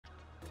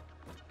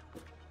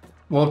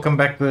Welcome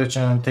back to the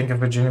channel. Thank you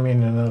for joining me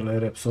in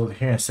another episode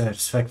here in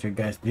Satisfactory,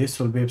 guys. This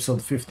will be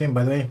episode 15,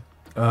 by the way.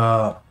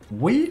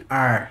 We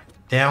are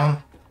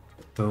down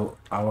to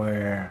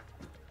our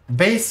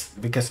base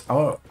because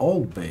our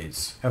old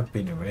base have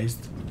been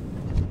erased.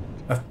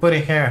 I've put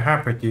in here a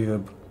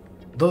hypertube.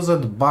 Those are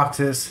the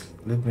boxes.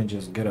 Let me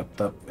just get up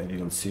top and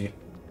you'll see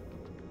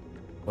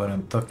what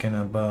I'm talking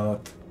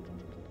about.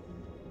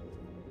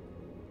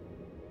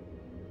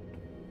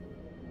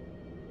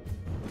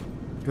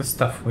 Good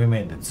stuff, we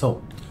made it.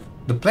 So,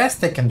 the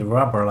plastic and the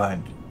rubber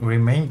line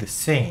remain the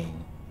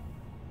same.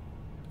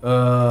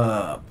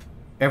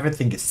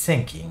 Everything is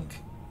sinking.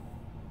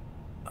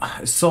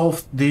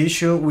 Solved the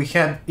issue. We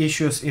had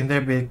issues in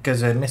there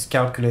because I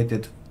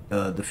miscalculated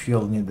the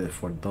fuel needed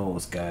for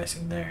those guys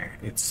in there.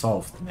 It's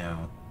solved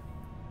now.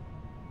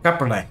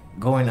 Copper line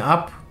going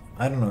up.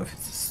 I don't know if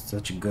it's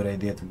such a good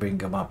idea to bring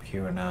them up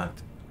here or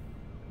not.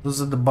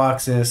 Those are the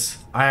boxes.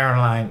 Iron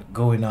line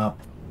going up.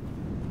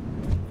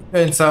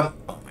 And some.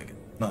 Oh my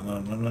god.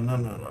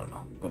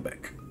 No. Go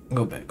back.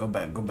 Go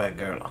back,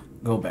 girl.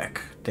 Go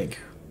back. Thank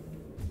you.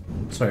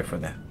 Sorry for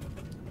that.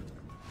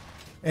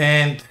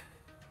 And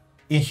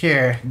in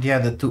here, the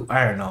other two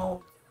iron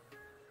nodes.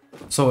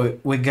 So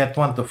we get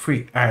 1 to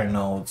 3 iron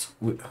nodes.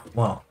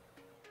 Well,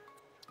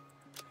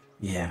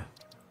 yeah.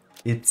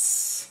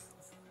 It's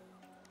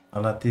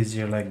a lot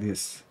easier like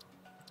this.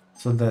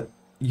 So that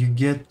you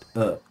get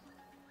an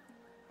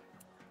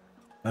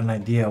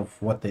idea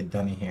of what they've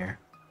done in here.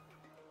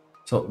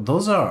 So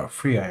those are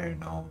 3 iron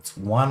nodes.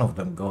 1 of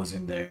them goes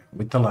in there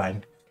with the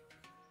line.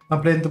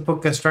 I'm planning to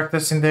put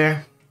constructors in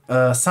there.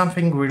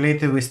 Something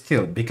related with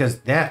steel because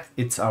that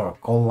it's our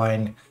coal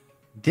line.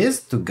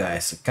 These 2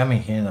 guys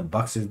coming here in the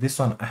boxes. This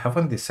one I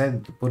haven't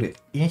decided to put it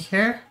in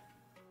here,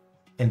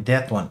 and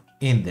that one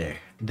in there.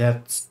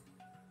 That's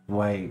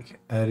why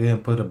I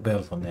didn't put a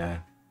belt on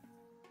that.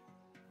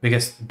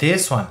 Because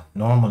this one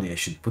normally I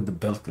should put the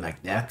belt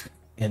like that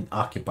and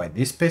occupy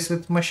this space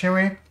with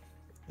machinery.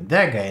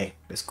 That guy,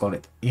 let's call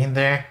it in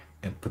there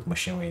and put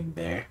machinery in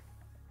there.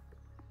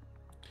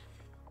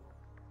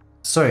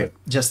 Sorry,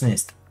 just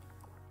missed.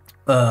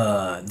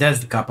 That's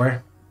the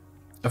copper.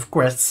 Of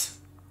course.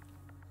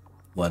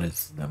 What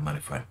is the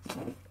modifier?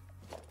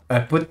 I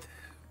put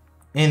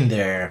in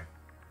there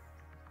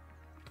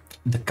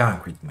the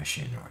concrete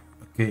machinery.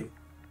 Okay.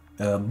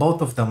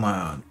 Both of them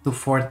are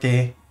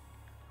 240.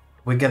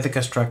 We get the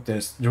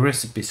constructors. The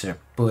recipes are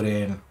put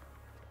in.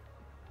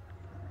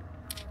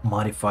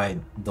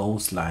 Modified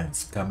those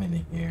lines coming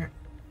in here.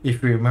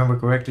 If we remember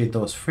correctly,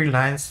 those 3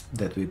 lines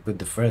that we put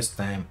the first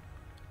time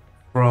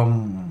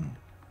from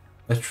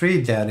a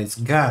tree that is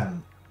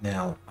gone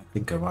now, I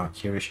think around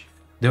here-ish,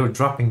 they were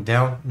dropping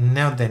down.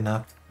 Now they're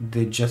not.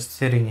 They're just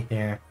sitting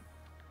here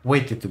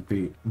waiting to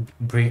be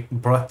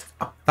brought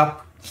up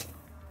top.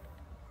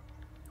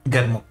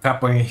 Got more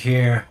copper in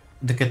here,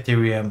 the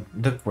caterium,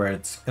 the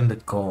quartz, and the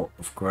coal,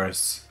 of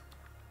course.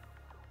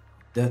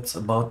 That's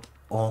about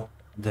all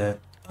that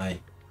I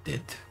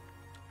did.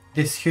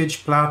 This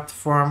huge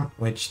platform,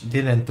 which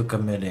didn't took a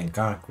million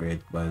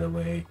concrete, by the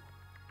way.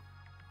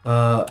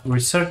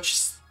 Research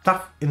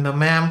stuff in the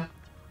map.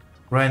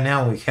 Right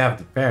now we have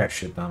the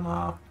parachute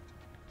unlocked.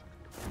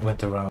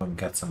 Went around and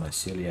got some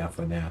Asilia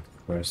for that,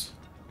 of course.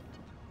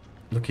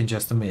 Looking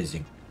just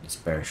amazing, this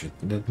parachute,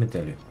 let me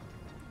tell you.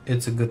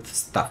 It's a good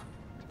stuff.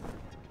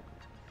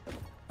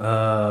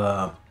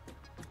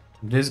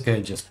 This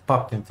guy just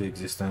popped into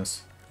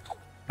existence.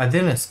 I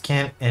didn't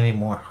scan any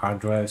more hard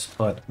drives,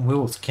 but we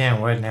will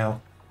scan right now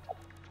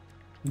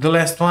the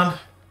last one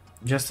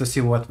just to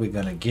see what we're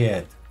gonna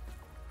get.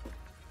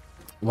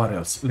 What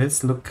else?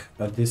 Let's look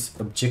at these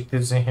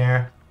objectives in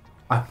here.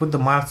 I put the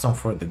milestone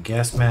for the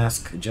gas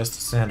mask just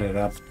to set it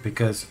up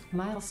because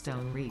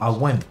milestone reached. I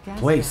went Gas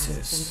places.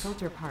 masks and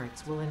filter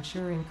parts will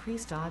ensure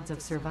increased odds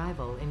of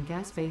survival in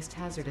gas-based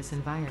hazardous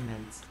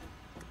environments.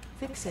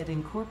 Fixit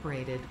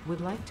Incorporated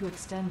would like to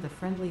extend the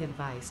friendly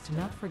advice to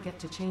not forget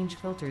to change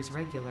filters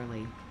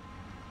regularly.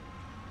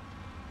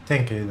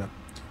 Thank you.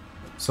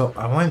 So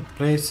I went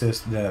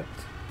places that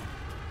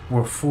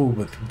were full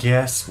with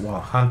gas while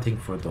hunting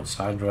for those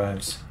hard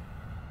drives.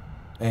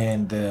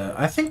 And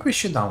I think we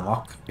should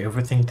unlock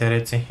everything that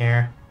is in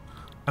here.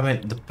 I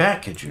mean, the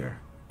packager,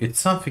 it's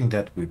something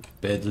that we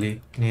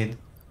badly need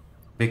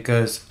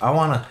because I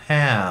want to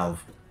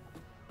have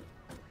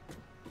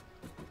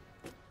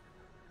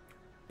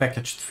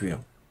packaged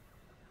fuel.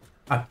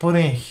 I put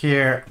in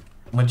here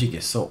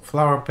majiggy, so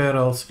flower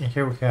petals. In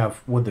here we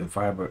have wooden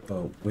fiber,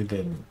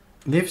 wooden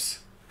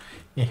leaves.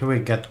 In here we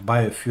got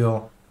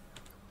biofuel.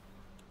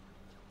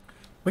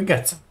 We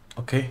got some,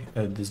 okay,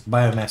 this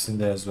biomass in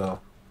there as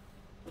well.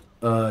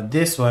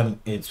 This one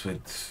is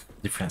with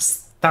different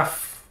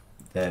stuff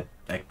that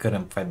I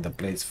couldn't find the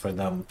place for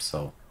them,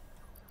 so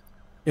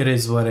it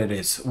is what it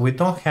is. We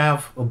don't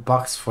have a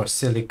box for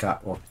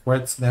silica or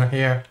quartz down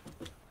here.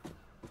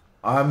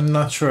 I'm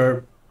not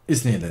sure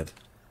it's needed.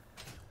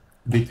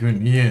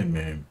 Between you and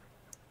me,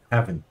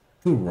 having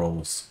 2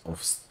 rows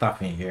of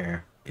stuff in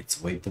here,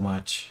 it's way too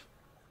much.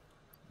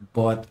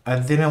 But I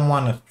didn't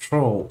want to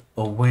throw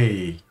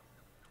away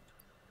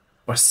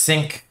or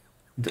sink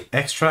the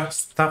extra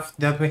stuff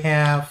that we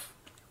have.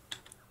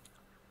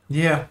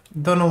 Yeah,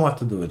 don't know what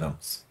to do with them,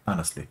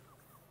 honestly.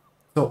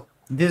 So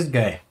this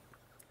guy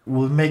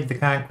will make the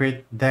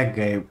concrete, that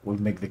guy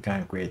will make the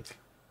concrete.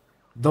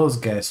 Those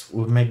guys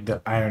will make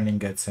the iron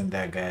ingots and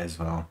that guy as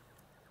well.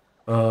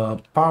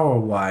 Power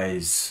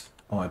wise,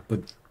 oh, I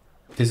put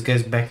this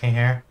guy's back in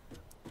here.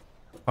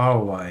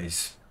 Power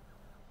wise,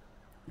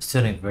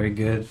 still ain't very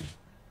good.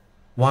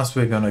 Once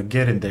we're gonna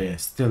get in there,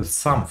 still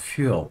some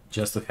fuel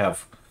just to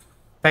have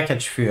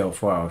package fuel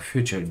for our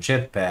future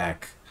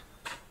jetpack.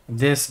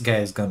 This guy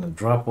is gonna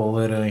drop a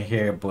little in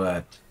here,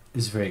 but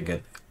it's very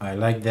good. I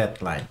like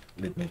that line.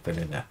 Let me put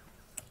it there.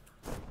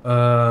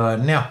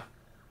 Now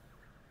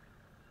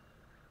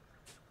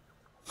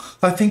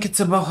I think it's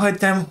about high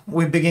time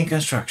we begin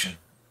construction.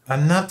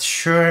 I'm not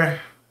sure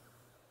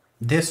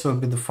this will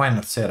be the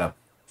final setup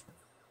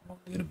of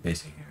the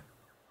base here,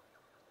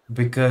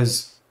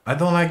 because I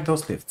don't like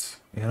those lifts,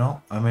 you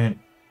know? I mean,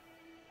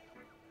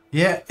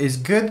 yeah, it's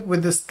good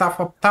with the stuff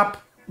up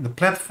top, the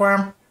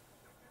platform,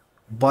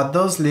 but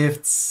those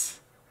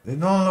lifts, they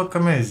don't look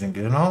amazing,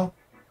 you know?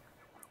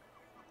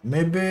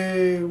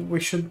 Maybe we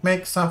should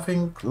make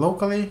something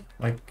locally,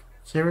 like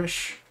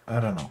here-ish? I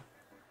don't know.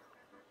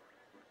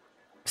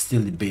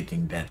 Still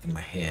debating that in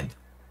my head.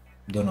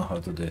 Don't know how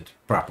to do it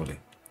properly.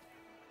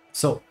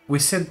 So we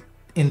said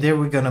in there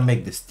we're gonna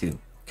make this too.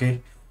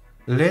 Okay,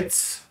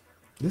 let's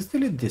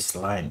delete this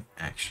line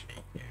actually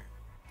here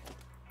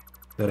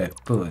that I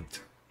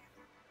put.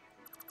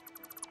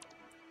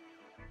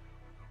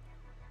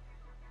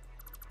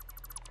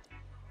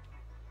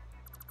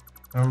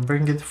 And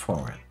bring it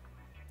forward.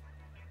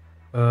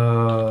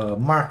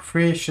 Mark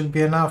 3 should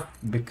be enough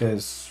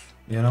because,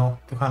 you know,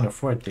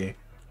 240.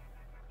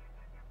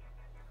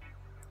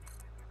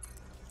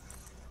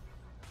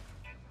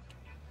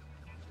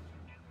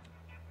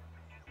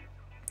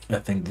 I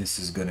think this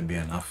is gonna be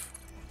enough.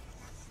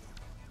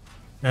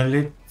 And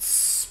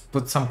let's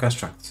put some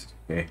constructs.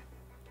 Okay,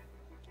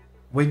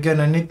 we're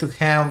gonna need to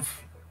have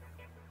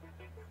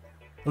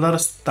a lot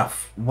of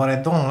stuff. What I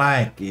don't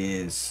like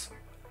is,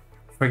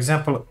 for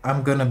example,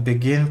 I'm gonna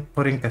begin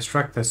putting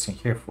constructors in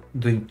here for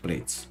doing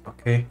plates.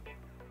 Okay,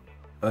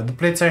 the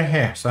plates are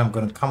here, so I'm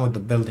gonna come with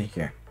the building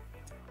here.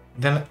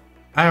 Then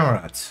iron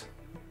rods.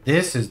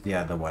 This is the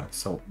other one,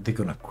 so they're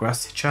gonna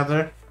cross each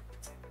other.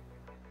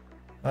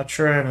 Not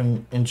sure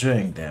I'm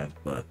enjoying that,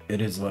 but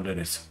it is what it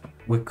is.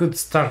 We could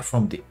start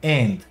from the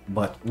end,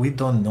 but we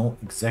don't know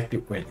exactly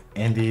where the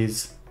end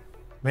is.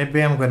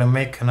 Maybe I'm gonna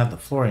make another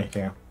floor in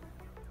here,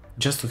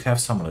 just to have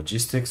some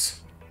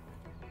logistics,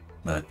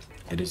 but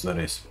it is what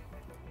it is.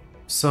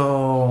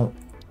 So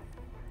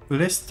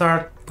let's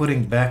start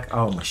putting back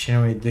our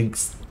machinery, doing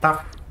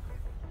stuff.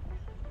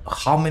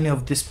 How many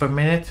of this per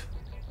minute?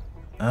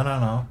 I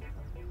don't know.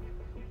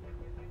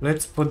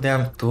 Let's put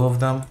down 2 of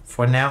them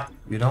for now,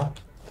 you know?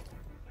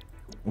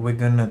 We're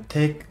gonna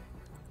take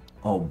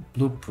our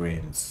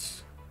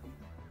blueprints.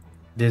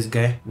 This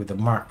guy with the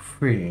Mark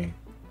III,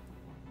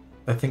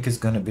 I think it's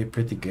gonna be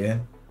pretty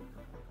good.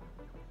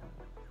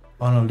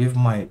 I wanna leave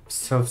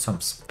myself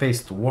some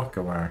space to walk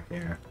around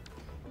here.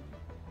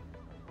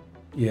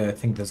 Yeah, I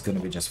think that's gonna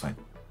be just fine.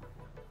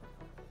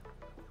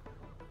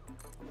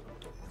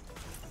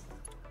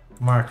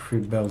 Mark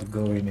III belt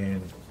going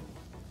in.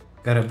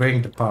 Gotta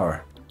bring the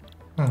power.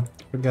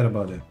 Forget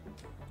about it.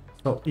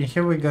 So in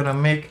here we're gonna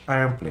make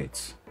iron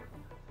plates.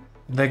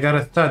 They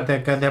gotta start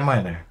that goddamn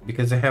miner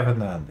because they haven't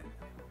done it.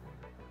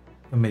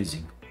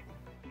 Amazing.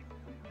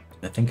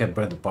 I think I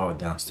brought the power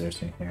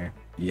downstairs in here.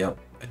 Yep,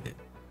 I did.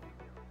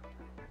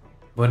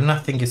 But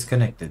nothing is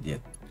connected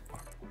yet.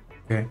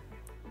 Okay.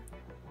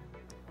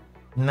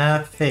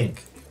 Nothing.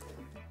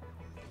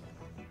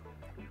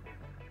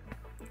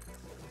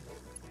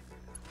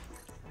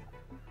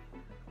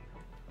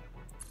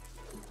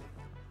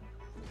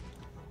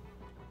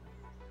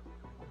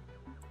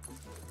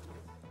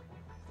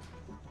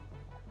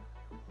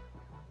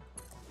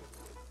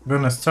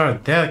 Gonna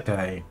start that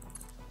guy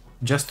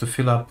just to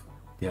fill up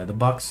the other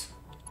box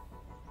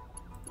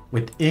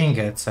with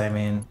ingots. I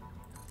mean,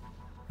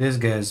 this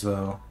guy as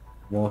well.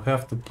 We'll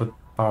have to put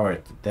power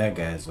to that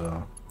guy as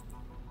well.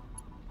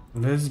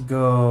 Let's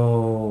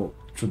go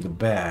to the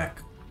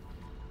back.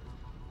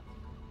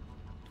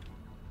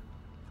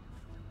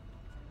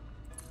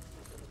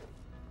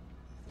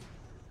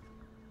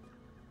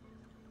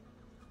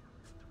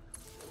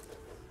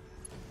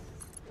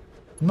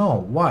 No,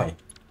 why?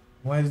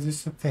 Why is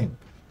this a thing?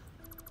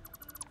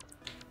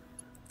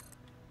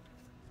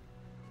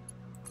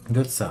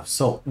 Good stuff.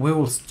 So we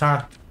will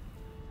start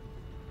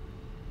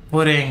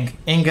putting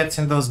ingots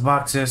in those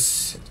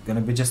boxes. It's gonna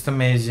be just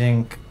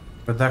amazing.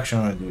 Production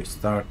already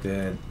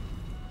started.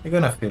 We're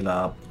gonna fill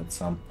up at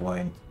some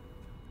point.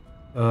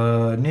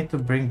 Need to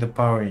bring the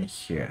power in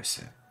here,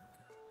 so.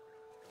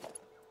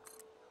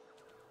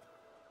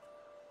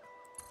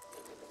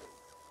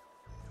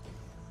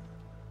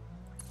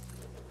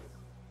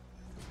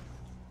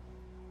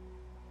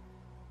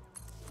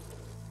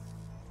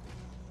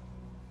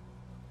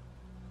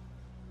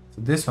 So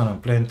this one I'm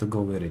planning to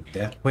go with it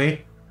that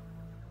way.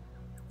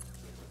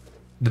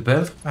 the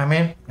belt, I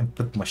mean, and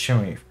put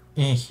machinery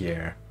in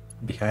here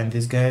behind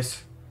these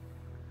guys,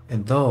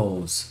 and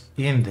those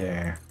in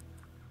there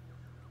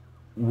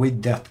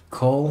with that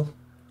coal.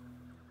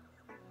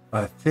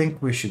 I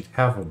think we should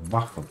have a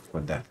buffer for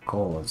that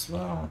coal as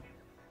well.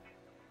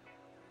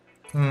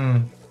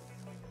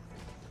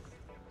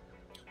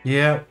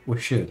 Yeah, we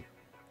should.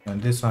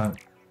 And this one,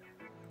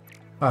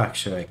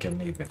 actually I can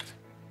leave it.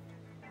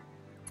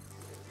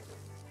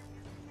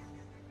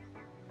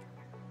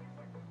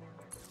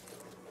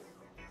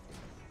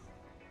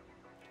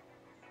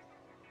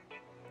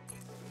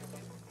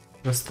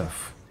 Good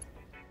stuff.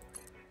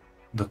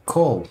 The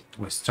coal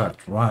will start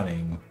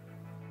running.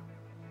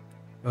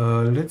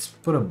 Let's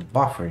put a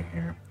buffer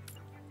here.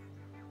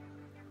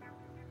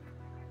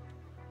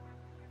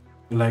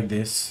 Like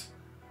this.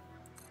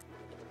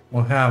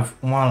 We'll have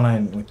one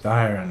line with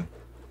iron,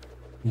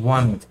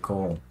 one with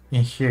coal.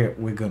 In here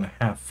we're gonna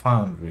have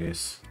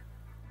foundries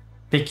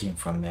picking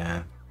from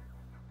that.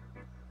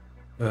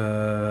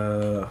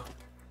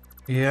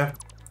 Yeah.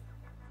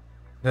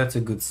 That's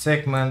a good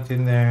segment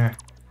in there.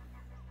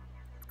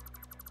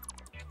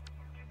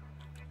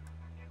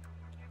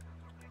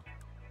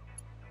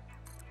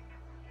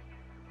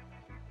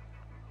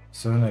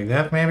 Something like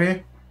that,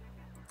 maybe?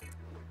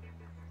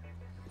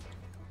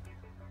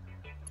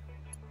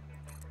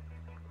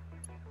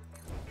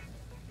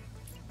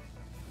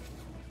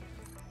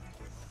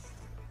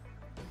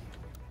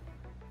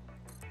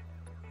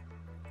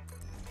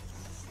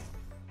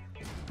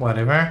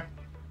 Whatever.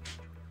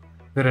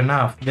 Good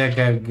enough. That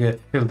guy will get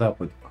filled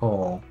up with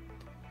coal.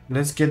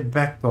 Let's get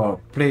back to our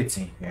plates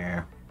in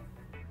here.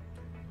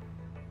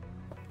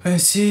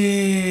 Let's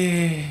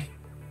see.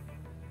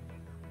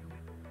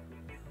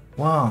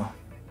 Wow.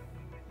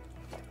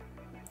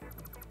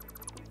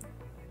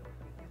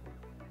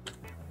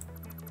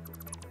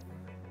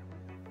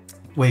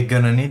 We're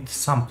gonna need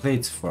some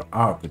plates for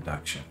our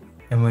production,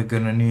 and we're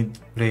gonna need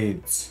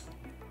plates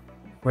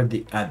for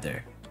the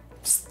other.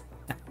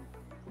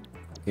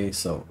 Okay,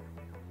 so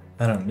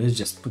I don't know, let's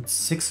just put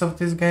 6 of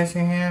these guys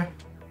in here.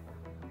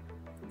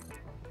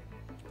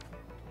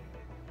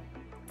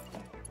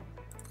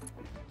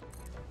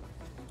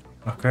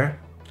 Okay,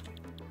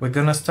 we're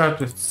gonna start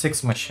with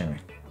 6 machinery.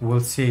 We'll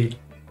see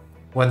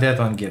what that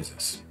one gives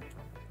us.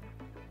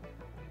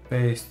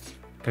 Paste,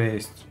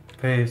 paste,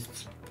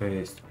 paste,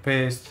 paste,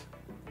 paste.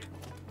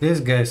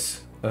 These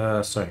guys,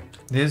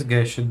 these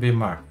guys should be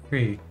marked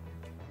 3,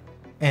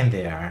 and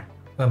they are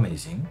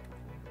amazing.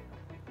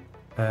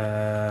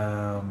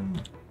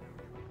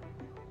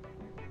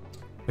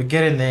 We're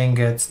getting the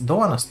ingots. Don't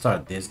want to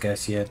start these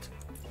guys yet.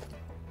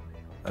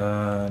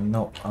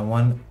 No, I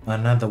want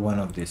another one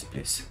of these,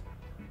 please.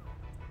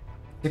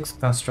 6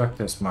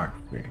 constructors mark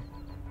 3.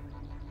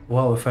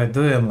 Well, if I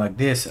do them like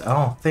this, I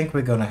don't think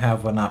we're gonna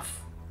have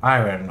enough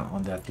iron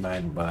on that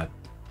line, but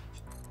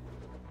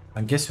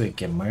I guess we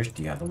can merge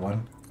the other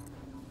one.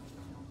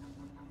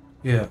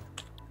 Yeah.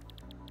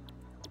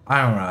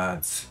 Iron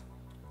rods.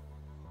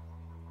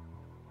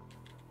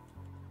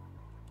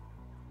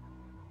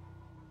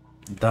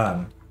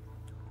 Done.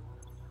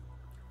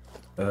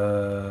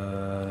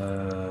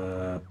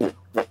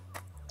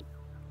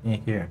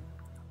 In here.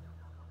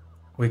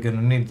 We're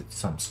gonna need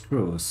some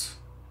screws.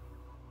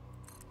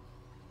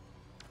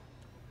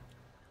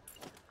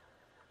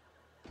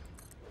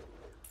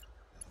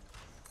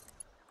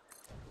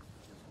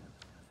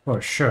 For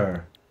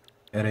sure.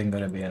 It ain't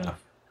gonna be enough.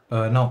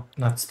 No,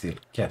 not steel.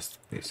 Cast,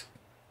 please.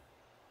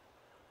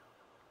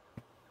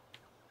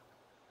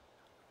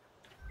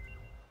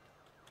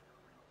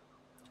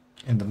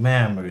 And the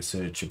memory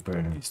research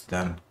burn is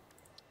done.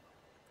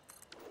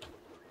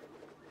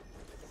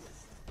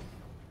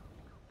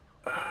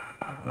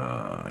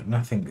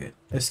 Nothing good.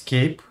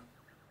 Escape.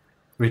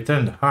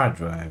 Return the hard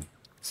drive.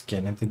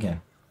 Scan it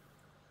again.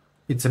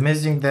 It's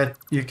amazing that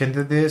you can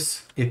do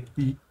this. It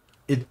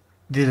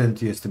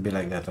didn't used to be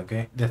like that,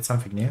 okay? That's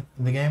something new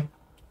in the game.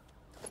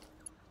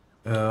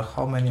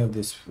 How many of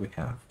this we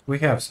have? We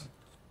have some.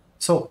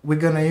 So we're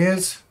gonna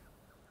use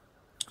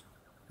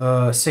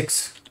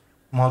 6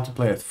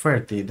 multiplied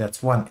 30.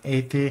 That's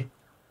 180.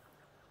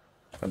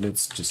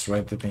 Let's just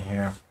write it in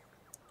here.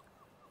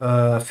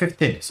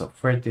 15. So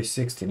 30,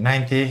 60,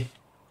 90.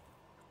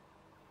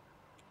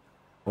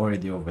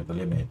 Already over the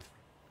limit.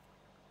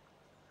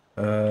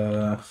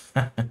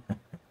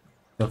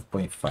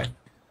 12.5.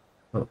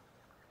 Oh,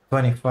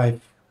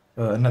 25.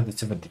 Another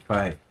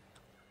 75.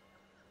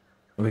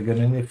 We're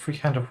gonna need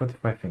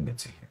 345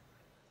 ingots in here.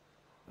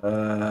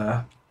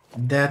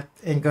 That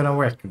ain't gonna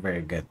work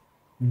very good.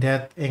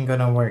 That ain't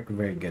gonna work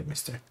very good,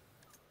 mister.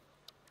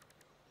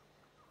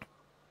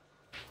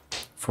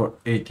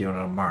 480 on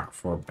a Mark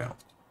 4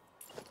 belt.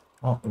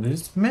 Oh,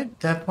 let's make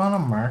that one a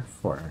Mark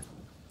 4.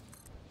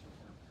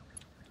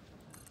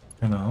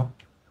 You know.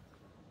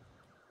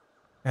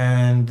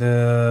 And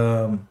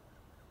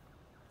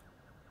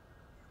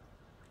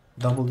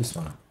double this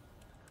one.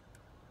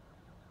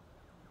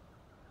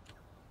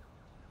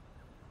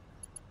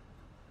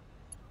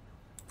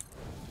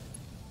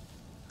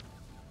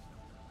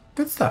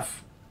 Good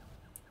stuff.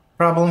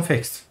 Problem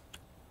fixed.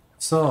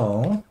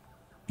 So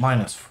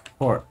minus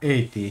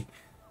 480,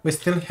 we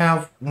still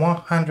have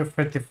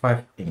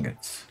 135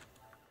 ingots.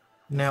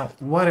 Now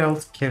what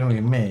else can we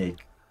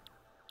make?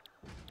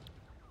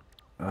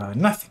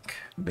 Nothing,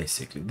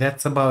 basically.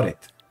 That's about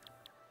it.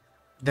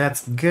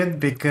 That's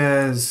good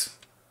because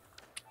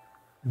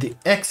the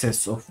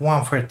excess of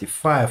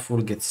 135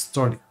 will get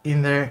stored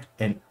in there,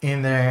 and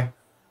in there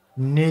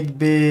need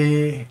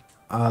be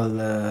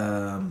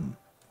I'll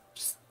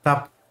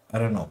stop, I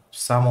don't know,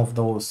 some of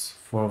those,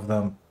 4 of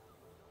them,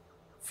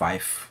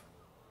 5,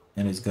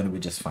 and it's gonna be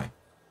just fine.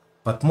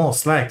 But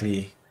most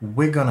likely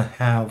we're gonna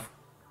have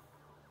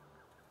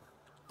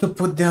to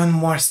put down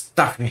more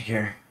stuff in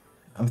here.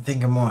 I'm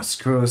thinking more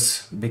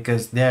screws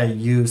because they're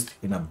used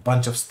in a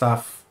bunch of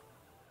stuff.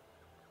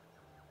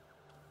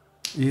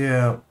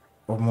 Yeah,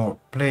 or more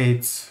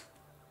plates.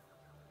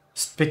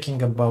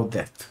 Speaking about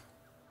that,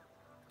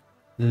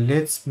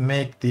 let's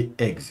make the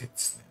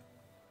exits.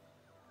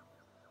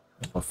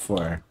 Number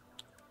 4.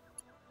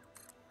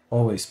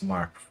 Always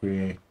mark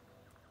 3.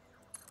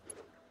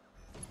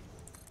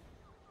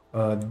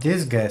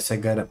 These guys I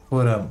gotta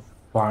put them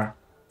far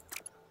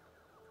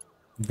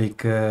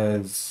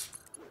because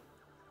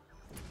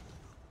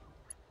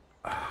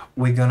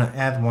we're gonna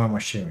add more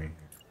machinery.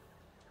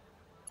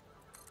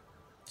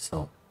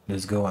 So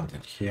let's go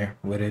until here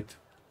with it.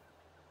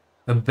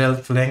 A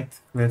belt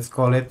length, let's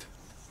call it.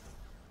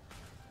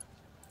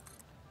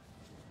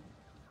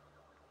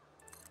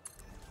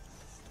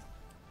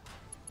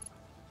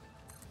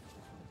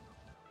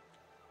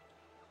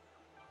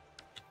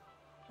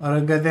 Or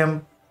a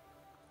goddamn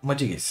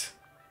majigis.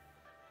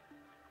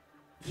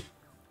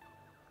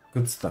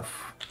 Good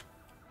stuff.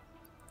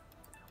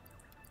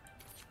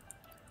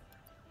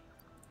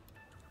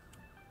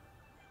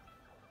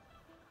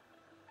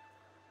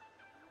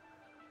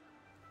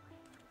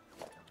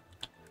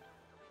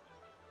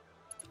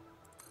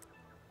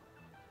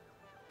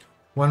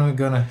 When we're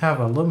gonna have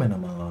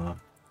aluminum,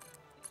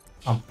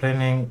 I'm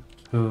planning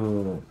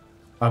to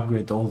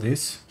upgrade all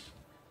this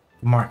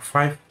to Mark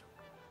 5,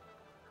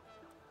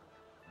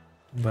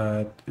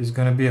 but it's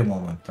gonna be a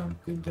moment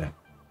until then.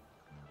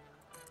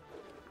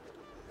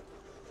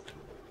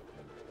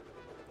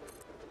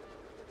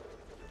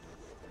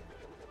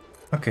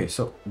 Okay,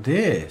 so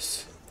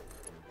this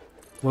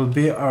will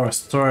be our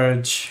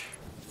storage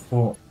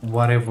for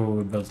whatever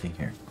we're building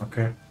here.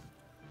 Okay,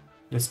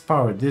 let's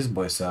power these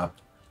boys up.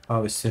 I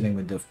was sitting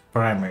with the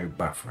primary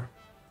buffer.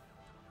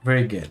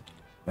 Very good.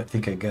 I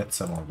think I got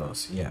some of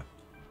those. Yeah.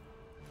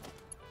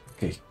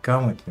 Okay,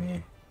 come with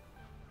me.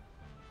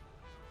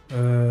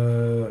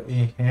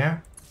 In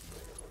here.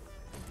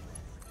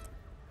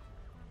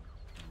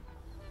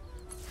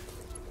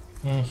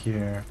 In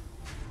here.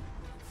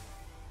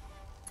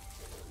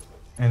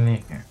 And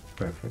in here.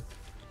 Perfect.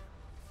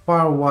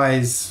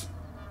 Power-wise,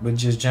 we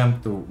just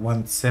jump to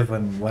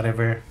 1.7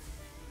 whatever.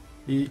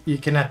 You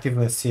cannot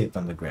even see it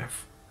on the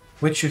graph.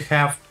 Which you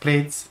have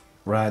plates,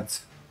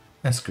 rods,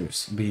 and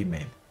screws being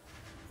made.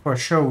 For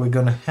sure, we're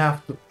gonna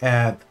have to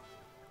add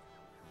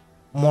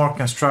more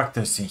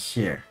constructors in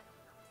here.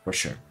 For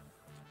sure.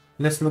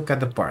 Let's look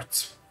at the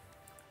parts.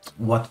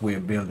 What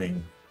we're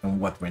building and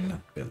what we're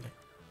not building.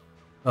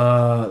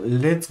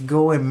 Let's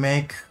go and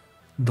make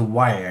the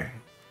wire,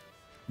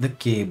 the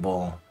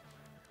cable,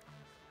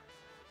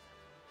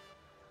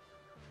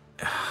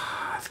 the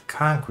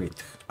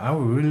concrete. I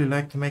would really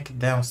like to make it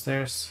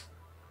downstairs.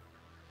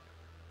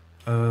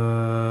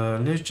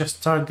 Let's just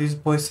start these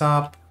boys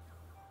up.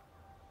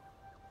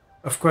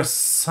 Of course,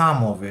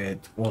 some of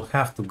it will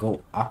have to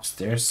go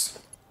upstairs.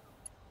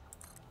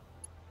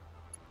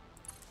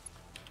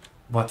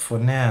 But for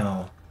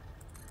now,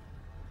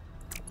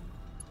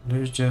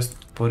 let's just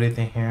put it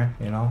in here,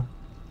 you know.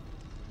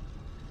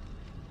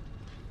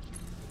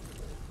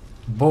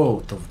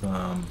 Both of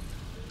them.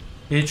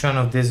 Each one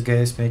of these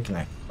guys making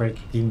like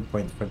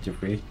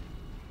 13.43.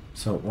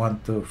 So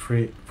 1, 2,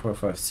 3, 4,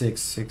 5,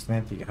 6,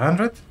 690,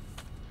 100.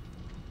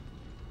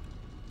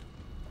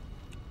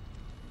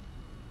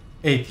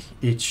 80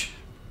 each.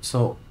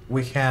 So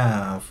we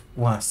have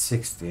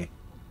 160.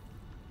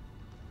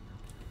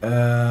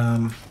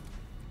 Don't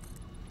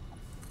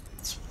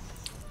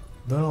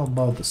know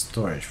about the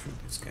storage for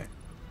this guy.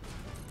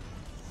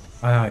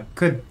 I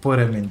could put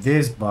them in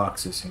these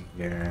boxes in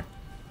here.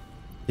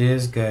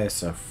 These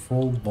guys are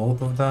full,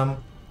 both of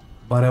them.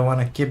 But I want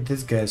to keep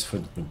these guys for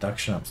the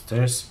production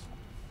upstairs.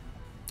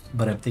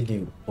 But I'm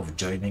thinking of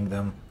joining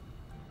them.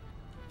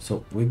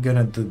 So we're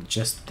gonna do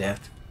just that.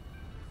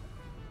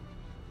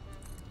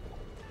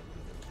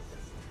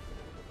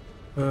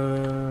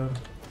 Come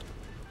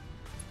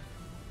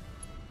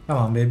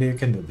on, baby, you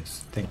can do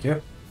this. Thank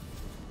you.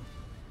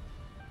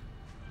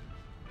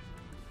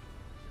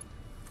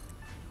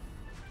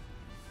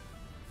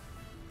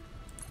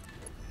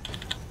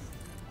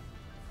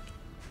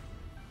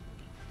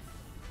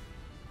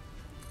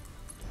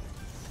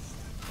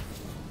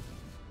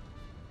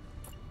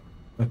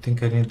 I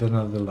think I need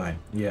another line.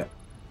 Yeah.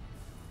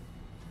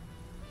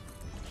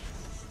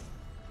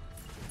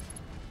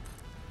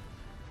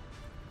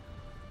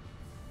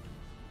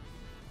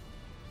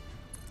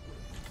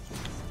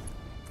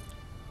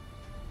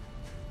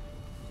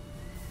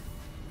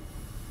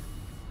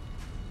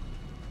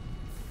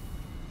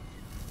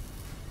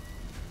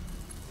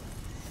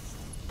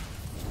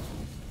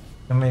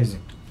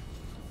 Amazing.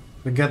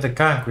 We got the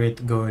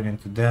concrete going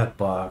into that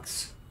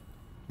box.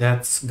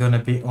 That's gonna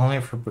be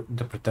only for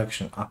the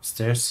protection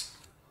upstairs.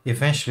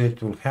 Eventually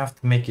it will have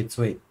to make its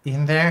way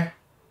in there.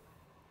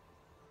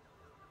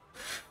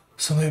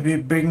 So maybe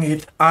bring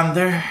it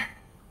under.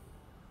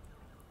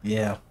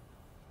 Yeah.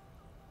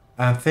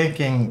 I'm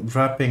thinking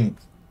dropping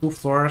 2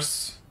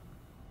 floors,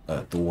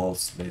 2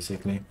 walls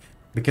basically.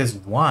 Because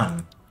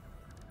one,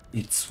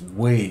 it's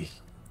way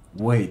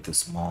too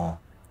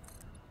small.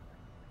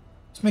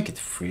 Let's make it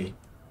 3,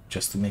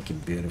 just to make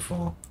it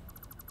beautiful.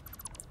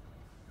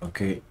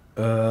 Okay,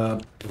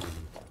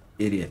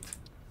 idiot.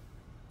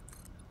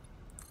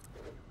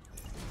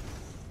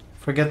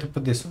 Forget to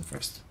put this one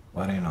first.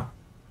 What do you know?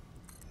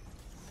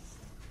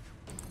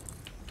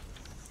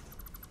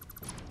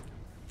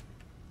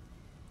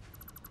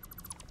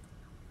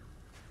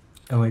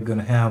 And we're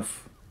gonna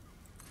have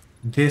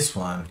this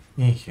one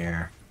in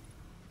here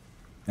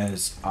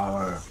as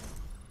our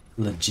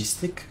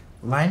logistic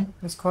line,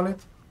 let's call it.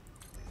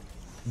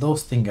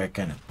 Those things are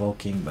kind of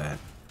poking, but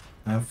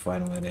I'm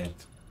fine with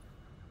it.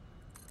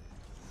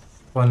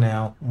 For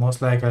now,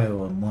 most likely I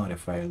will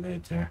modify it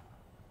later.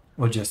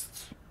 Or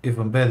just,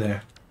 even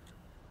better,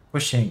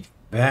 pushing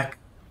back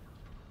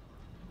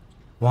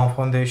one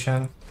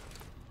foundation.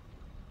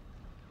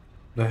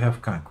 Do I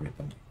have concrete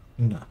on it?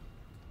 No.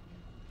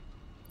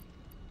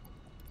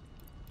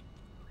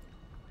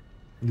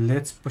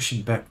 Let's push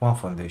it back one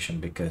foundation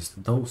because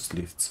those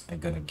lifts are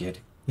gonna get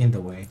in the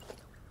way.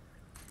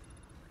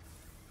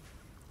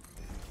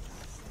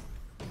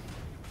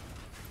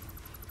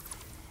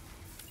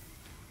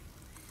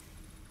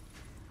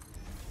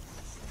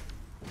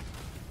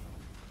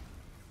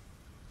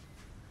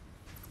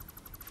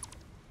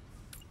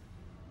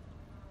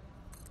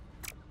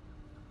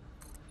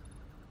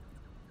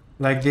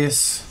 Like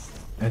this,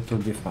 it will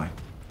be fine.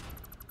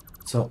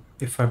 So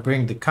if I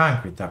bring the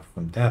concrete up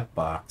from that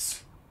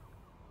box,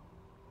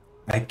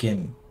 I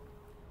can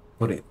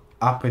put it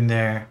up in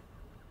there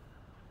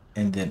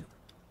and then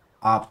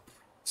up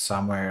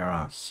somewhere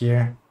around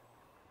here.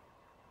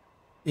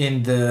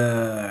 In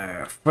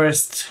the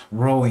first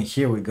row in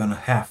here, we're gonna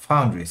have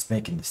foundries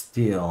making the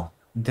steel.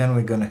 Then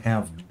we're gonna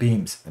have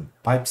beams and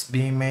pipes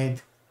being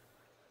made.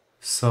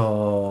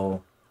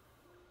 So,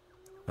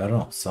 I don't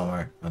know,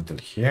 somewhere until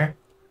here.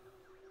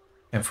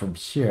 And from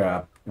here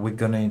up, we're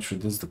gonna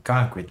introduce the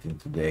concrete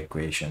into the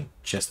equation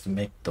just to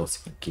make those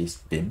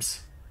encased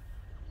beams.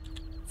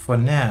 For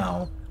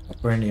now,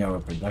 apparently our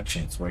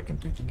production is working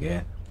pretty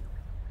good.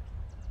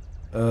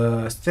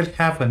 Still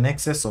have an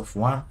excess of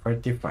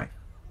 135.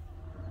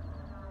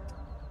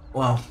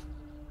 Well,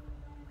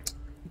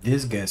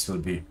 these guys will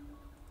be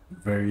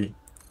very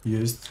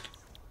used.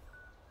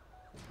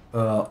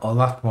 A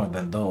lot more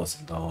than those.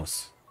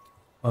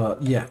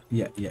 Yeah.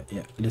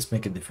 Let's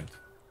make it different.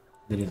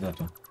 Delete that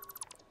one.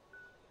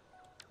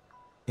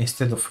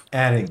 Instead of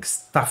adding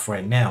stuff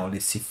right now,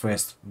 let's see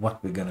first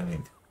what we're gonna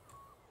need.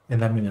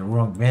 And I'm in the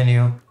wrong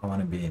menu. I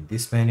want to be in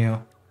this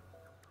menu.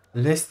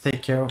 Let's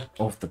take care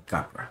of the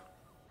copper.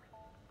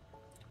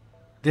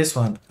 This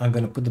one, I'm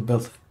gonna put the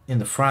belt in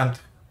the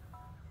front.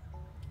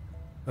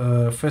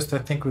 First, I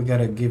think we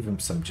gotta give him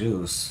some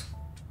juice.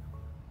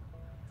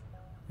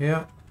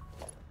 Yeah.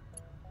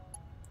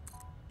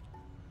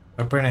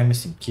 Apparently I'm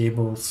missing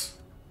cables.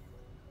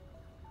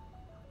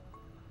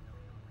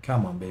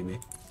 Come on, baby.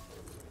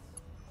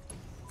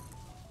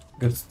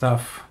 Good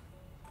stuff.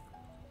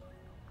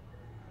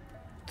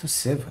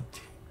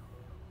 270.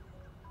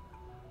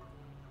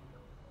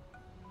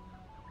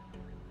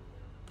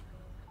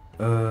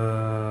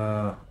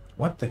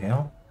 What the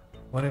hell?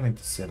 What do you mean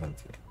 270?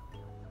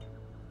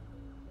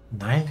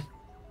 9?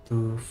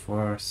 2,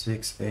 4,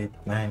 6, 8,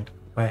 9.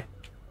 Why?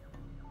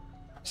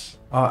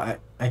 Oh,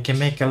 I can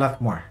make a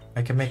lot more.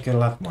 I can make a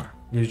lot more.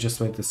 You just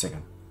wait a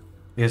second.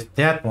 Because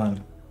that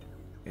one,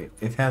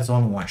 it has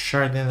only one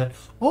shard in it.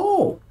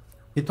 Oh!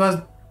 It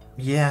was,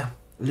 yeah,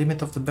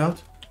 limit of the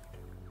belt.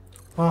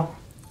 Well,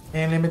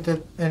 ain't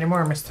limited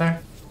anymore, mister.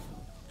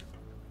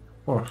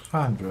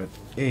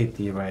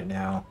 480 right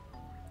now.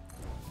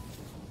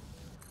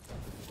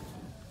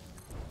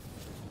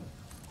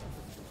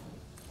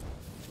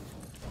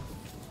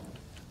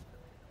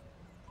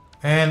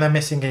 And I'm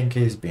missing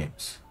encased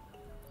beams.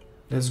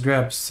 Let's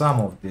grab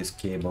some of these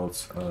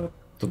cables.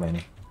 Too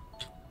many.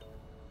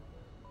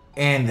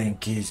 And the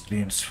encased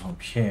beams from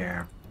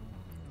here.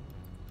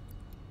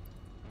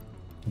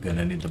 I'm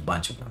gonna need a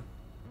bunch of them.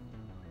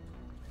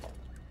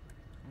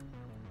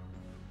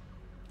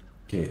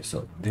 Okay,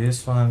 so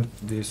this one,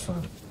 this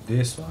one,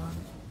 this one.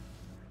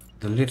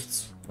 The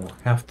lifts will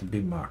have to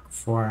be marked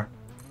 4.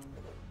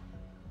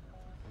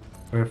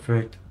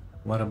 Perfect.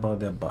 What about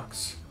that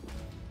box?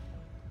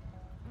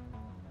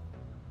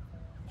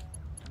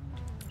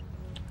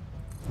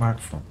 Mark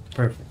 4.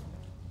 Perfect.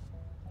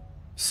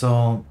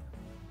 So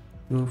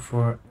 2,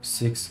 4,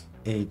 6,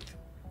 8,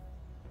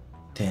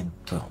 10,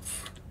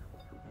 12.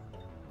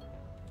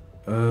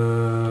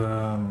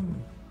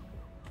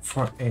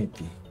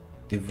 480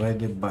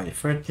 divided by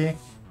 30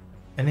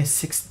 and it's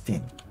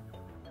 16.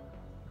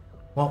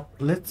 Well,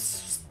 let's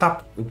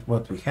stop with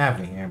what we have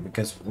in here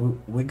because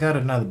we got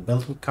another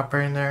belt with copper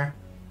in there.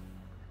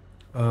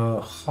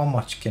 How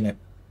much can I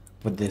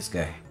put this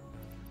guy?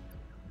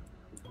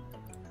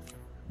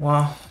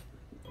 Well,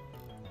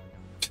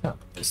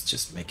 let's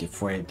just make it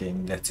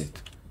 14, that's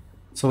it.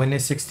 So we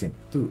need 16,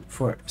 2,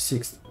 4,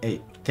 6,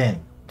 8,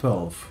 10,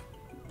 12.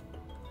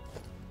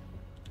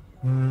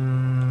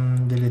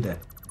 Delete that.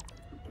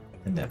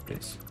 In that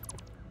place.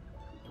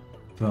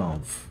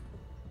 12.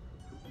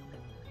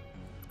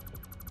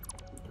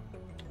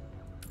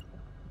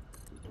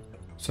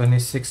 So I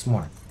need 6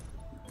 more.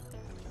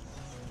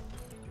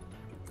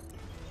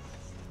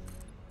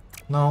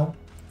 No.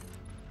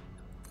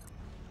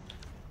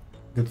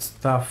 Good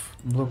stuff.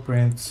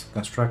 Blueprints,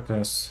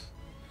 constructors,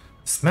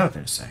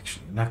 smelters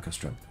actually, not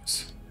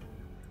constructors.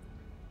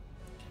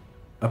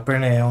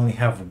 Apparently I only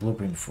have a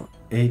blueprint for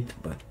 8,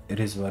 but it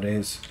is what it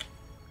is.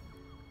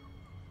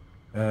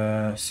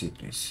 See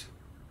please.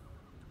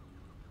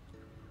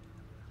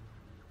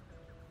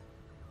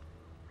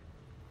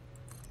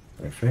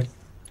 Perfect.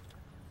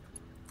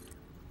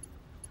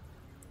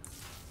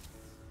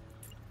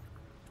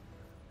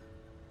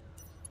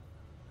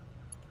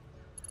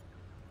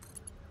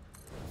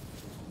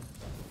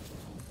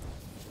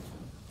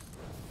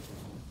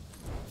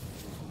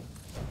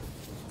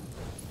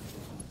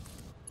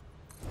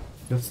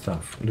 Good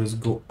stuff. Let's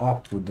go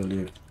up with the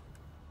lift.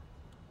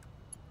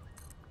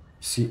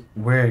 See,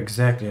 where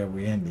exactly are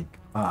we ending?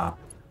 Up.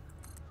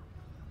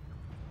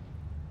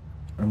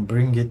 And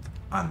bring it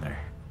under,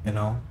 you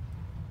know?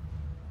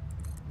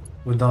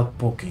 Without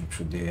poking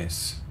through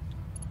this.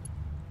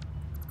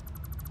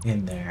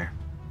 In there.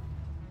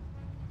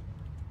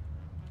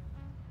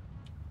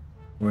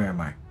 Where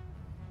am I?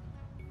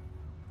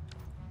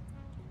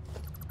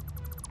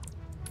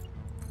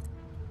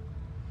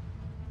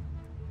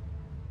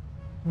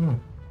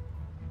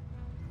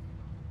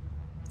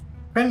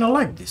 Kinda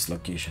like this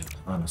location,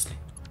 honestly.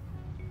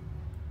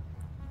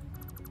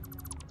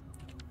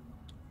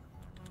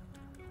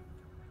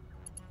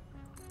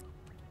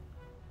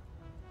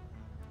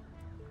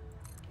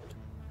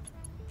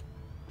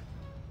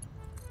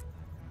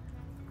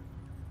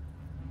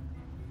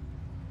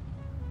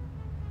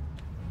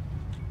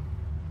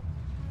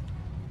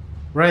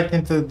 Right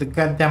into the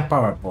goddamn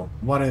power pole.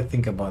 What do you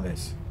think about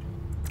this?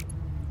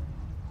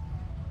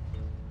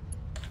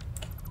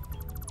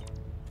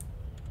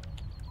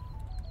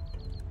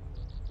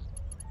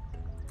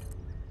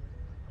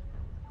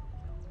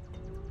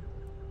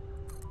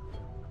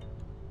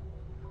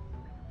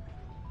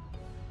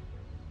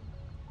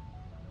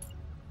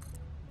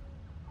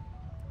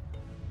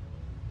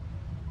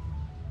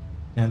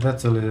 Yeah,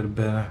 that's a little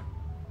better.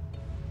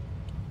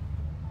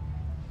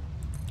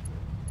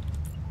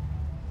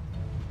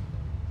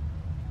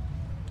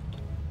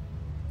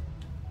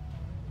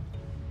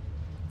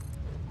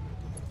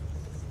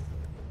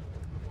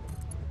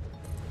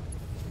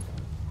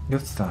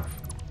 Good stuff.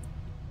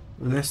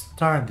 Let's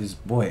start this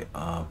boy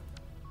up.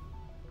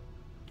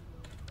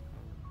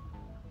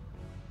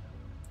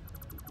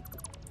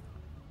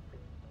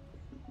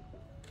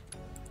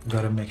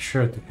 Gotta make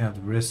sure to have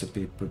the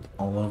recipe put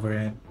all over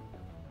it.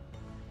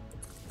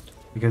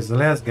 Because the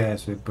last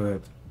guys we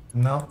put,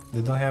 no,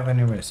 they don't have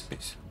any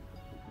recipes.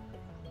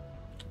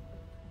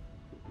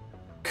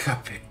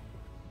 Copy.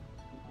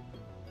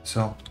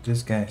 So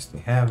these guys they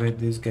have it,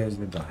 these guys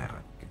they don't have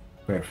it. Okay,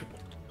 perfect.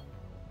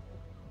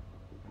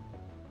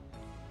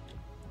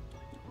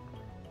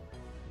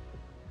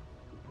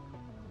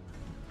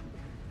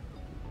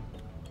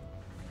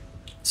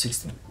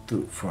 Sixteen,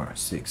 2, 4,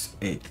 6,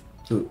 8,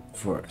 2,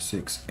 4,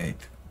 6, 8.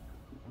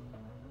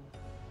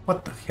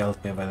 What the hell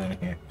have I done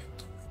here?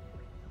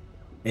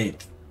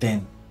 8,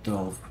 10,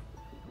 12,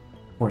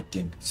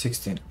 14,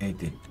 16,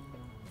 18.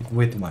 It's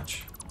way too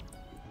much.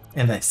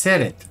 And I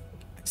said it.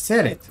 I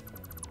said it.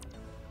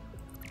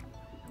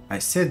 I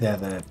said that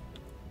the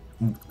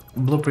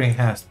blueprint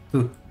has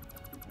too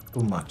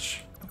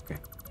much. Okay.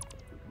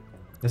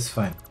 That's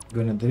fine. I'm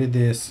gonna delete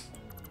this.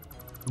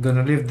 I'm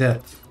gonna leave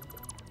that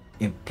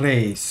in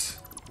place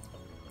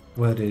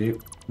where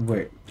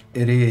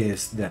it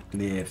is that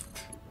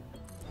lift.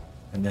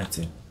 And that's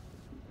it.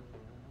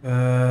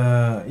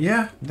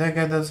 Yeah, that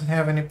guy doesn't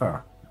have any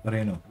power, but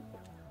I know.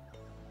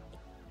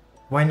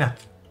 Why not?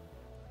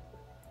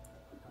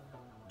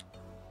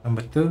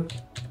 Number 2.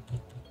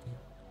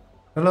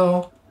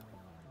 Hello?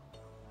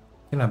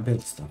 Can I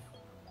build stuff?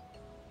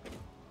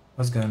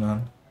 What's going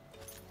on?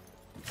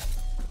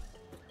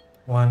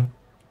 1.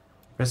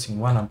 Pressing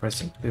 1, I'm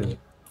pressing 2.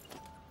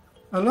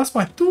 I lost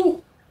my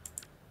tool!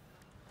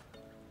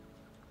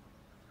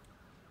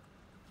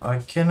 I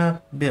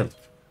cannot build.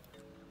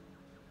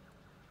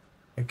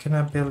 I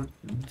cannot build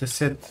the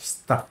said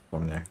stuff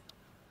from there.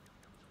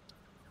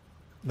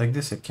 Like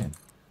this I can.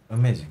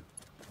 Amazing.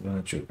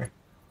 Gonna trigger.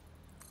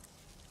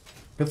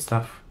 Good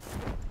stuff.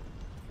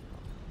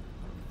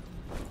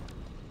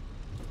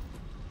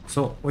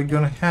 So we're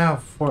gonna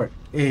have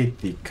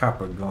 480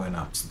 copper going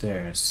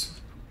upstairs.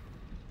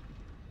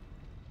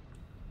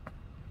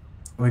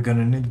 We're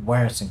gonna need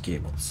wires and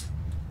cables.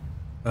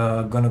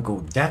 Gonna go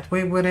that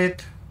way with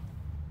it.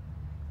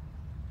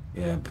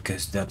 Yeah,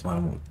 because that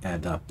one will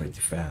add up pretty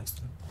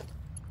fast.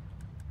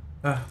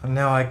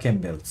 Now I can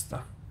build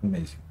stuff.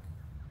 Amazing.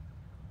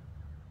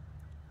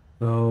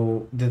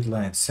 So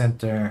deadline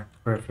center,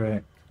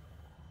 perfect.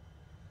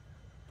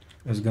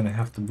 There's gonna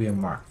have to be a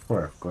Mark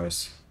 4, of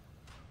course.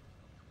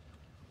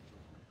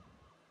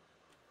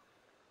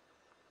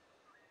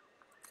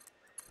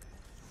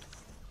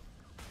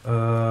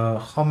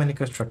 How many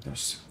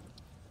constructors?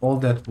 All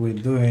that we're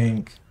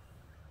doing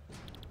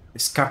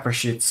is copper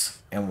sheets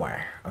and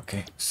wire.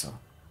 Okay, so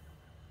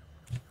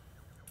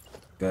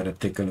gotta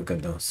take a look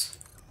at those.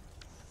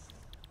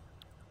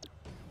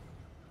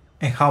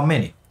 And how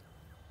many?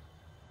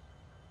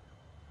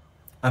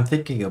 I'm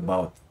thinking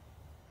about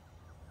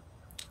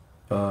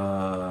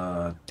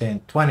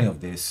 10, 20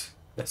 of this.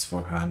 That's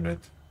 400.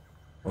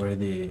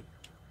 Already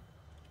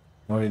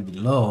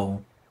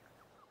low.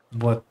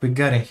 But we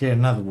got in here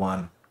another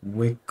one.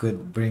 We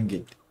could bring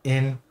it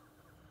in.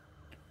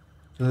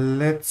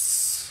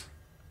 Let's,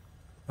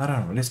 I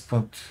don't know, let's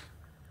put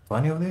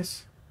 20 of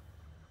this.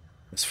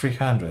 It's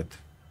 300.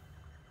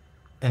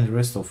 And the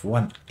rest of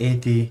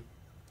 180.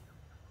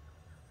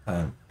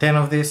 10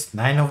 of this,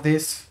 9 of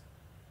this.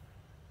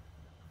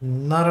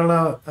 Not a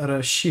lot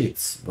of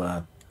sheets,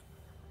 but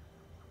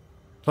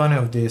 20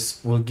 of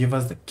this will give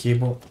us the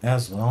cable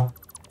as well.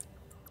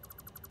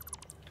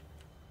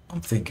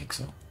 I'm thinking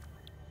so.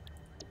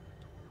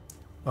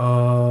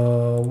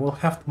 We'll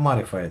have to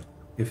modify it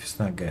if it's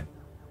not good.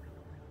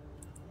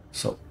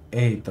 So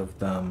 8 of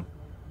them.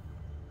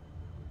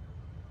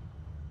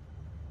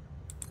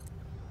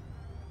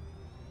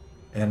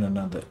 And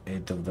another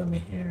 8 of them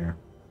in here.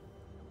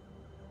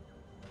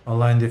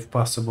 Aligned if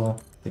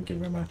possible. Thank you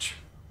very much.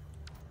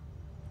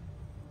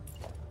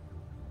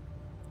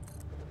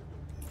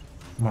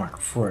 Mark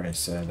 4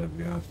 inside of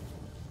you.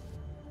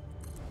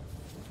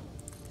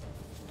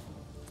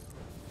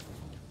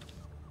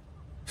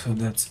 So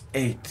that's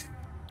 8.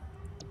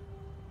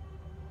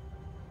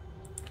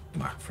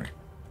 Mark 3.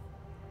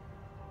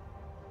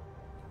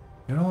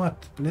 You know what?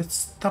 Let's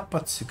stop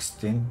at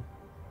 16.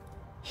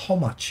 How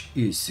much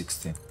is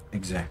 16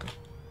 exactly?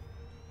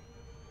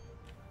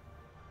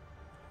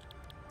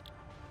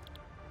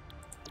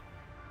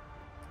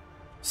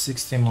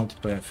 $16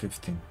 multiplied by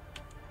 15.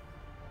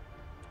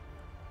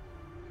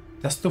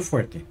 That's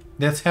 240.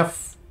 That's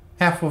half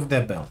of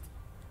that belt.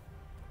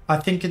 I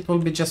think it will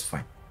be just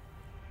fine.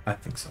 I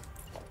think so.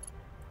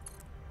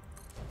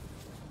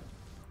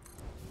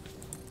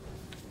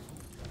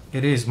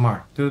 It is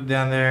Mark 2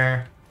 down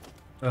there.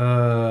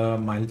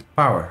 My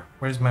power.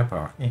 Where's my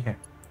power? In here.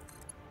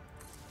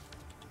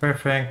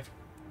 Perfect.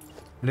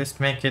 Let's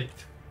make it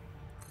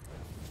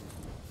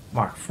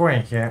Mark 4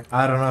 in here.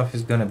 I don't know if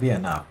it's gonna be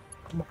enough.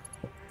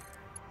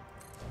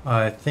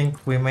 I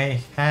think we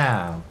may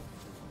have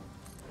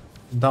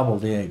double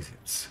the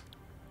exits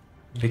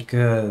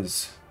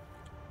because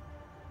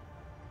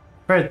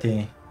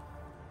 30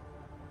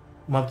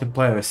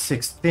 multiplied by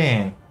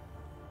 16.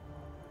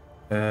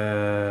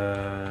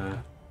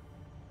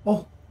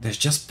 Oh, that's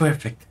just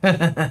perfect.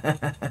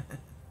 I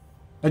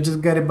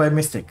just got it by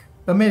mistake.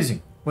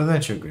 Amazing. Well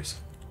done, sugars.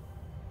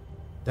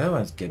 That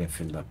one's getting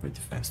filled up pretty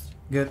fast.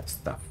 Good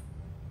stuff.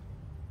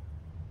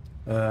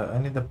 I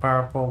need the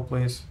power pole,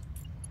 please.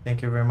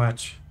 Thank you very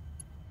much.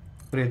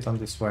 Put it on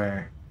this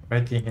wire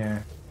right in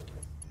here.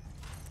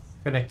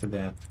 Connect to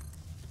that.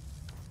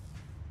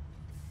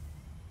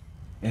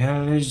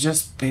 And let's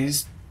just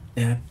paste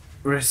that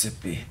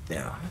recipe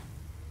down.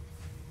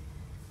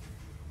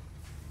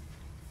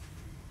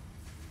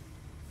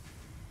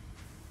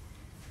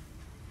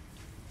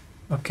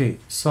 Okay,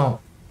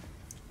 so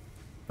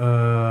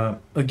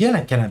again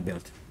I cannot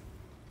build.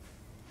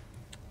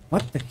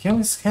 What the hell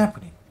is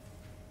happening?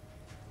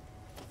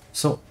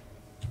 So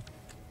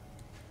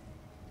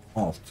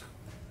Alt,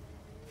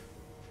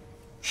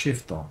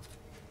 Shift Alt,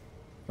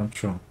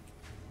 Control.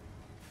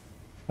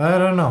 I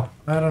don't know.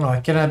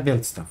 I cannot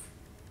build stuff.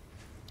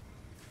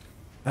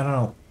 I don't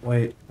know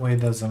why it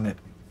doesn't let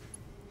me.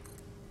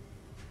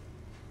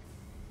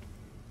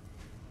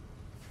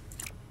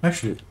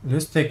 Actually,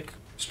 let's take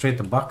straight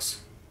a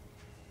box,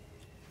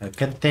 a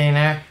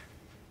container,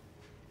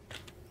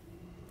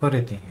 put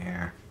it in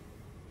here.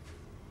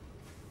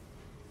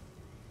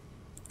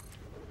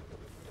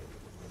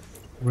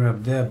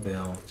 Grab that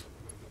belt.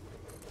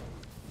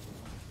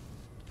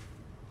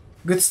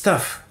 Good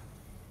stuff.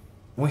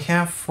 We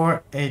have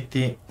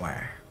 480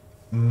 wire.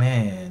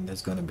 Man,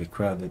 that's gonna be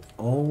crowded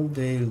all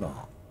day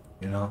long,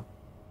 you know.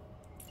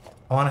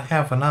 I want to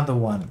have another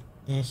one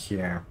in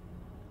here.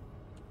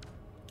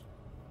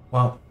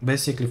 Well,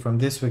 basically from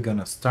this we're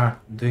gonna start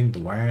doing the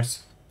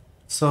wires.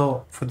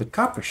 So for the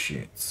copper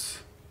sheets,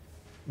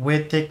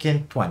 we're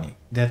taking 20.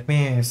 That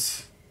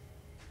means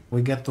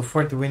we get to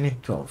 40, we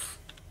need 12.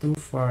 2,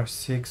 4,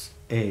 6,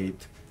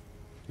 8.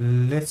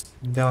 Let's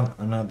put down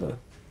another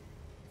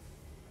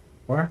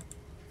 4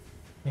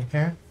 in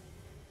here.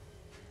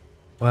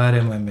 What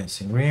am I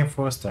missing?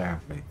 Reinforced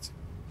iron plates.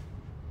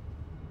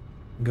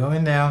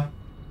 Going down.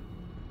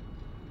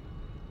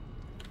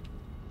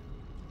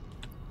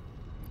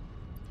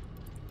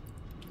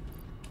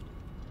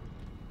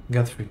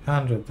 Got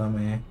 300 on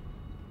me.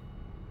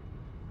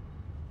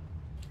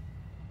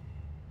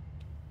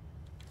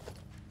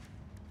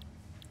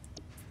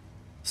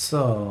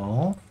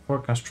 So, for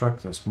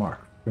constructors, Mark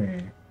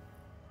 3.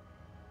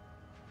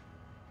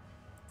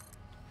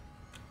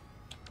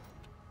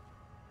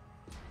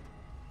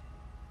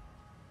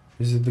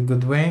 Is it the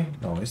good way?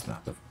 No, it's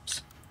not, of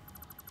course.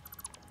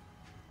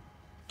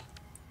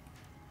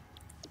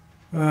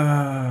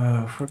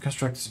 For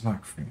constructors,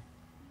 Mark 3.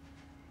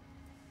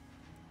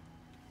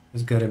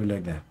 It's gotta be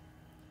like that.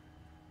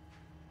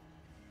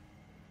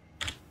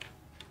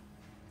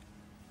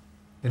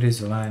 It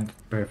is aligned,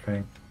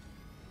 perfect.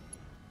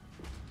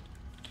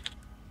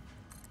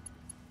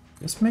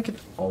 Let's make it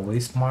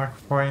always Mark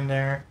 4 in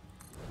there.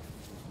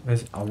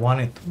 Because I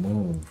want it to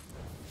move.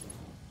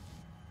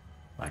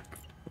 Like,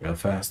 real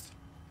fast.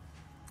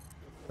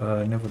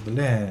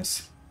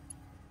 Nevertheless.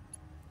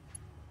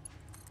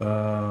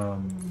 The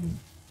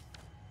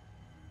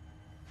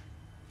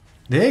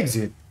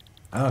exit,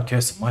 I don't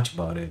care so much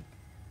about it.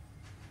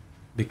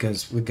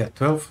 Because we got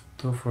 12,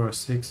 2, 4,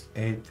 6,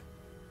 8,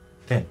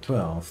 10,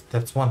 12.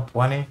 That's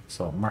 120.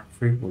 So Mark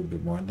 3 will be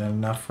more than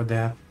enough for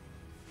that.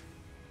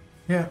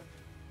 Yeah.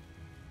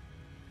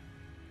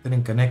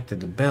 Didn't connect to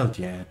the belt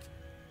yet.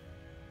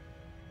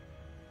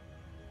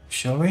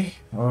 Shall we?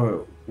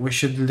 Or we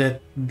should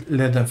let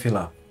them fill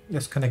up.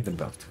 Let's connect the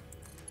belt.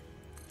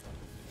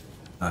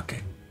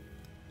 Okay.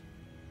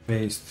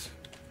 Paste,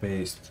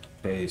 paste,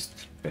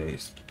 paste,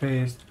 paste,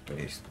 paste,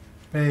 paste,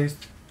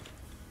 paste.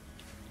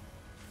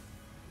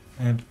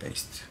 And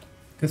paste.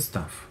 Good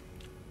stuff.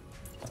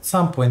 At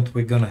some point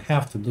we're gonna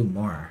have to do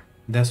more.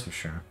 That's for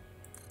sure.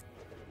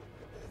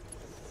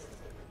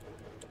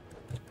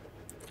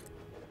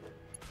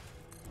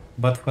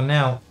 But for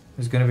now,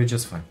 it's gonna be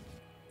just fine.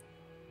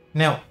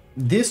 Now,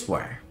 this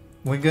wire,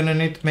 we're gonna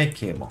need to make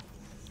cable.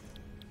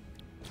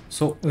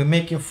 So we're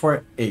making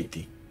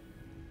 480.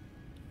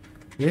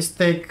 Let's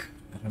take,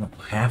 I don't know,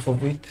 half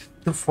of it,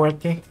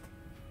 240.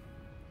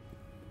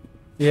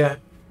 Yeah,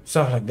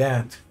 something like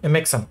that. And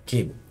make some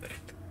cable with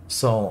it.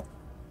 So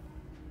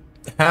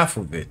half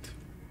of it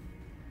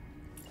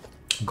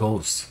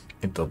goes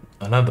into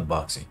another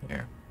box in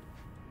here.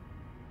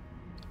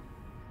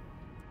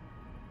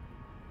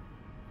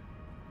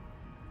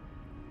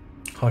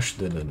 How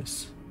should I do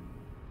this?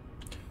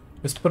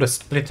 Let's put a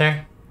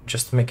splitter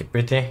just to make it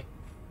pretty.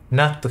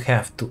 Not to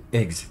have two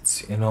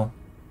exits, you know?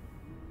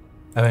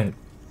 I mean,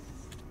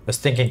 I was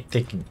thinking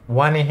taking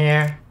one in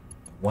here,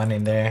 one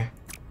in there.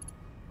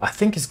 I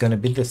think it's gonna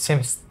be the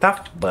same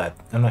stuff, but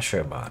I'm not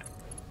sure about it.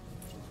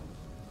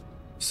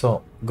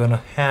 So,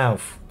 gonna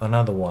have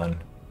another one.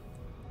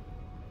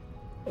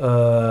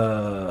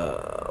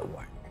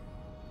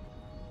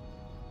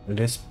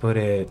 Let's put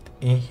it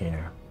in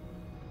here.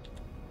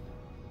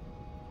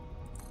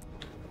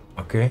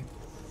 Okay.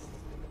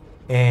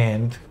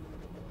 And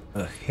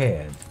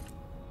ahead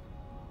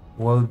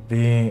will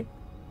be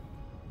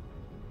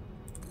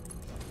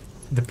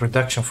the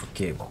production for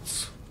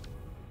cables,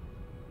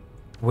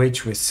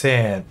 which we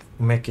said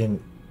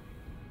making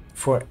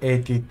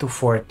 480 to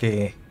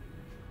 40.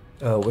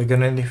 We're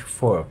gonna need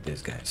 4 of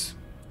these guys.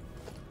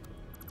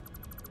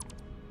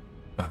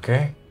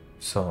 Okay,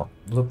 so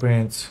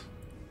blueprints,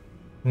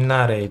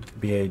 not 8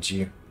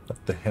 b.i.g.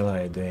 What the hell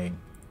are you doing?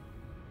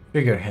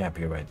 Trigger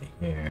happy right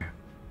here.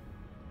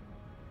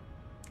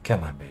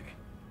 Come on, baby.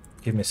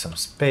 Give me some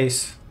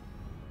space.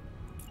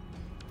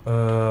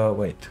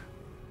 Wait.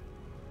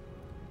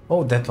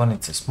 Oh, that one,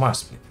 it's a smart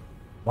splitter.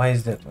 Why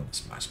is that one a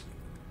smart splitter?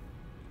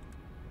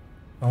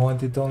 I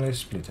wanted only a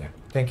splitter.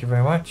 Thank you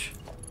very much.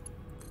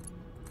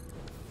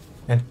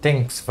 And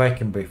thanks,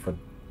 Viking Brief, for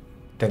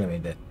telling me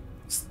that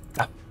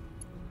stuff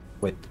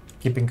with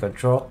keeping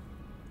control,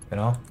 you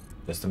know,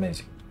 just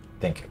amazing.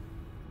 Thank you.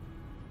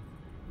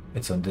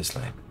 It's on this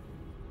line.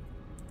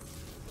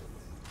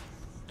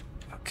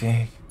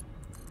 Okay.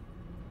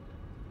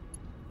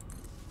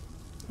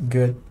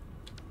 Good.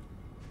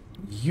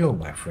 You,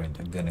 my friend,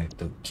 are gonna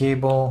do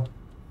cable.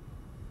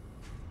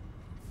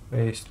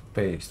 Paste,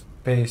 paste,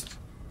 paste.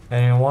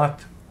 And you know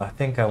what? I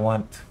think I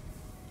want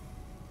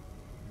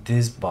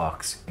this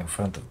box in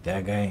front of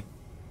that guy.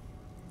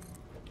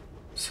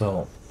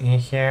 So in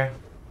here,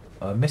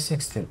 missing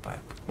steel pipe.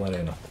 What do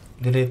you know?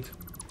 Delete.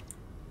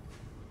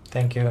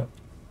 Thank you.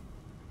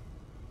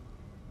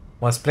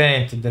 Was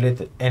planning to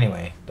delete it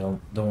anyway.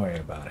 Don't worry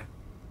about it.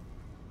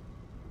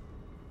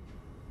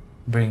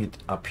 Bring it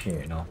up here,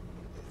 you know.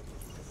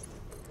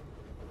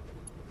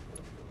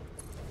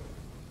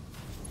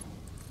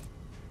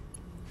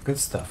 Good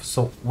stuff.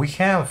 So we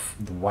have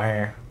the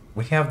wire,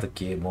 we have the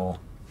cable.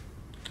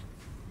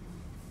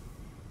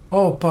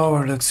 Oh,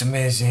 power looks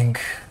amazing.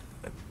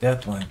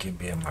 That one can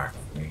be a Mark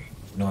 3,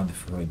 not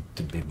for it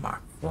to be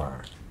Mark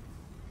 4.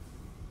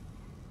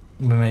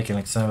 We're making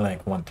like something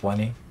like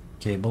 120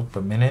 cable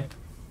per minute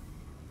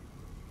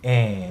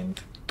and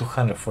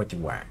 240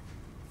 wire.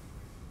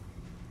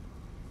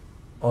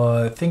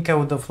 I think I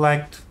would have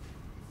liked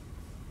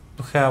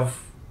to have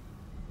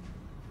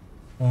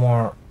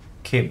more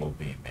cable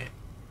being made,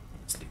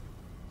 honestly.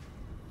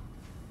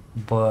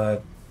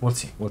 But We'll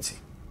see, we'll see.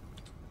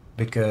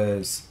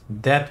 Because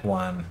that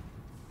one,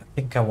 I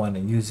think I want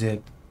to use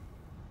it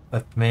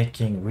at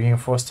making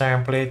reinforced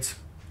iron plates.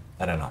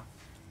 I don't know.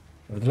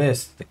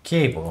 Nevertheless, the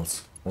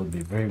cables will be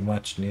very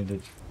much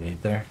needed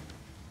later.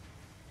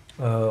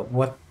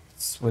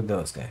 What's with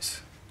those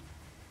guys?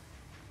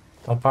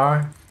 No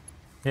power?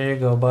 Here you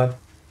go, bud.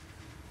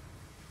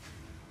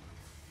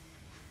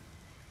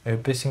 Are you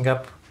pissing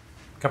up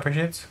copper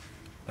sheets?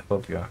 I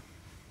hope you are.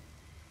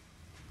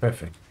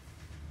 Perfect.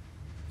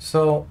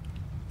 So,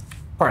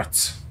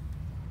 parts.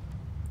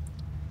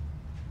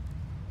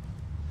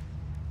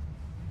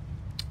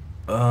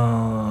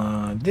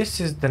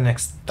 This is the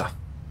next stuff.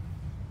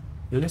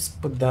 Let's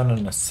put down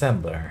an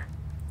assembler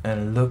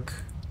and look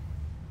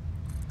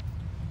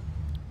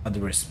at the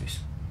recipes.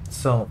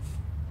 So,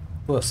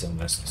 two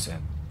assemblers to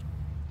send.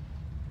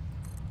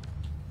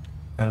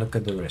 And look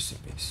at the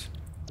recipes.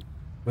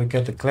 We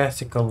got the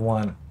classical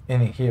one,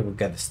 and in here we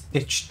got the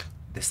stitched.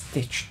 The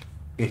stitched,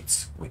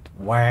 it's with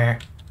wire.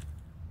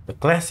 The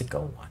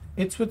classical one,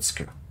 it's with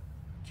screw.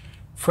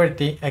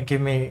 30,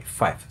 give me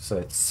 5, so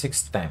it's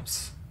 6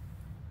 times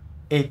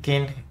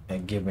 18,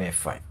 and give me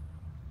 5.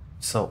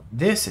 So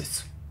this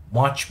is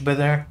much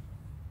better.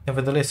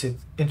 Nevertheless, it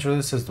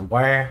introduces the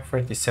wire,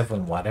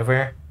 37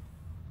 whatever.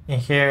 In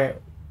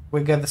here,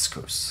 we got the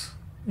screws.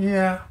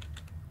 Yeah.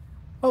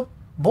 Well,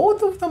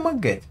 both of them are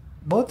good.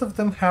 Both of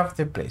them have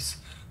their place.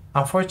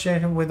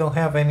 Unfortunately, we don't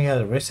have any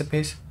other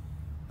recipes.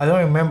 I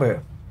don't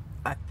remember.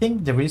 I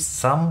think there is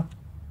some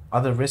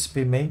other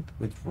recipe made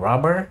with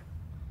rubber.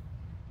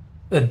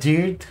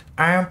 Adhered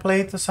iron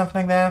plate or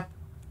something like that.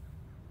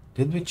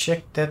 Did we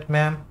check that,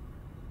 ma'am?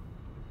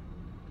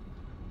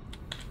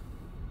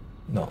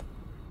 No.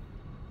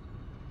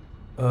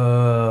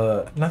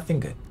 Nothing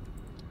good.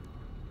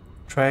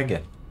 Try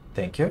again.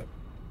 Thank you.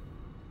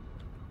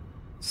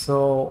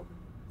 So,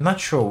 not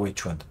sure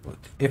which one to put.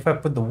 If I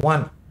put the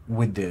one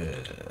with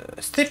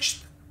the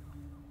stitched,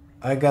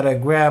 I gotta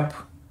grab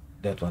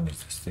that one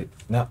is the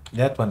stitched. No,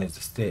 that one is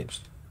the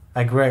stitched.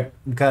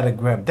 Gotta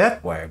grab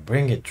that wire,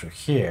 bring it through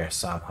here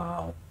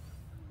somehow,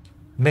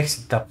 mix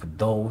it up with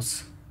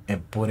those,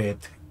 and put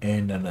it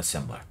in an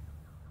assembler.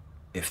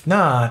 If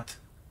not,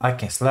 I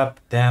can slap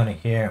it down in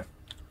here.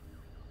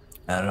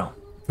 I don't know.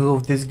 2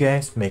 of these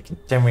guys making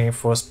 10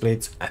 reinforced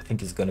plates. I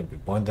think it's gonna be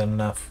more than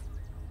enough.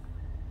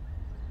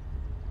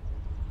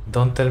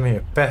 Don't tell me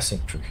you're passing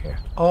through here.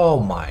 Oh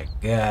my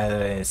god,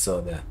 I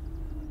saw that.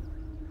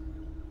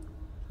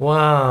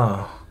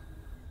 Wow.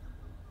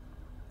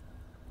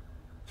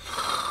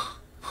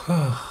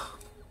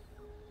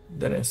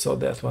 Then I saw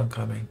that one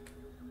coming.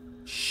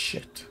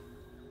 Shit.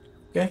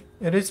 Okay,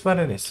 it is what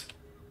it is.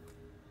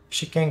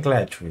 She can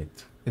glide through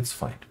it. It's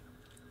fine.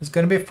 It's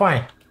gonna be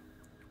fine.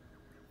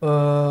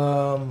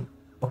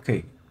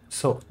 Okay,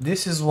 so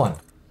this is one.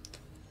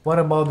 What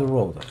about the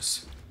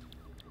rollers?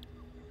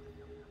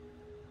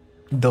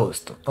 Those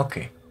two,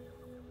 okay.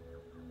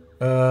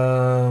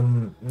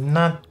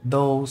 Not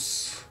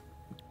those.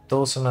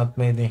 Those are not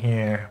made in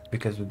here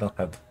because we don't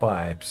have the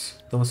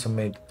pipes. Those are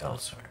made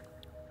elsewhere.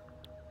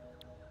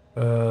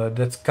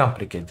 That's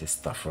complicated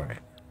stuff, right?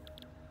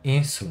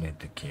 Insulate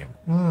the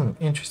cable.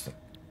 Interesting.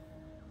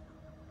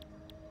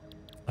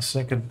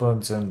 Circuit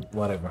boards and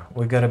whatever.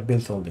 We gotta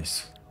build all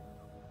this.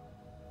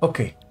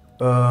 Okay.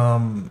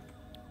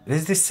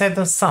 Let's decide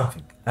on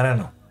something. I don't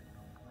know.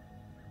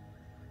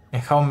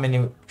 And how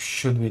many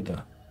should we do?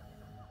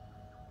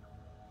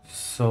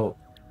 So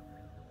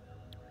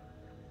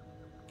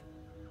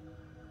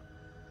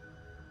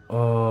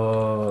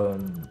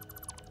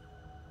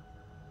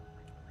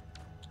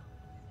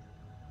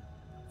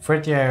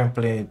 30 iron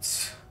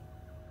plates,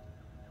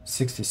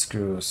 60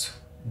 screws,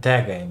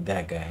 that guy and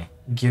that guy.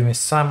 Give me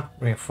some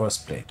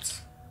reinforced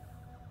plates.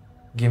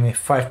 Give me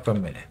 5 per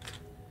minute.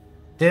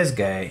 This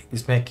guy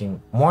is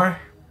making more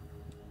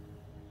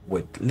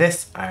with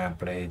less iron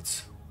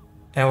plates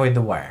and with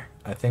the wire.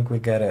 I think we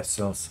got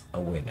ourselves a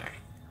winner.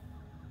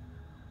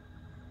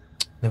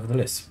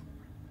 Nevertheless,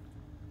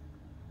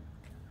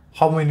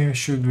 how many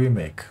should we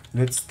make?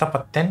 Let's stop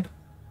at 10.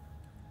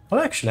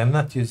 Well, actually, I'm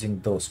not using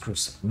those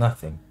screws.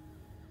 Nothing.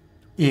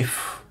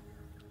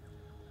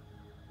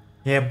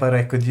 Yeah, but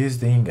I could use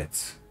the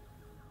ingots.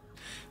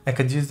 I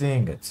could use the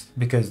ingots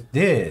because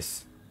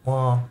this,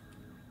 well,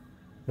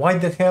 why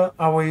the hell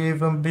are we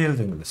even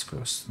building the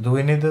screws? Do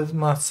we need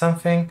them on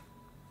something?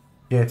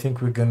 Yeah, I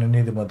think we're gonna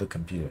need them on the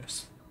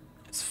computers.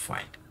 It's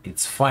fine.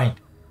 It's fine.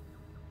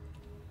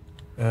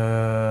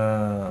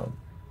 I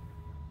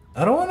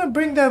don't want to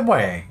bring that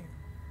wire.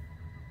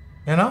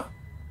 You know?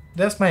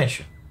 That's my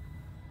issue.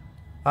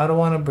 I don't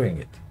want to bring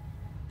it.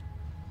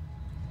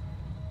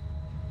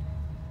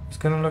 It's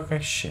gonna look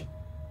like shit.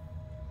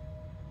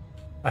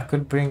 I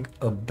could bring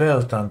a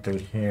belt until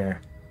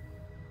here.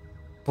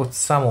 Put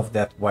some of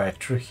that wire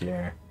through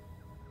here.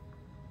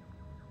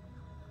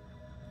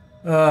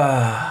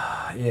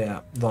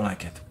 Yeah, don't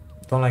like it.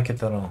 Don't like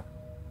it at all.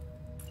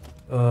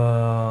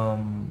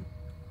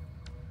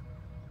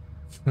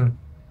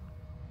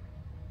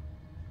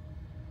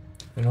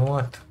 You know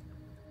what?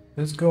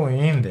 Let's go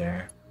in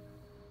there.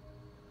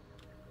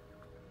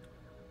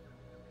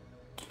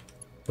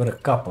 Put a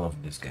couple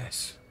of these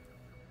guys.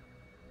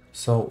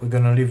 So we're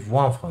gonna leave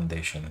one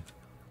foundation.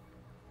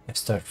 Let's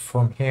start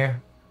from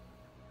here.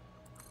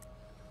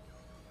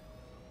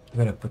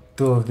 We're gonna put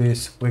two of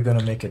these. We're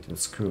gonna make it with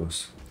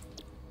screws.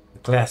 The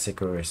classic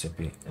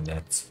recipe, and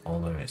that's all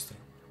the rest.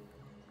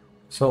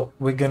 So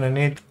we're gonna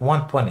need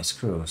 120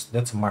 screws.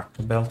 That's a mark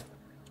to build.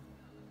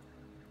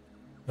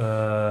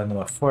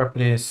 Number 4,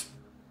 please.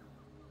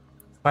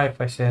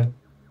 5, I said.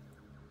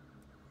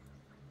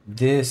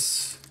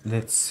 This,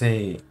 let's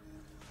say,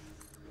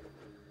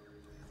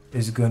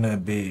 is gonna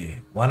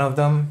be one of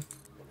them,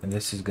 and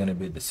this is gonna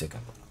be the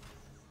second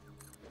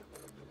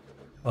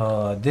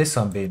one. This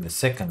one being the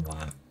second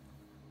one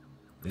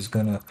is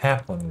gonna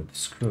happen with the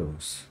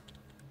screws.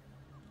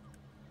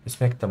 Let's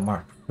make the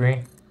mark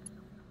 3.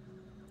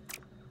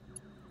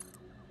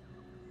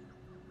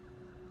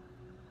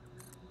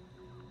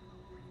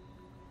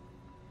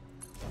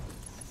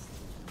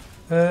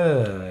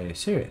 Are you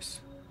serious?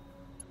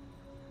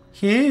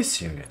 He is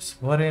serious.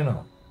 What do you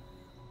know?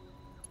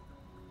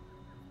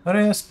 What do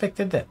you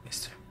expected that,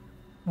 mister?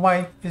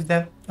 Why is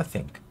that a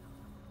thing?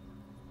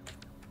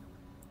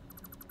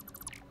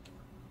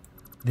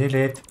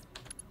 Delete.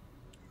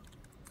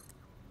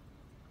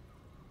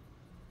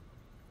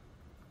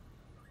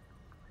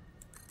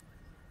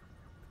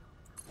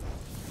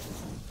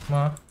 Come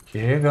on,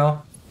 here you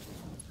go.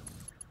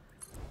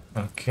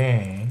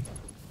 Okay.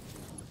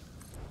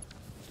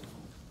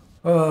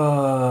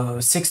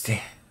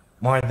 60.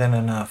 More than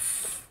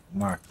enough.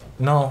 Mark.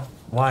 No,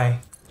 why?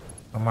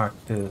 A mark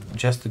 2,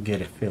 just to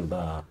get it filled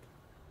up.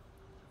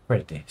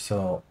 Pretty.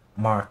 So,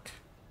 mark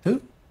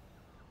 2?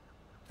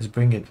 Let's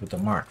bring it with a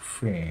mark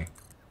 3.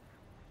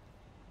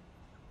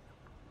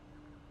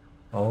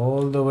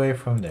 All the way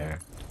from there.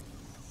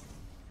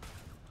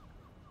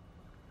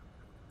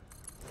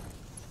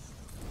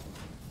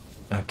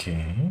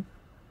 Okay.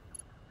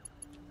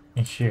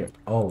 And here,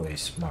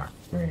 always mark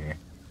 3.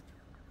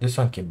 This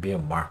one can be a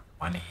mark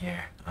 1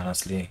 here,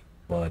 honestly,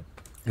 but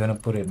gonna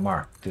put it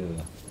mark 2.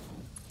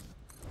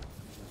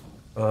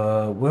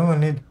 We will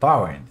need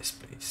power in this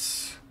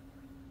place.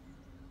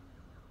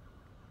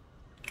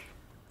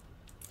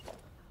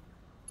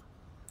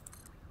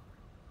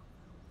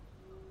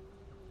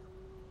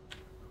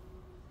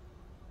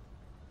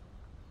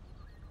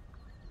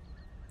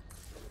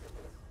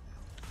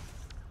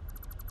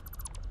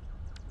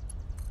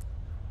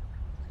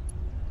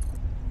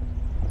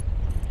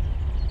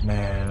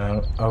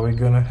 Man, are we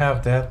gonna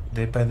have that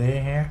day by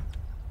day here?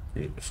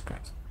 Jesus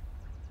Christ.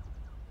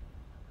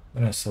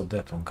 When I saw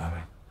that one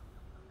coming.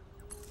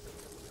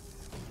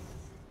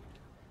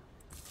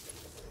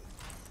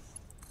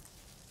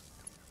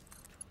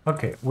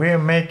 Okay, we're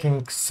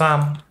making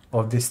some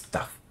of this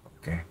stuff,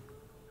 okay?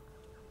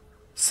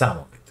 Some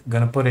of it.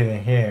 Gonna put it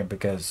in here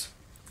because,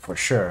 for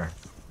sure.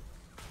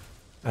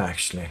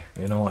 Actually,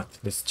 you know what?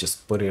 Let's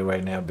just put it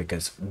right now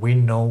because we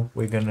know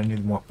we're gonna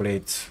need more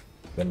plates.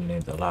 We're gonna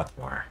need a lot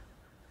more.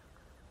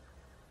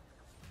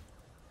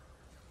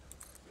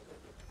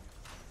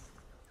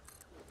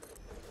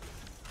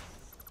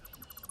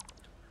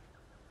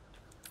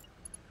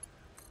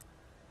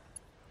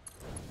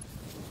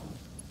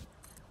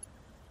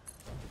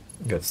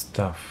 Good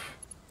stuff.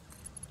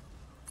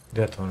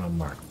 That one on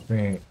mark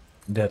 3.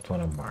 That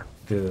one on mark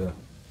 2.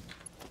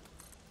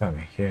 Come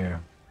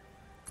here.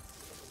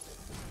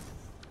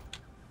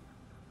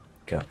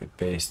 Copy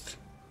paste.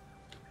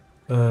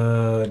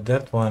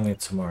 That one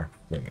it's mark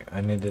 3.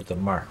 I needed a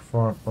mark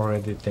 4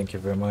 already. Thank you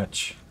very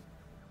much.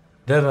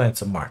 That one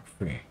it's a mark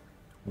 3.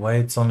 Why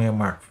it's only a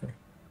mark 3?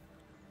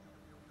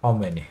 How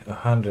many?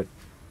 100,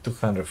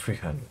 200,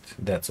 300.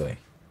 That's why.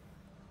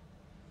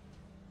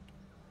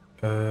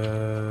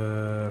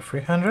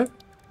 300?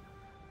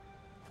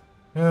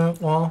 Yeah,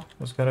 well,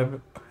 it's gonna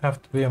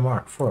have to be a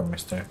mark 4,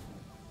 mister.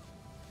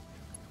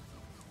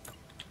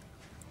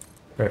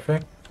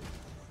 Perfect.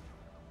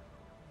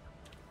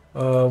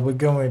 We're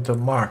going to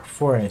mark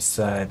 4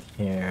 inside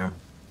here.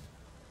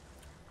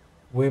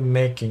 We're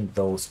making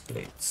those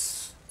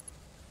plates.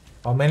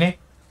 How many?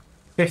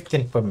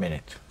 15 per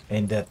minute.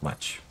 Ain't that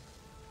much.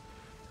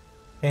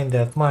 Ain't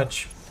that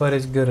much, but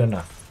it's good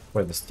enough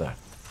for the start.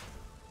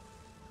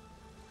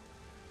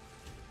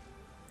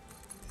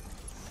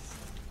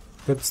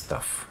 Good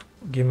stuff.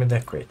 Give me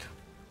that crate.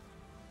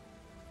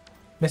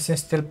 Missing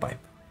steel pipe.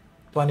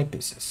 20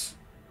 pieces.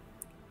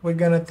 We're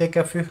gonna take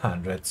a few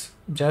hundreds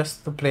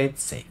just to play it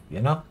safe,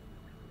 you know?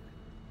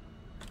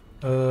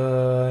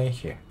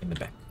 Here, in the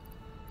back.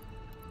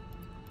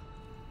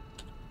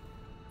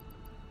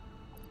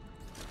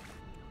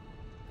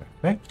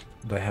 Perfect.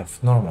 Do I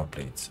have normal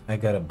plates? I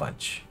got a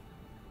bunch.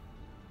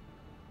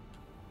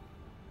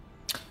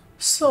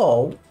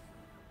 So,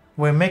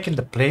 we're making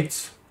the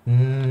plates.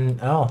 I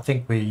don't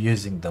think we're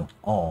using them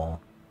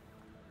all.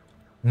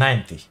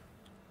 90.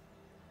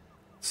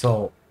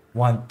 So,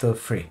 1, 2,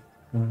 3.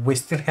 We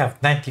still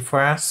have 90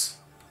 for us.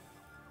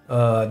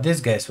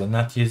 These guys, we're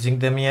not using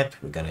them yet.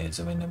 We're gonna use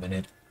them in a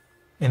minute.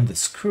 In the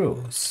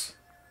screws,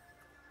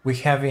 we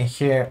have in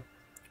here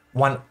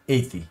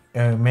 180.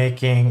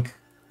 Making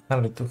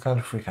 100,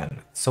 200, 300.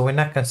 So we're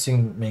not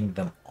consuming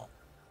them all.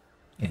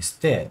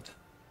 Instead,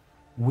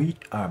 we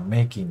are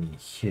making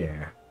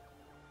here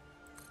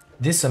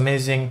this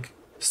amazing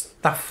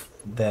stuff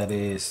that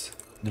is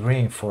the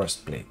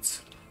reinforced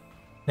plates.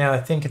 Now I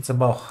think it's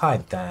about high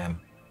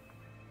time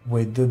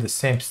we do the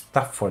same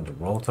stuff for the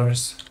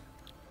rotors,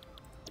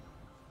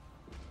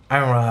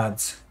 iron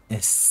rods,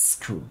 and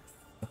screws.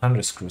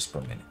 100 screws per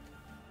minute.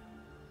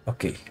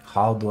 Okay,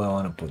 how do I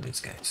want to put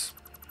these guys?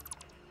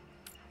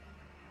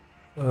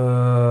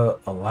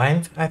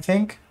 Aligned, I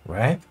think,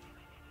 right?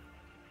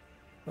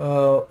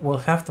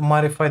 We'll have to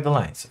modify the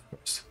lines, of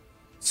course.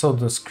 So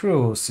the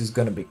screws is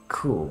gonna be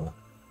cool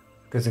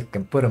because it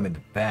can put them in the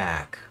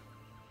back.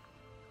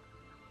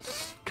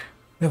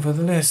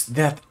 Nevertheless,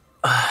 that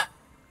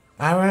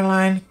iron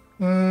line,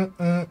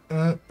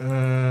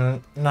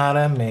 not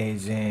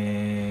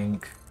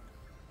amazing.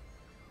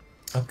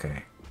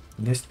 Okay,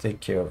 let's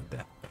take care of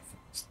that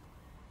first.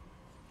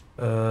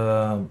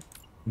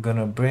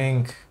 Gonna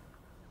bring.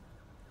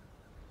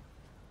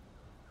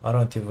 I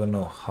don't even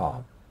know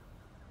how.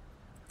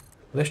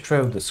 Let's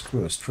try with the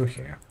screws through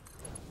here.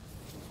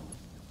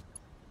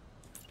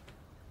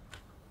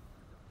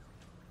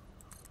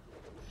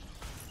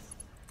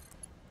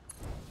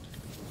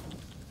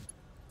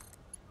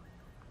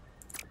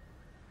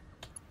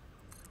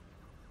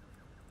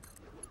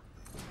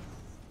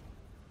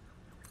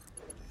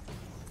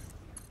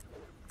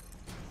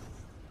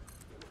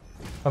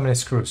 How many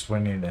screws we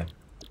need then?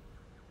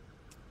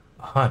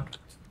 100.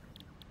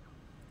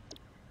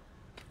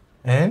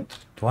 And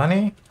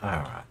 20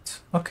 iron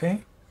rods.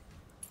 Okay.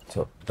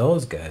 So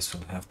those guys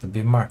will have to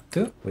be marked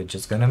too. We're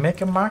just gonna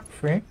make a mark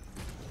free.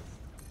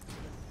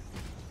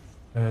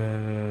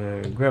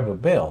 Grab a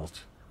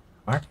belt.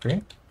 Mark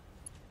free.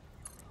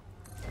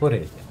 Put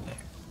it in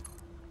there.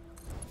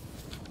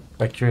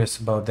 Quite curious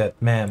about that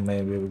man.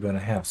 Maybe we're gonna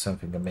have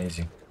something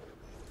amazing.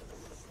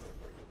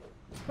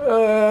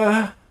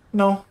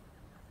 No.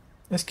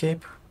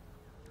 Escape.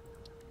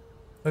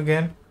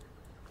 Again.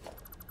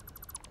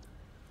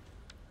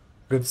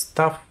 Good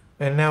stuff.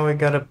 And now we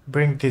gotta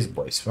bring these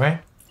boys,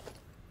 right?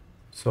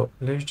 So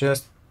let's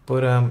just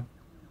put them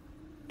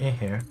in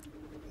here.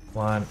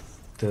 1,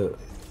 2,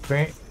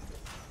 3.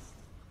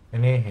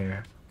 And in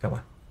here. Come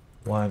on.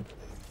 1,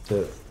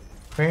 2,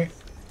 3.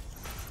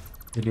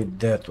 Delete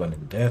that one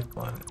and that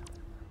one.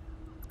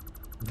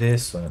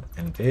 This one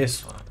and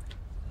this one.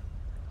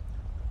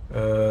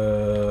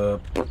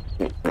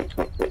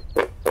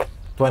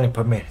 20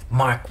 per minute.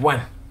 Mark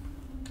 1.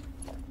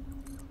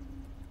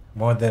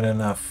 More than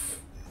enough.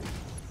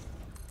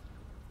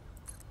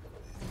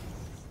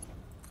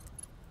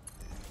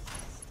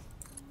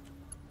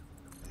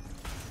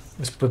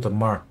 Let's put a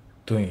mark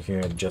 2 in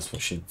here just for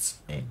shits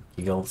and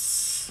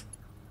giggles.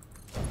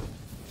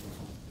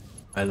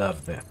 I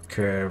love that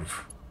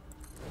curve.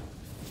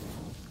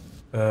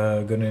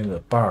 Gonna need a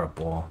power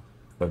pole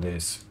for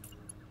this.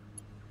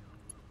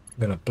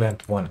 Gonna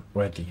plant one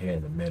right here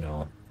in the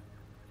middle.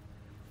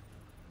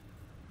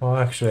 Oh,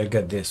 actually I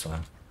got this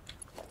one.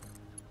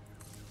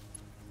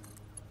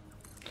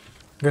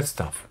 Good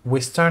stuff.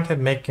 We started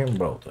making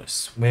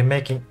rotors. We're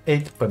making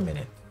 8 per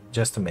minute.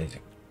 Just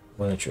amazing.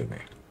 Wouldn't you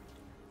agree?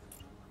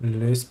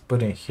 Let's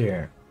put in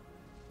here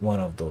one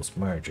of those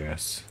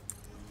mergers.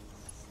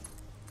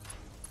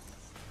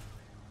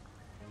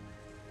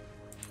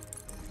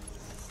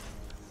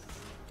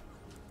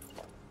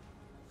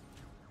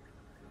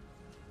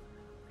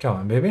 Come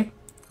on, baby.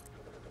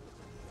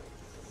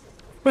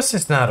 What's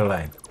this not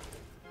aligned?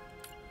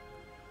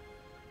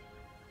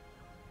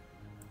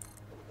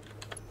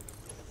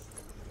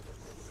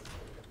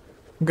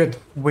 Good.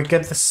 We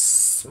get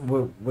this.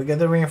 We get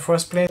the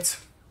reinforced plates.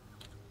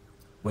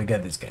 We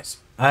get these guys.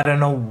 I don't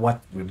know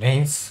what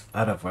remains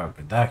out of our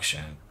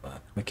production,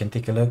 but we can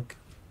take a look.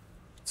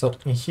 So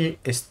in here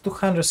is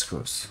 200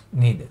 screws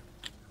needed.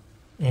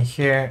 In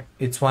here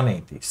it's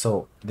 180,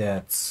 so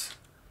that's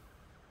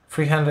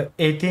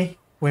 380.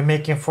 We're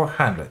making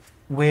 400.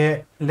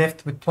 We're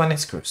left with 20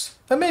 screws.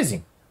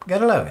 Amazing.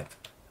 Gotta love it.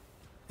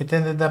 It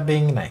ended up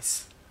being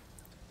nice.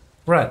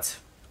 Right.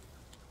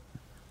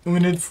 We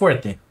need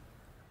 40.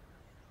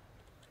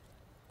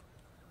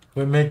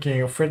 We're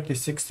making 30,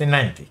 60,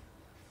 90.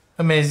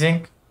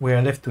 Amazing. We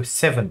are left with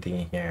 70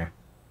 in here.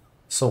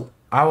 So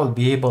I will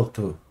be able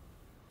to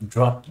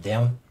drop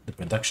down the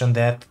production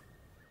that,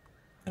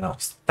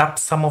 stop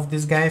some of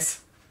these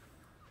guys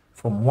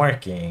from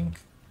working.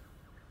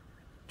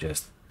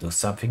 Just do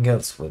something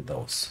else with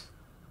those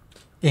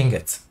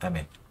ingots, I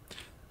mean.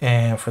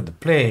 And for the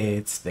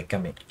plates, they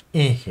come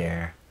in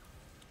here.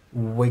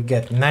 We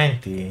get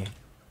 90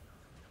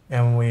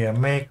 and we are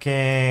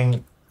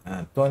making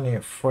 20,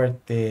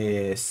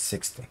 40,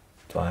 60.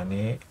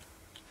 20,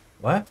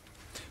 what?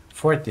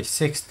 40,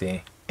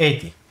 60,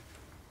 80.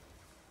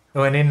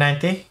 Oh, I need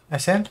 90, I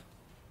said?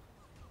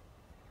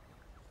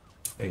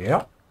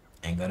 Yeah,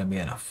 ain't gonna be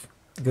enough.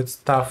 Good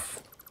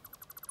stuff.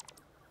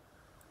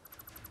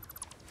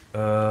 2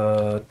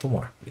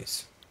 more,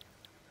 please.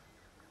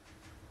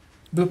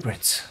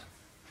 Blueprints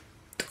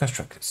to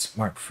construct this.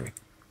 Mark 3.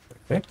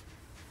 Okay.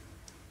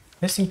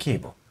 Missing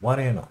cable. What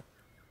do you know?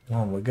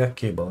 Well, we got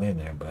cable in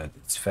there, but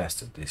it's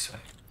faster this way.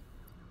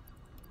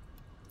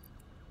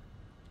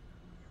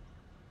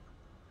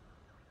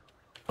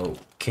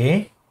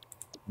 Okay.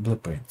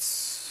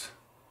 Blueprints.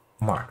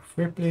 Mark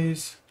 3,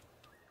 please.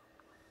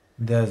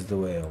 That's the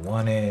way I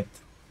want it.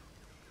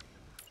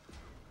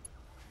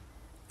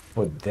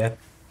 Put that.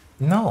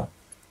 No.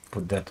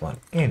 Put that one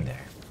in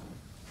there.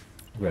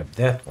 Grab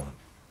that one.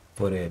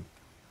 Put it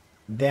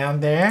down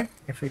there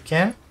if you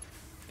can.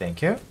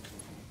 Thank you.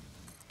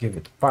 Give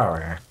it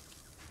power.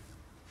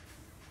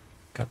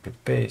 Copy,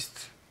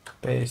 paste,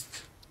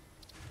 paste.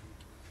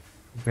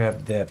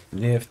 Grab that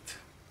lift.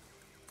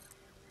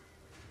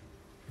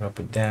 Drop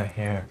it down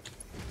here.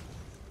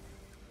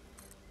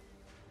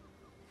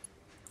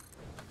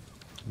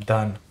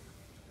 Done.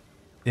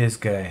 This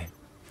guy,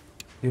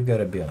 you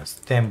gotta be on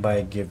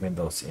standby. Give me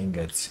those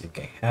ingots. You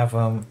can have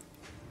them.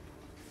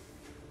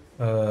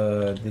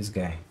 This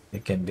guy, you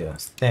can be on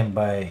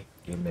standby.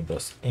 Give me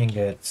those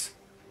ingots.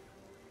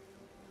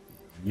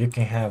 You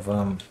can have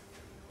them.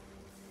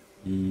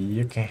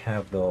 You can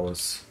have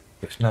those.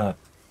 If not,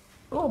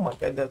 oh my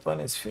god, that one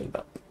is filled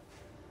up.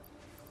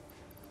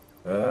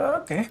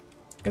 Okay,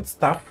 good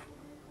stuff.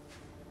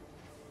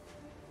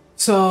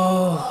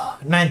 So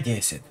 90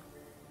 acid.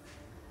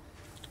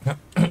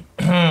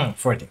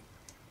 40,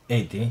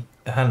 80,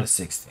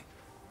 160.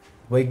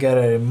 We got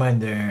a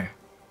reminder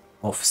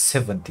of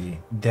 70.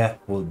 That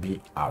will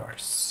be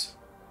ours.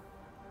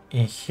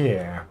 In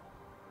here,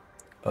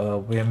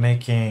 we're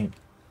making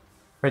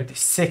 30,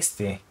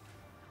 60.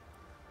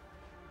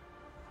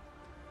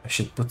 I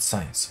should put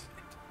signs.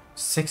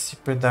 60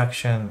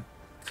 production,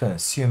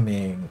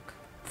 consuming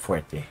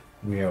 40.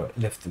 We are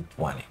left with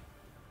 20.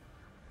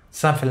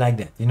 Something like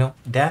that, you know,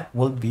 that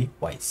will be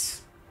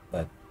wise.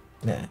 But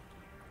nah.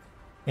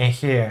 And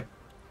here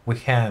we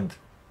had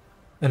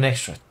an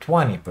extra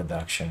 20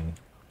 production.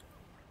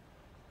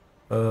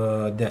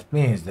 That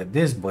means that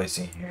these boys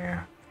in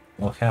here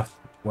will have to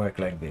work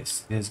like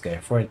this. This guy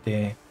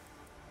 40,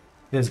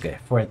 this guy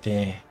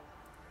 40.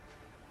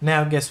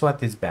 Now guess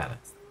what is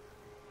balanced?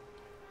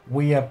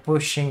 We are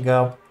pushing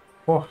up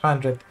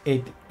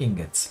 408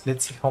 ingots.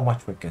 Let's see how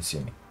much we're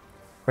consuming.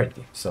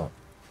 30. So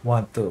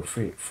 1, 2,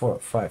 3, 4,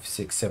 5,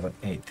 6, 7,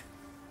 8,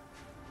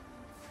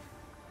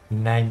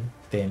 9,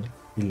 10,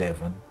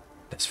 11.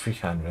 That's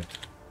 300.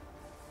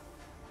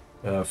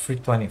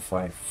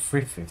 325,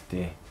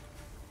 350,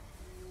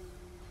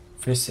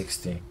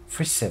 360,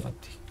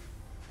 370.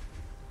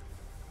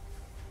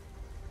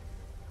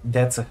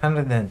 That's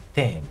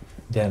 110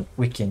 that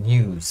we can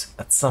use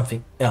at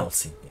something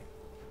else in here.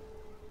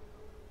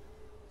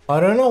 I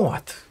don't know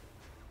what.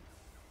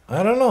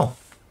 I don't know.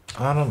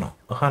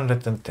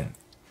 110.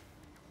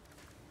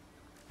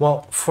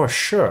 Well, for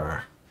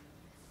sure.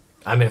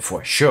 I mean,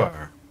 for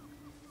sure.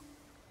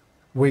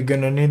 We're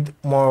gonna need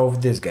more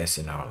of these guys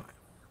in our life.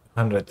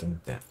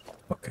 110.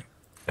 Okay.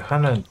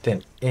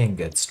 110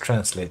 ingots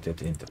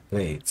translated into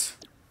plates.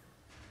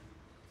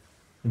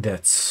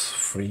 That's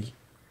 3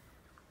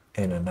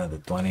 and another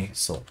 20.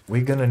 So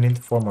we're gonna need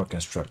 4 more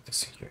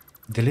constructors here.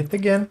 Delete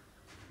again.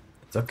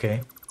 It's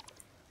okay.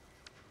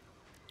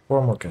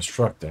 4 more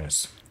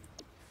constructors.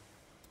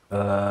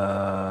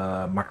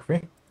 Mark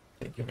 3.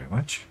 Thank you very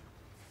much.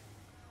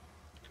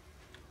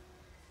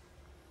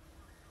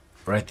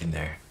 Right in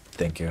there.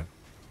 Thank you.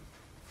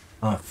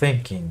 I'm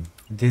thinking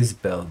this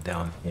bell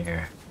down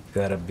here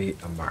gotta be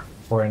a Mark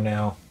 4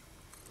 now.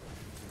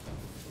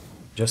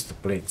 Just to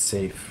play it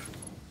safe.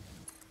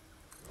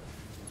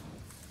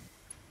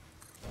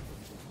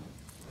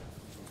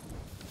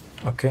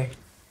 Okay.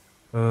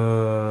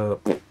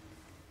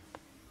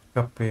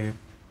 Copy,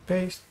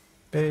 paste,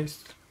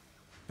 paste,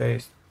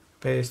 paste,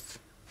 paste.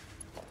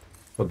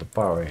 Put the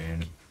power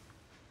in.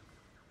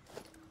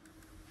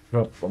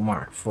 Drop a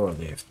Mark 4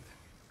 lift.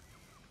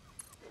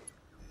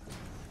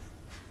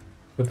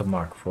 Put the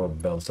Mark 4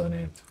 belts on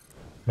it.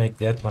 Make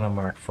that one a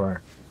Mark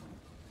 4.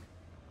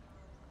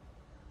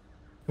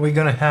 We're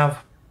gonna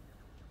have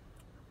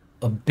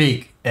a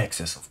big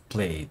excess of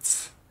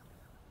plates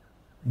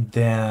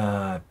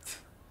that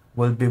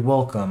will be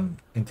welcome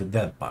into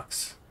that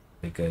box,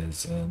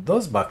 because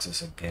those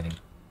boxes are getting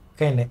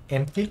kind of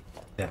empty.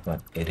 That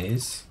one, it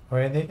is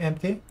already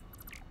empty.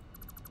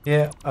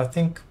 Yeah, I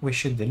think we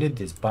should delete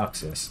these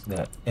boxes that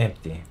are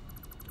empty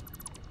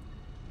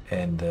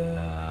and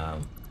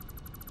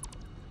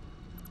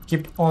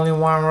keep only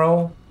one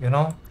row, you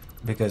know,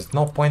 because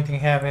no point in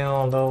having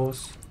all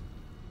those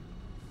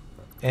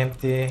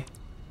empty.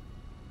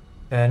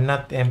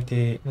 Not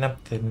empty, not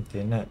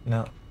empty, not,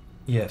 no,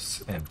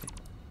 yes, empty.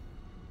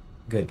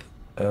 Good.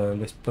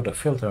 Let's put a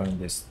filter on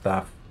this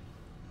stuff.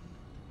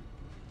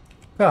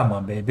 Come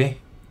on, baby.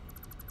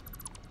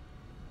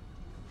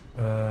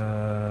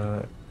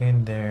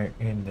 In there,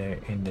 in there,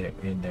 in there,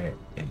 in there,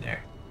 in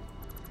there.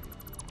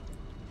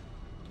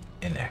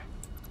 In there.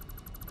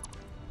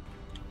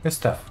 Good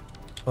stuff.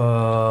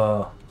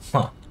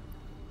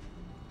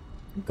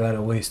 Got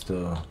a ways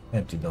to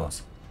empty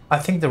those. I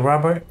think the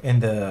rubber in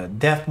the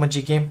death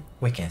magic game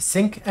we can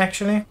sync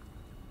actually.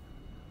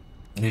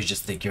 You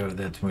just take care of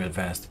that real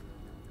fast.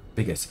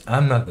 Because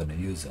I'm not gonna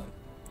use them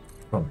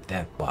from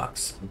that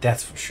box.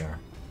 That's for sure.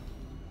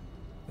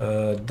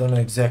 Don't know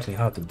exactly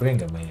how to bring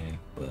them in,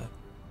 but...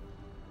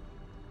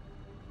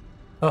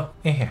 Oh,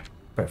 in here.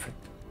 Perfect.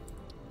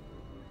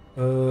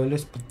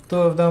 Let's put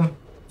two of them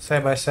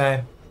side by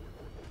side.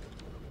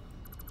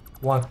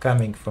 One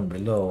coming from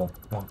below,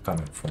 one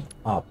coming from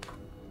up.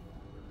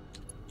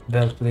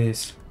 Belt,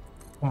 please.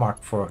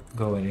 Mark for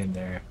going in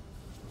there.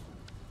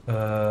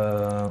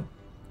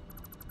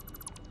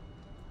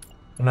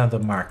 Another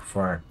mark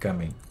for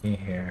coming in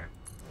here.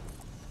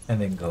 And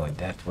then going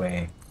that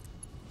way.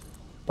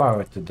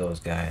 Power to those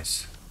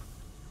guys.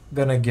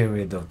 Gonna get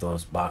rid of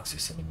those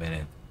boxes in a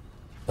minute.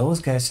 Those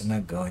guys are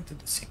not going to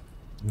the sink.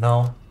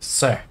 No,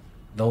 sir.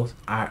 Those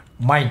are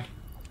mine.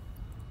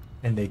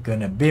 And they're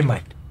gonna be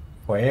mine.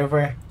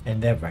 Forever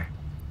and ever.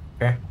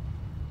 Okay?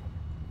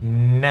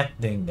 Not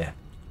doing that.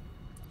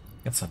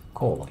 Get some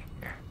coal in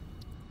here.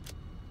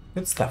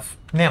 Good stuff.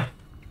 Now,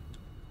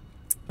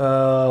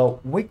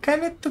 we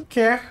kind of took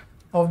care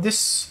of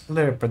this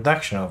little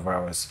production of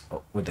ours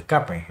with the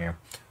copper in here.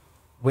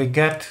 We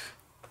got,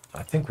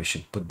 I think we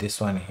should put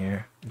this one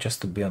here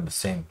just to be on the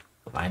same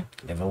line,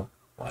 level,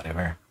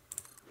 whatever.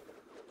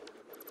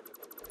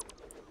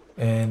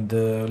 And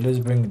let's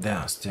bring it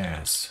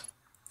downstairs.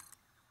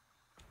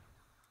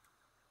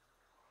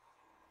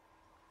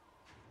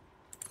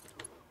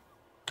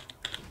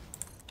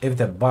 If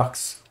the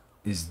box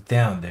is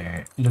down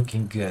there,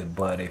 looking good,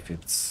 but if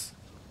it's...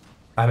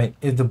 I mean,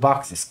 if the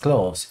box is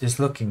close, it's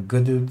looking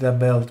good with the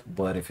belt,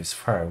 but if it's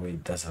far away,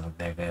 it doesn't look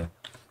that good.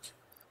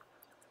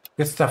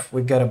 Good stuff,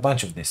 we got a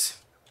bunch of this.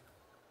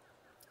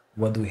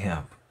 What do we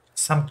have?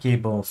 Some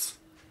cables.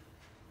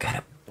 Got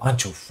a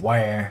bunch of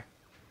wire.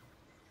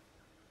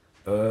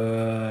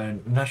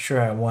 Not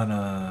sure I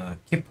wanna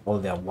keep all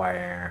that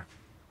wire.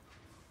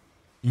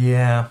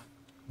 Yeah,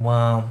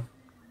 well...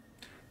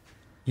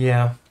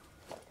 Yeah.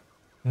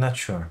 Not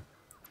sure.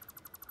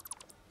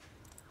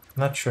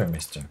 Not sure,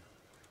 mister.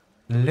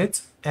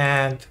 Let's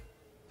add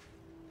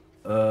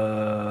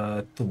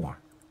two more.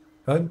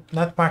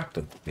 Not Mark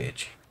 2,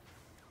 b.i.g.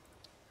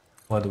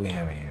 What do we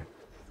have here?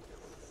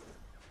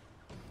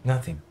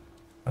 Nothing.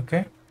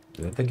 Okay,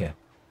 do it again.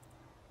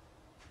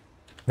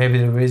 Maybe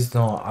there is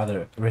no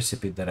other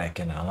recipe that I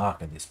can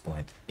unlock at this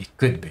point. It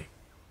could be.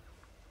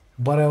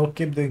 But I will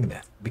keep doing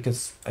that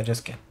because I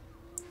just can.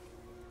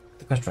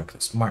 The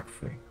constructors, Mark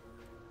 3.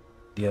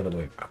 The other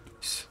way around,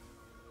 please.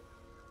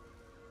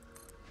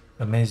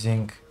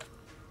 Amazing.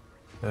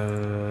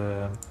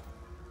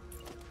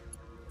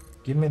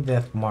 Give me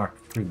that Mark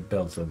 3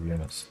 belts of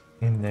units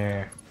in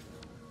there.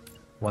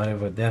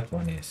 Whatever that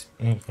one is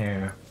in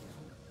here.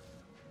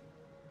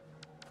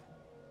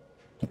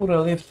 Put a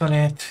lift on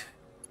it.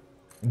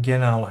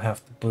 Again, I'll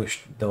have to push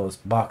those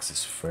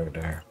boxes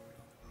further.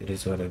 It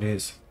is what it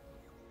is.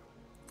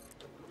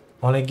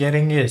 Only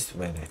getting used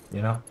with it,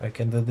 you know? I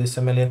can do this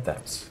a million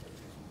times.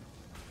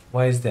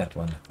 Why is that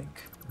one, I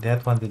think?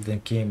 That one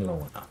didn't came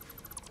low enough.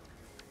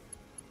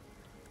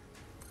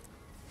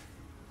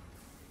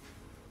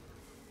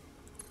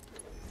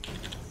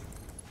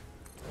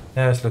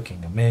 Now it's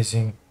looking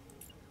amazing.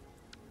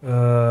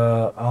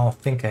 I don't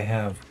think I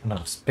have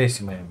enough space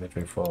in my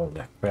inventory for all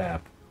that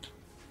crap.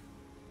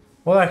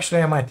 Well,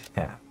 actually, I might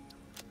have.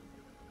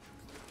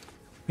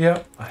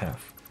 Yeah, I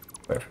have.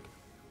 Perfect.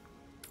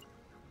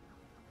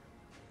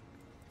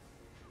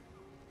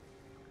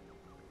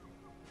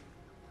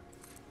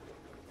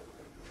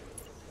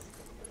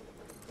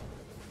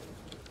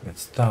 Good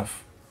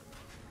stuff.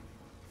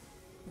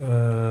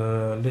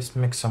 Let's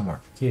make some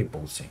more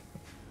cables in.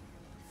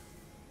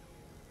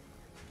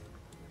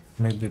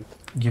 Maybe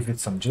give it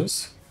some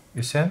juice,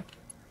 you said?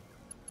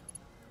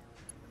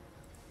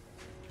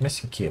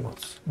 Missing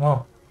cables.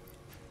 Oh.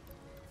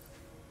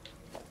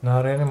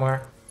 Not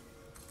anymore.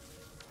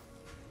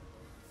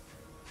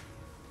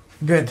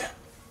 Good.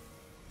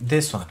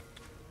 This one.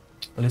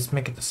 Let's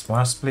make it a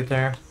smart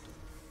splitter.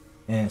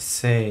 And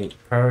say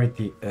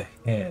priority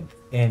ahead.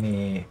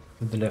 Any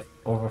to the left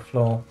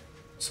overflow.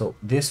 So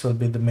this will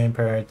be the main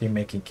priority,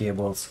 making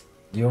cables.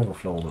 The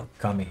overflow will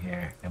come in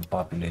here and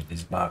populate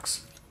this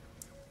box.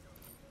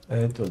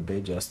 It will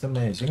be just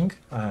amazing.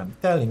 I'm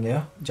telling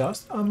you,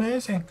 just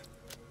amazing.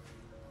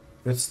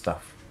 Good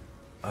stuff.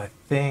 I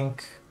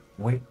think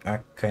we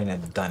are kind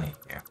of done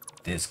here.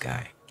 This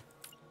guy.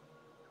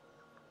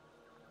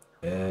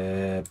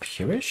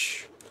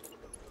 Purish?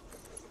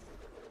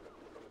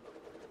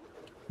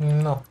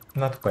 No,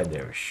 not quite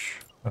there-ish.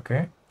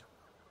 Okay.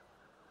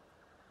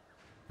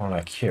 More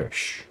like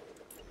here-ish.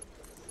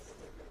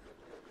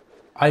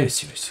 Are you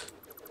serious?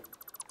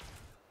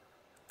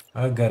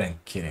 I gotta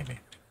kidding me.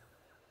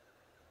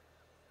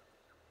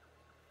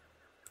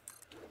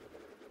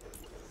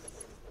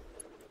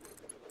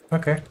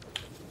 Okay.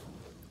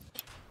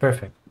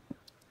 Perfect.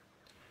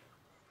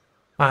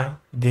 I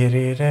did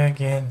it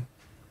again.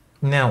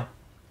 Now,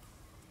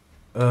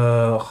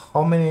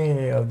 how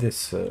many of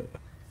this?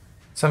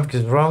 Something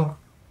is wrong.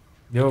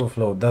 The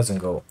overflow doesn't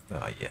go.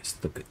 Ah, yes,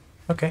 stupid.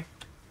 Okay.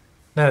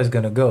 Now it's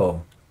gonna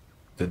go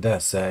to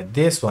that side.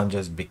 This one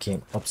just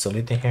became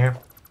obsolete in here.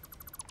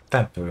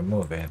 Time to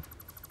remove it.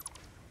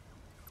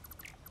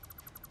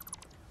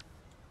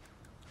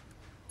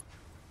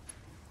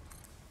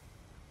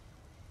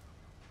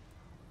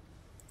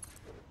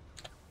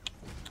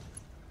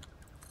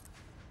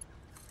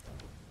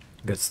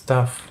 Good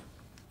stuff.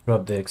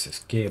 Drop the excess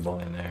cable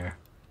in there.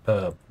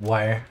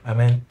 Wire, I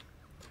mean.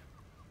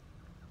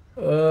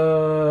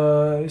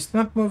 It's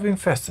not moving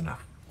fast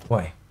enough.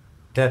 Why?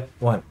 That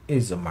one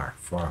is a Mark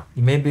IV.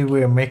 Maybe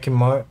we're making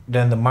more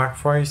than the Mark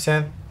IV you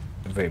said?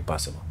 Very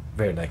possible.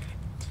 Very likely.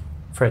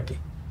 30.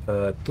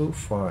 2,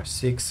 4,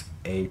 6,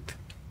 8,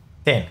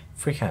 10.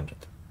 300.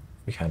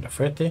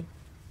 330.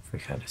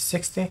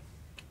 360.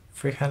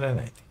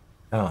 390.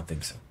 I don't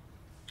think so.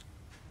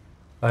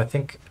 I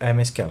think I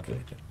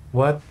miscalculated.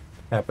 What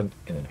happened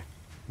in there?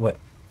 What?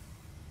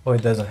 Oh,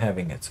 it doesn't have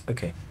ingots.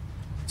 Okay.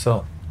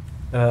 So,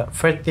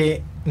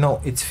 30, no,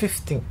 it's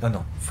 15, oh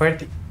no,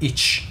 30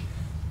 each.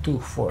 2,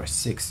 4,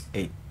 6,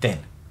 8, 10.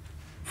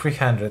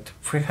 300,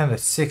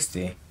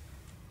 360,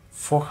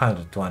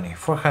 420,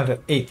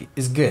 480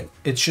 is good.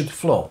 It should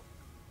flow.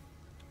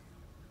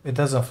 It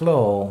doesn't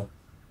flow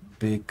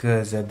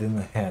because I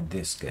didn't have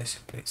this, guys,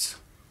 please.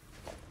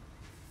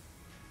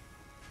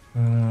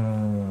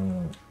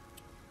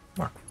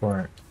 Mark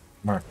 4,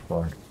 Mark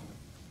 4,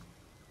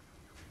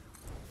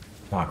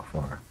 Mark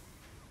 4.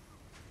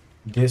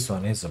 This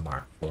one is a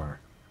Mark 4.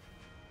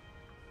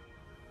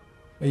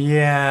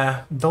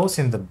 Yeah, those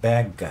in the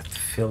back got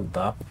filled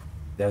up.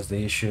 That's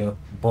the issue.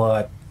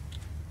 But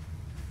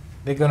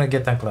they're gonna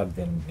get unclogged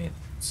in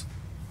minutes.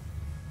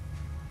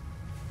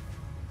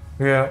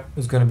 Yeah,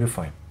 it's gonna be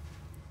fine.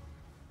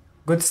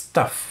 Good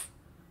stuff.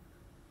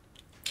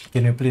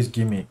 Can you please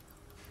give me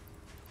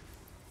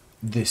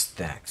these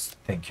stacks?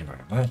 Thank you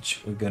very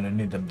much. We're gonna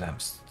need them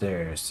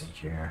downstairs in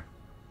here.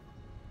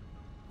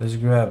 Let's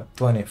grab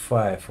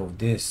 25 of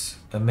these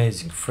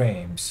amazing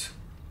frames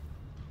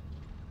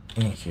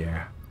in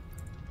here.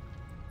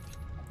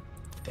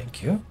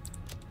 Thank you.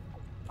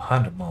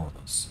 100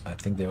 models. I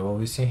think they're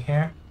always in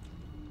here.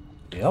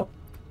 Yep.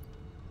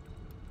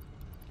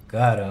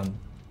 Got them.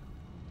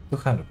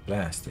 200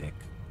 plastic.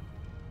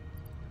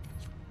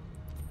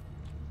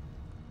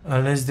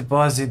 And let's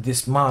deposit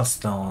this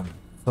milestone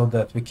so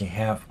that we can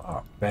have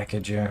our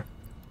packager.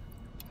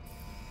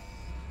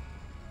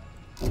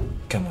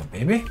 Come on,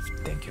 baby.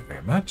 Thank you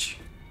very much.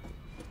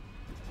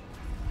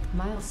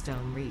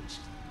 Milestone reached.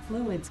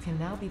 Fluids can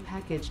now be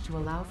packaged to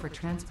allow for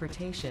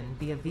transportation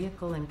via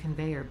vehicle and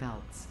conveyor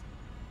belts.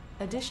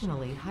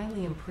 Additionally,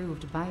 highly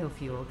improved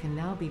biofuel can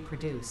now be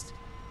produced.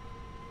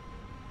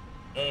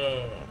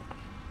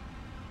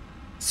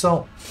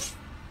 So,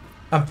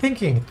 I'm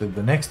thinking to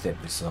the next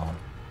episode.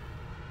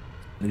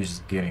 Let's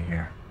just get in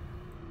here.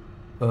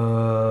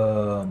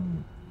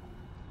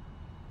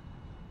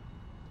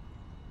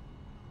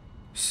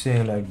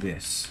 Say like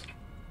this.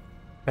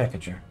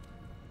 Packager.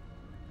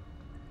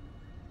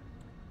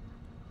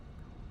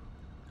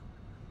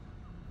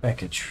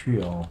 Package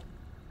fuel.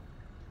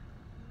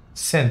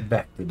 Send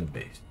back to the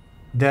base.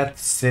 That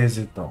says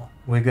it all.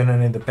 We're gonna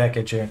need the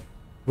packager.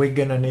 We're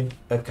gonna need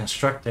a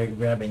constructor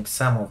grabbing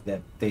some of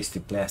that tasty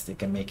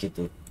plastic and make it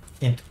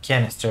into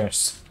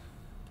canisters.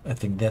 I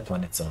think that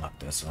one it's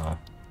unlocked as well.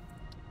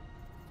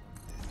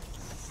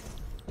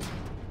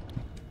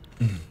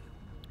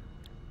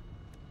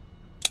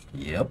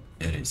 Yep,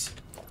 it is.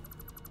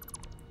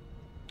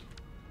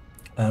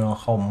 I don't know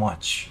how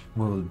much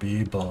we will be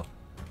able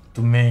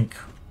to make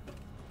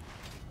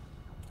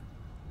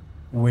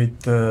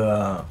with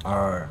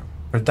our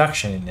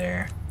production in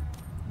there,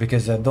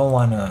 because I don't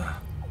want to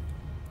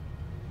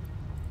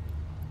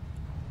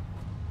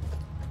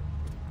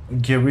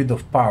get rid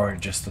of power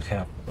just to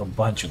have a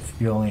bunch of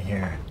fuel in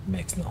here. It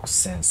makes no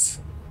sense.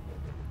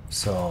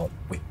 So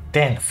with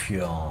 10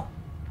 fuel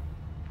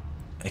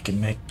I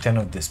can make 10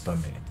 of this per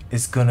minute.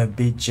 It's gonna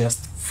be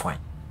just fine.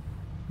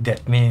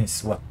 That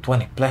means what,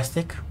 20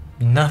 plastic?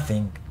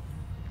 Nothing.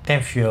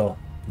 10 fuel,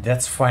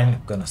 that's fine.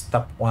 I'm gonna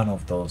stop one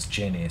of those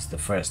genies, the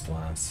first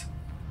ones.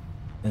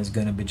 It's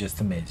gonna be just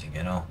amazing,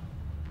 you know.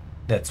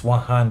 That's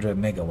 100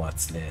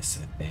 megawatts less,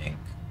 I think.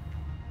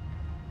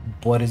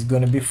 But it's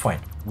gonna be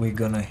fine. We're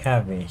gonna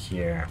have in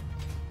here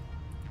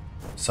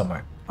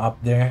somewhere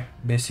up there,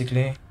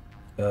 basically.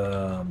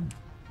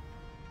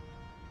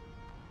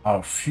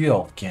 Our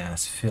fuel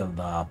cans filled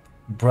up,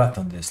 brought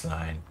on this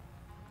line.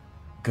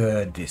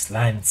 Good, these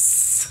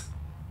lines.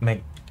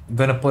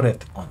 Gonna put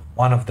it on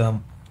one of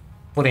them,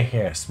 put in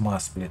here a small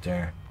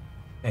splitter,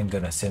 and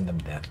gonna send them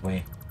that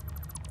way.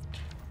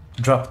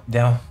 Drop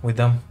down with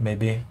them,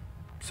 maybe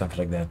something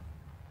like that.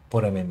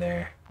 Put them in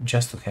there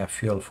just to have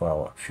fuel for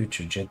our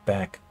future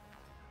jetpack.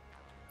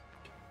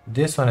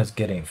 This one is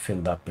getting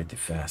filled up pretty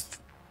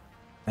fast,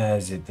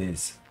 as it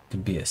is to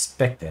be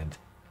expected.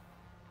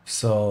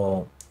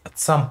 So at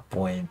some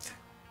point,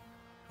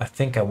 I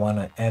think I want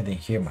to add in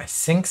here my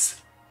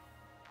sinks.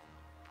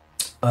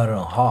 I don't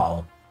know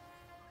how.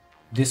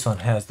 This one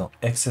has no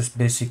excess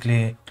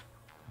basically.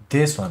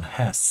 This one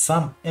has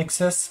some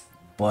excess,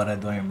 but I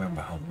don't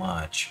remember how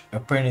much.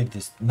 Apparently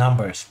this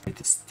number is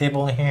pretty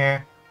stable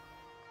here.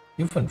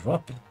 You can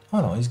drop it.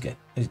 Oh no, it's good.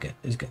 It's good.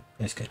 It's good.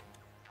 It's good.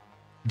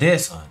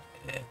 This one,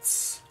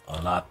 it's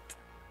a lot.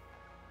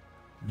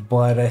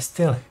 But I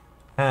still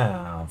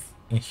have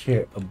in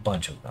here a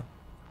bunch of them.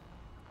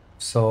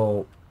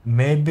 So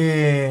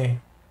maybe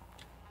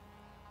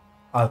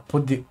I'll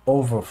put the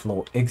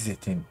overflow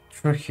exiting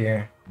through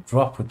here,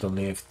 drop with the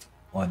lift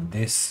on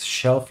this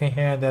shelf in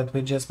here that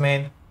we just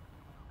made.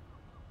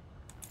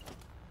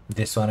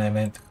 This one I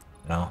meant,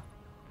 no.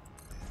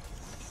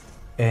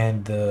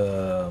 And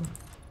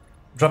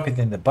drop it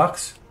in the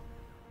box.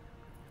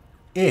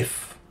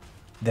 If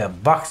the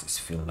box is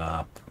filled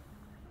up,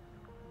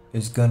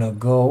 it's gonna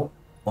go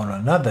on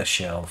another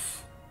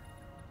shelf,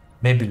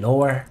 maybe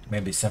lower,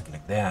 maybe something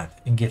like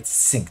that, and get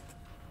synced.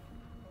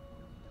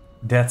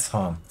 That's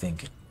how I'm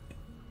thinking.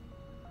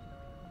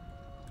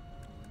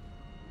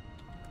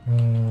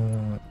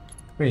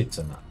 It's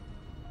enough.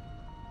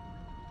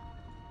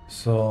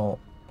 So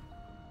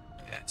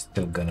yeah, it's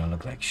still gonna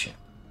look like shit,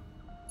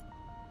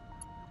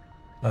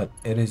 but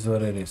it is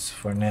what it is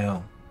for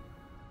now.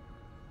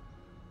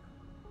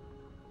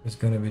 It's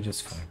gonna be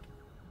just fine.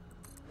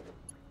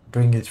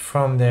 Bring it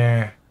from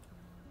there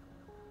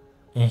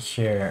in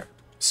here,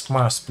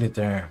 smart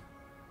splitter.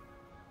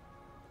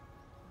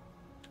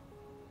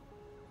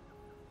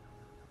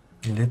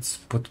 Let's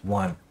put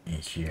one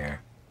in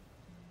here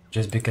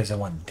just because I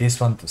want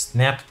this one to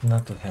snap,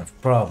 not to have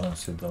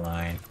problems with the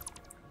line.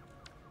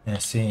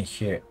 And see in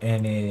here,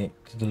 any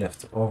to the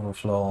left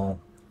overflow,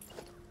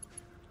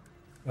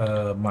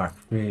 mark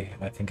 3.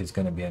 I think it's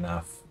gonna be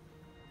enough.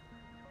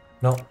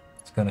 No,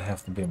 it's gonna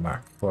have to be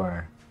mark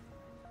 4.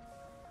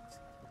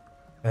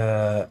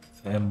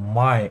 And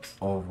my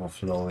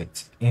overflow,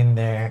 it's in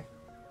there.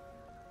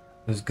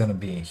 It's gonna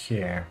be in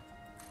here.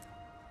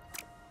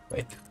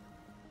 Wait,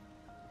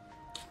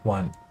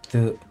 1,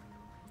 2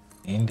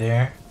 in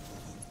there.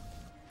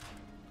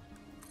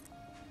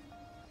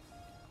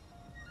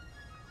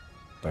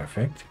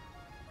 Perfect.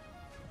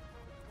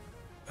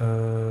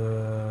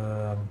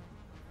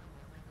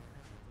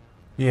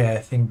 Yeah, I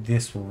think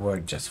this will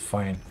work just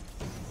fine.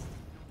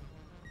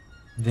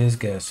 These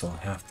guys will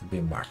have to be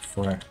marked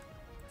for.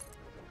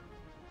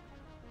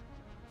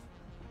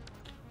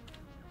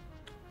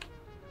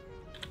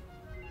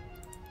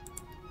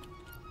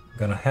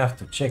 Gonna have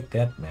to check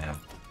that map.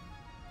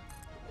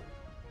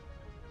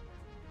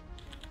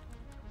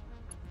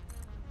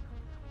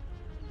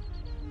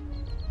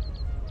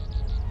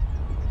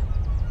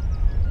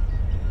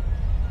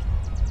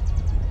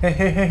 Hey,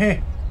 hey, hey,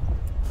 hey!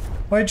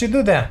 Why'd you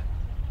do that?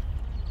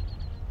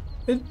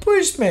 It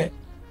pushed me!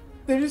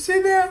 Did you see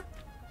that?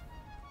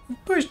 It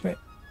pushed me.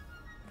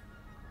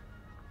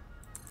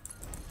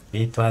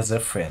 It was a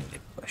friendly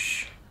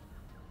push.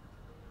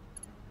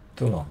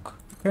 Too long.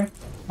 Okay,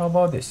 how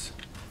about this?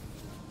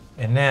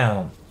 And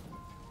now,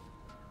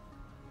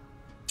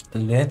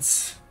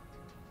 let's...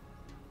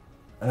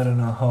 I don't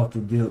know how to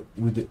deal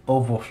with the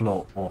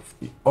overflow of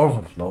the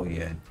overflow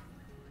yet.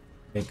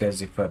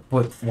 Because if I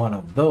put one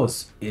of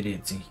those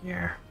idiots in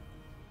here,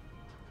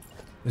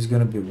 it's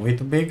gonna be way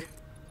too big.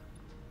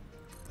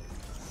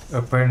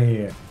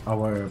 Apparently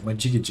our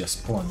b.i.g just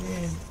spawned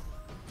in.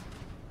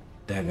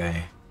 That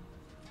guy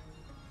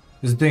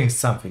is doing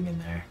something in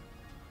there.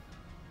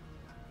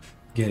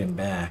 Get him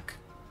back.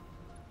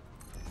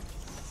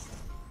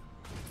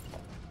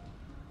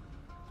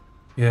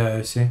 Yeah,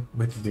 you see,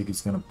 way too big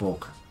is gonna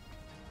poke.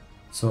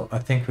 So I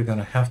think we're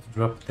gonna have to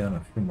drop down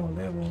a few more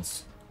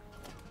levels.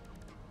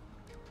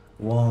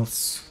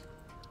 Walls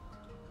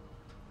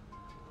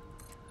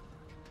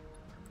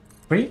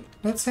 3,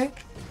 let's say.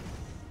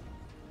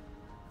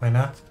 Why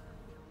not?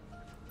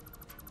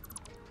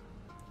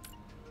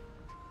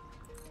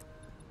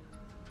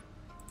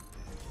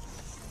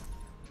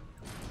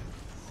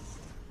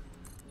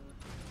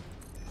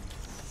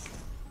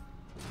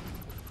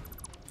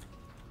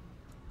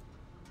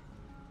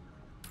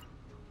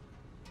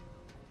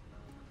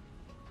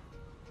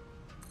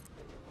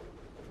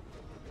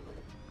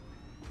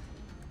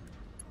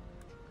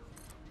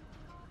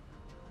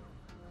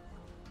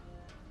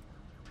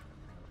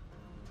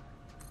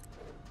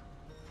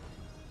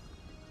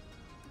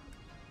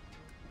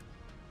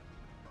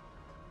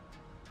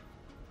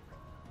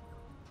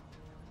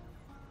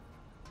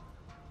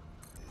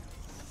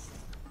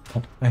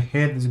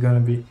 Ahead is gonna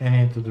be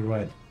any to the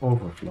right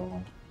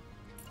overflow.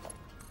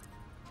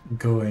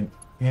 Going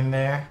in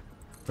there.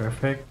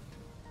 Perfect.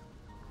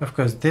 Of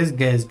course, this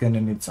guy is gonna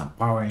need some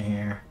power in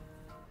here.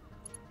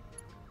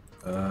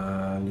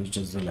 Let's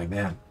just do like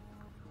that.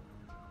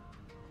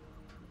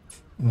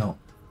 No,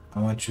 I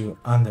want you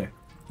under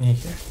in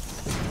here.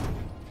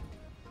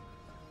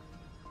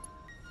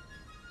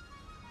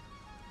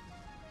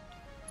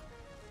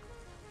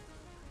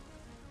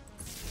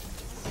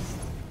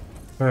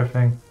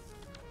 Perfect.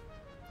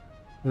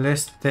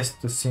 Let's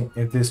test to see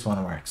if this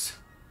one works.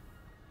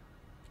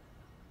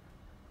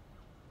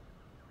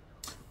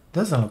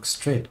 Doesn't look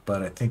straight,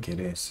 but I think it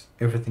is.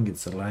 Everything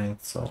is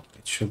aligned, so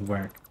it should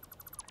work.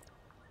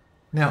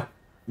 Now,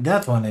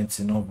 That one it's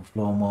in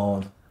overflow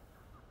mode.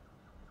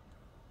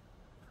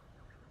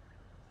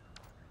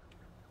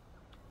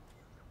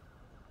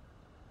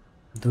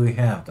 Do we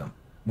have them?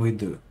 We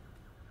do.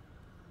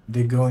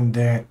 They go in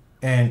there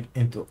and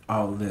into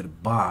our little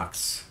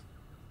box,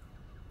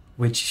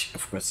 which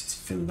of course is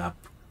filled up.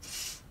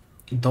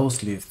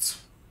 Those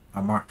lifts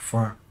are marked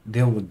for.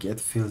 They will get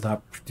filled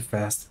up pretty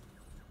fast.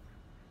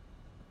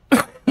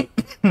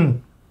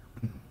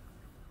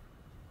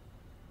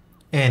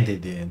 And they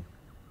did.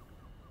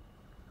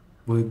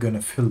 We're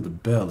gonna fill the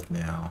belt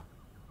now.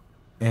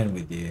 And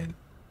we did.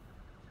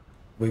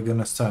 We're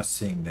gonna start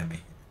seeing them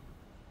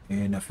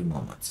in a few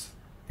moments.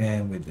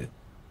 And we did.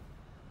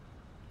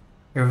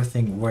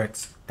 Everything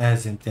works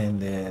as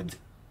intended.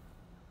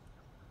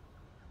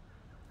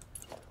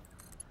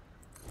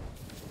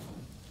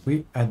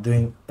 We are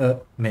doing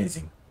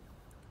amazing.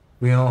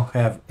 We don't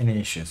have any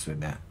issues with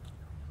that.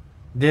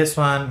 This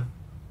one,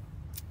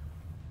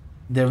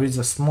 there is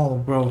a small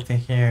growth in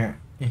here,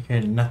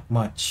 not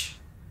much.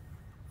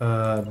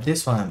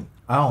 This one,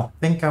 I don't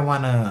think I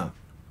wanna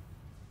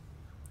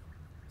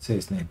say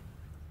his name.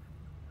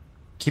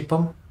 Keep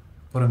him,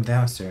 put him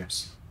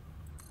downstairs.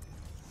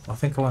 I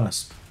think I wanna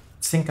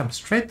sink him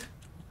straight,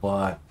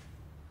 but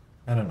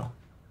I don't know.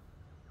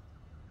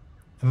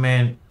 I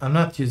mean, I'm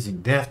not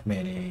using that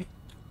many.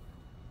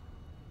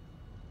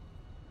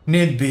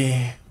 Need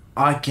be,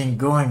 I can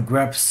go and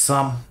grab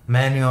some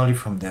manually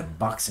from that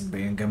box and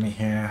bring them in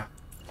here.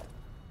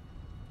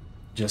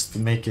 Just to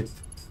make it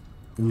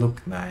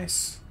look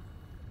nice.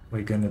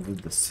 We're gonna do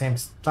the same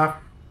stuff.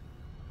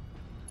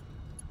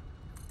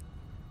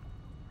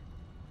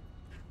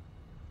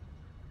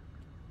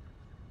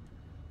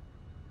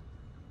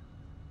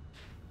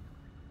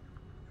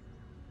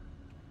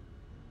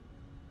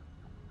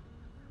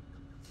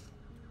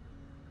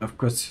 Of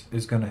course,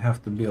 it's gonna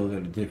have to be a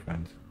little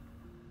different.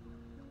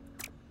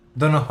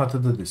 Don't know how to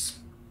do this,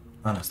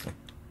 honestly.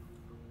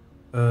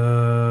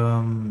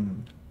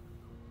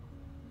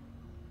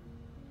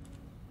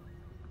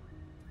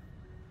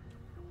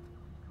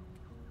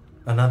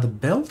 Another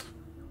belt?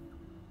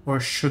 Or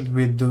should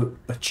we do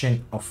a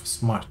chain of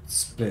smart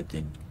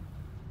splitting?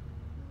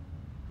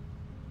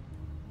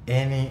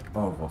 Any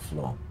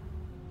overflow.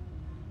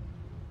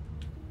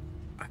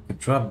 I could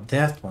drop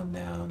that one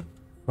down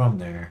from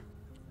there,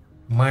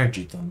 merge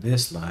it on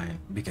this line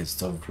because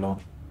it's overflow,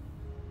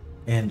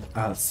 and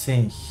I'll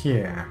say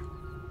here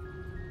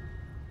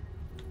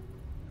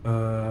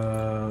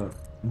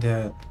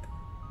that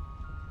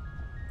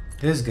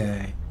this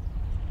guy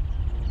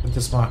with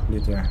the smart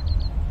splitter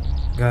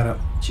gotta,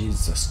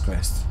 Jesus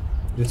Christ,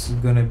 this is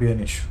gonna be an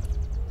issue.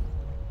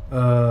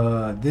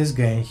 This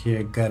guy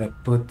here gotta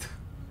put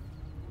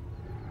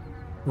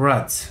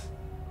rods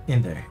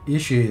in there.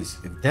 Issue is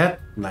if that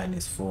line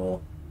is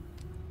full,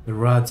 the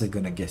rods are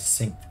gonna get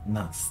synced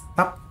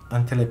non-stop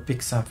until I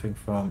pick something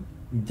from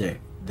there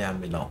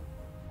down below.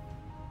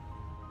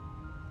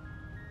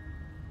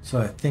 So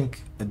I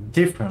think a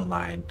different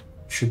line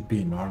should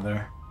be in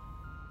order.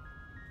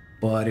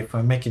 But if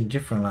I'm making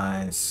different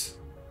lines,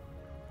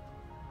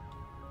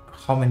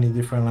 how many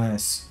different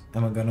lines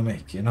am I gonna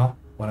make? You know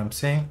what I'm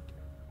saying?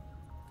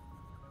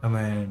 I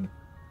mean,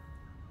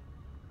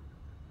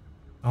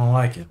 I don't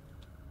like it.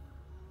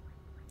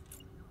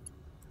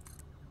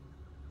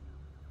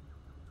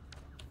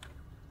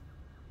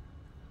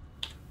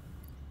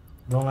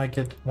 Don't like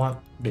it one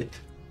bit.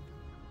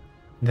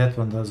 That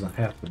one doesn't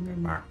have to be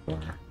marked for.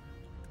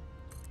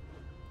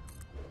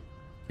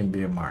 Can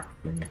be a mark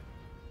for me.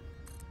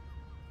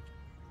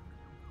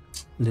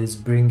 Let's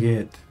bring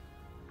it.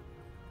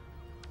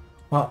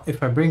 Well,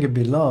 if I bring it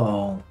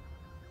below,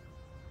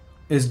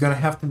 it's gonna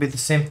have to be the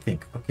same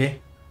thing, okay?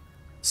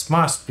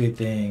 Smart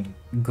splitting,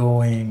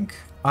 going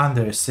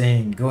under,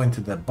 saying go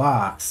into the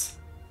box,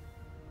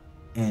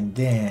 and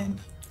then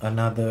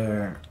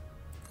another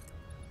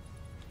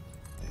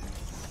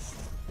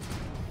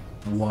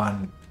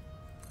one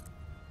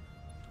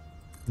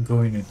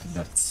going into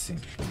that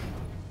sink.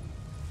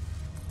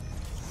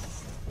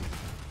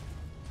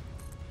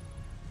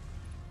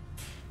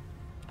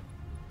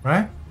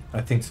 Right?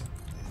 I think so.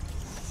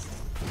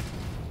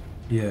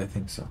 Yeah, I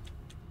think so.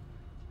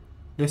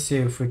 Let's see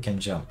if we can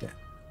jump that.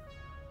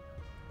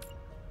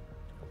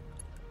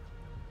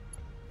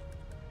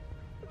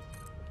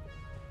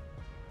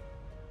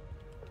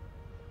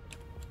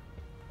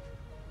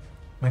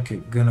 Okay,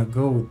 gonna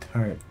go with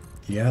her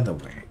the other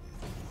way.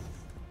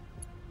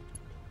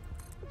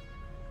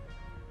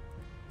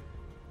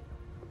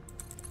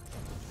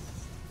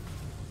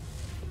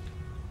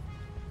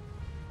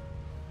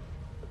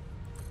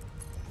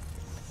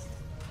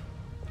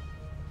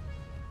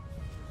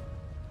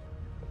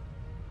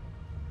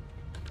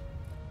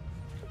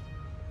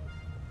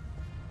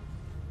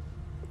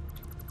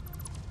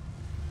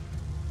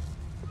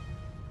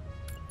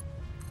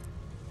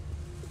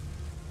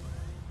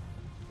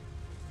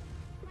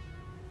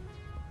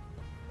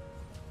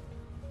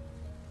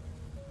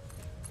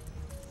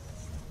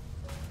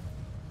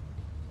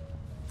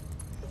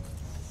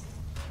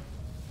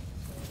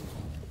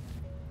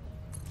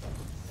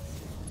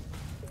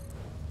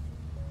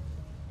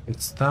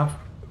 It's stuff.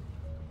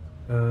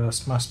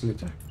 Smart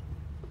splitter.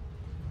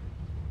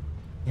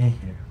 In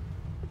here.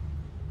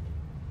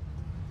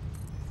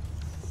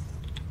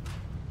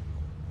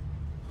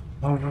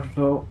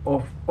 Overflow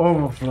of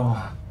overflow.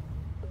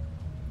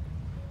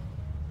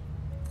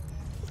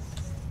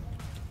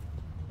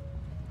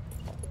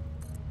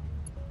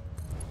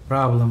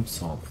 Problem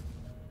solved.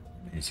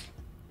 Amazing.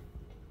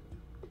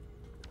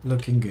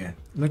 Looking good.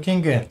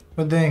 Looking good.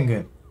 We're doing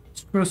good.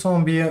 Spruce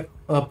won't be a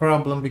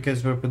problem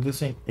because we're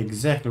producing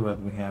exactly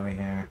what we have in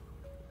here.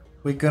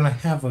 We're gonna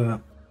have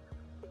a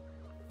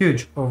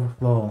huge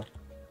overflow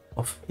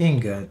of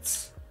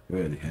ingots. We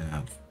already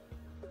have.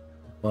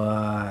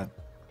 But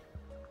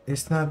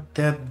it's not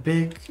that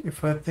big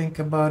if I think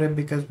about it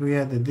because we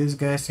added these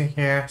guys in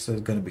here, so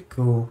it's gonna be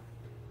cool.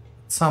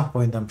 At some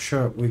point I'm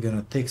sure we're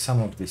gonna take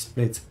some of these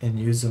plates and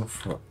use them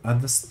for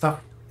other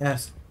stuff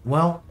as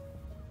well.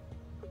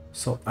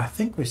 So I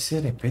think we're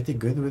sitting pretty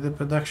good with the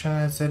production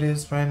as it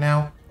is right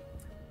now.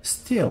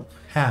 Still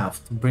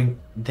have to bring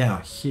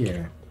down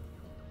here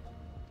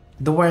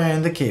the wire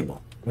and the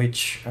cable,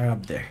 which are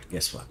up there.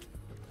 Guess what?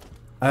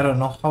 I don't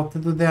know how to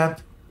do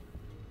that.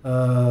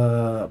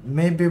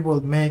 Maybe we'll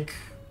make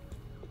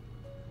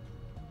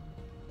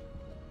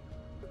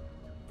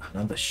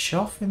another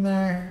shelf in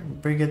there.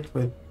 Bring it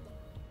with...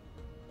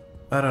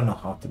 I don't know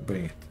how to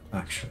bring it,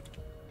 actually.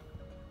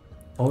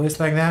 Always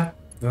like that?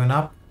 Going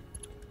up?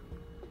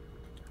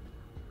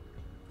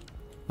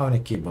 How many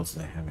cables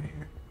do I have in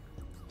here?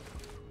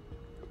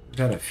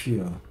 Got a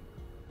few.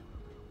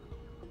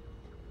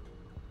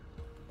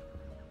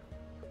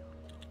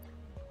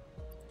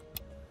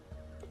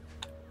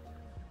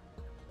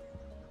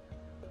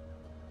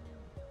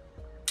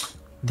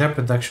 Their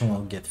production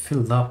will get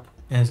filled up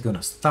and it's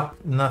gonna stop.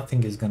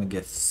 Nothing is gonna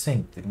get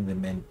synced in the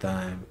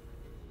meantime.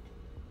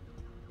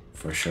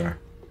 For sure.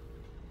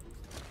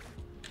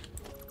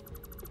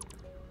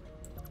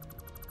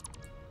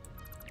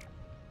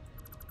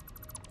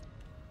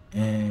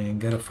 And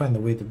gotta find a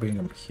way to bring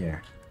them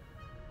here.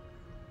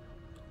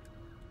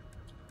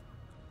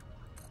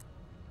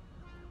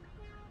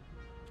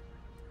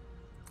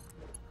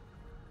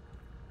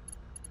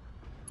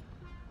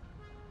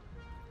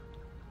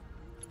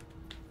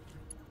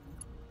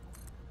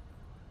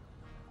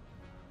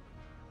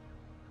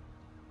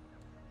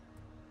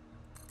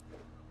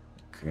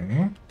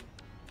 Okay.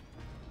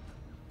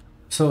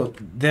 So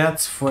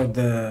that's for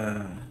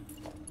the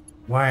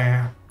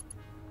wire.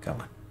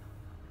 Come on.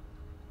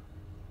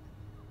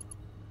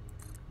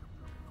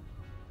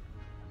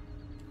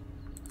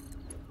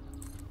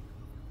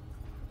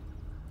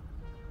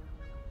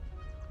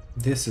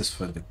 This is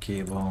for the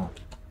cable.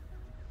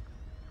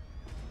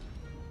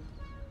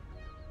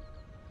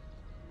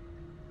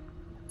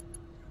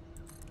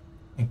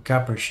 And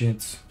copper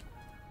sheets.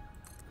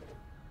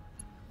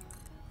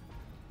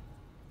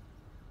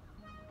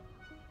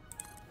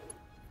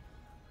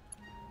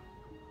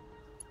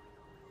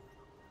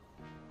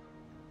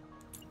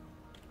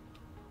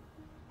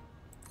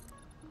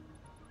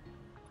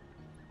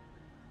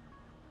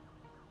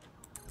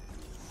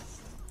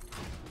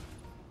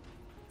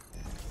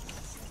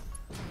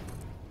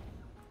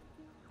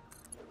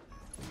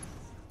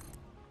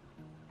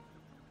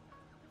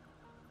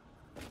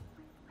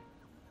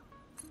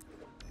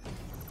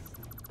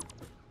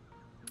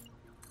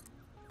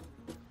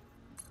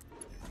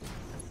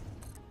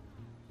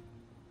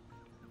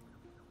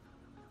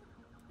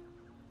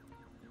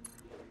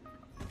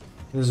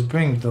 Let's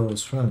bring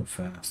those really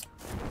fast.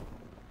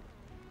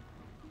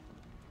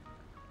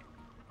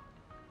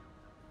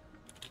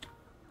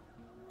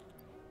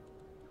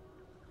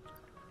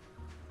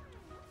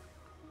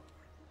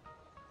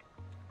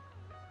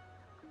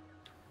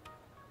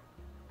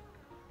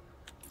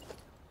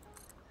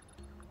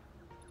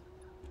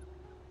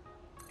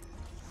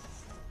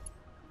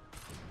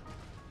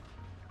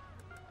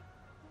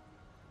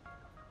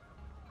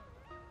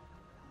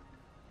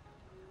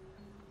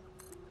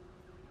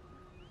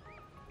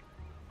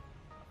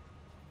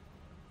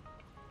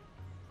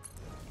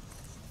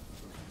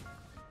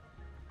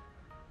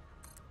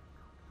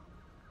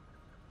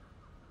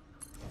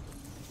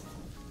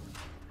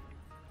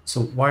 So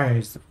wire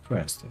is the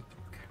first, I think.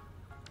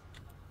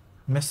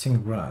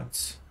 Missing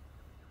rods.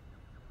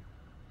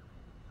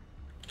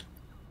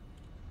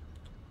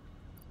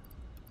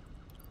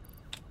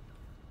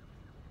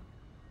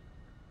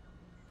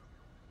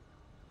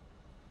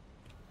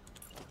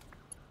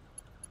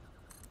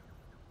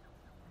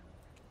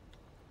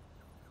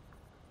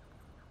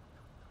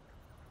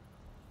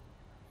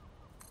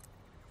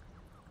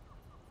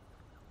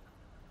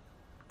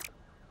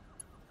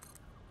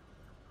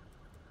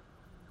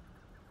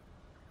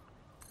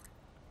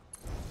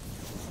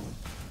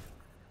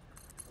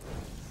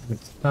 Good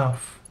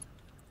stuff.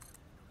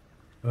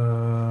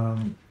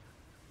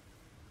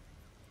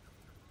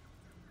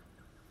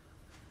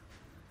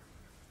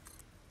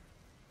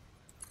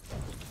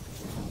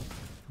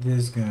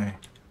 This guy.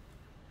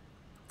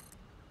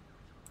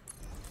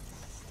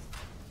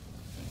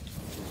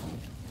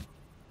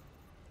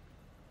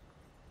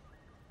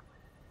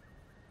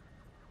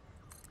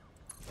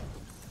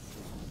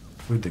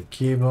 with the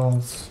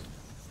cables.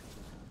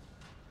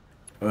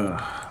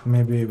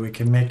 Maybe we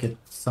can make it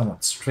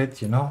somewhat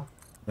straight, you know?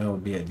 That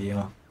would be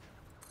ideal.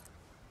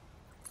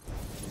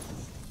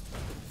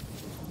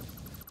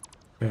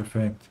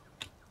 Perfect.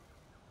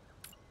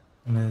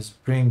 Let's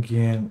bring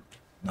in...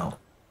 No.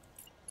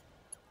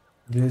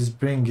 Let's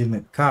bring in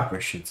the copper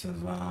sheets as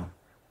well.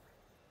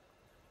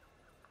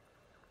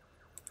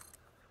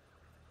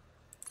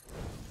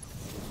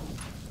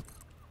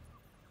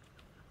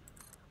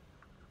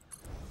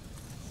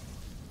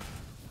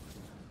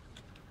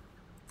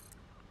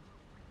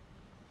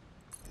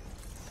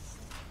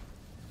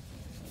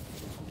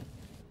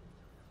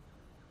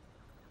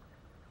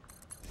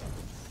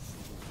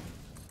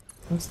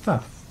 Good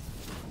stuff.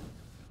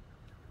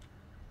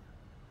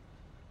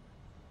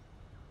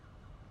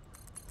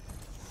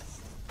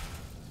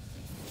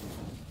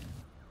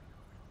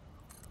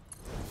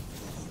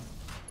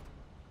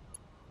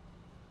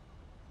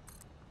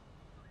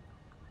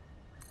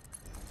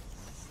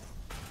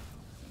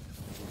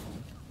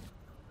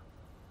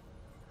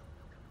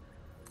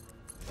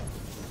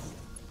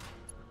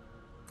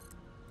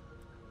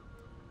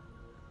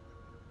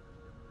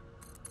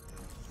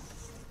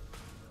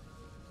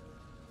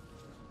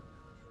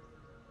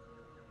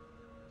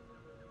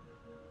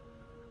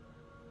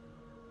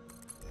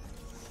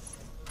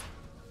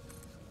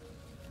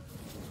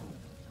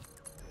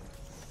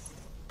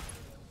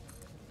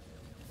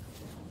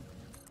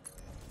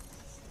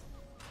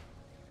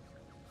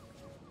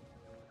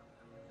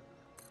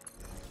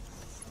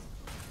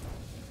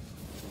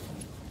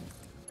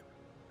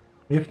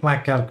 If my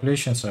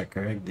calculations are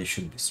correct, they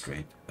should be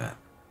straight, but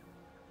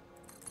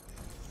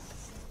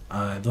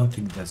I don't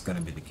think that's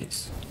gonna be the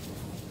case.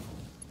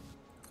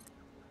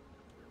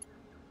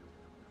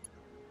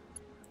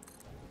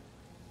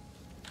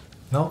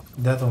 No,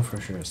 that one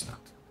for sure is not.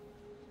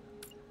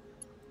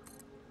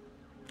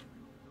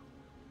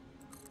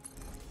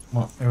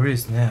 Well, it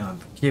is now.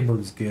 The cable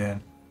is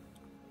good.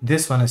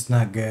 This one is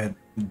not good,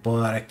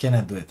 but I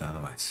cannot do it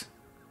otherwise.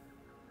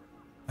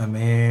 I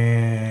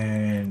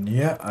mean,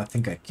 yeah, I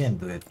think I can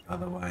do it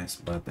otherwise,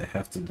 but I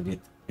have to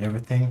delete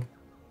everything.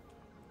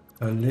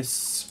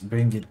 Let's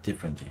bring it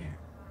different here.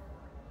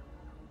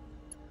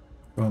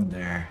 From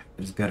there,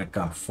 it's gotta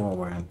come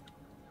forward.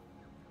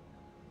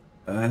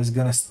 It's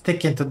gonna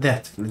stick into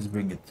that. Let's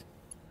bring it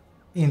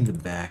in the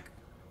back.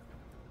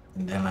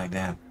 And then like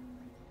that.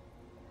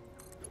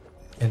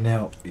 And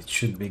now it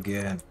should be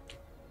good.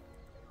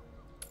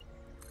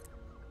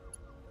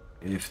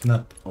 If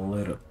not a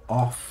little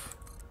off.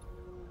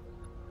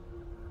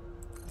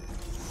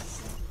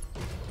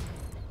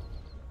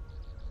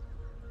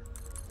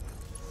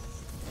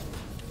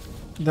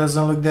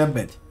 Doesn't look that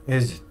bad,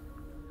 is it?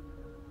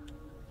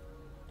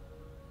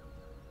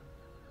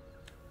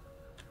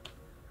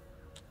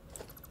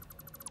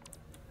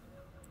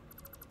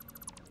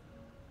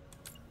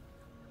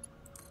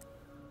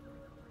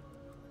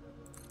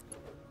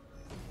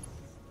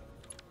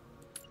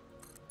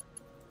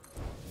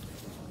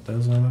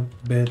 Doesn't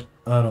look bad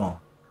at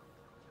all.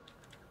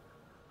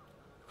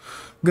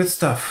 Good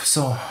stuff.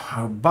 So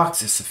our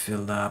boxes are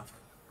filled up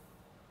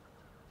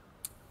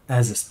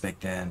as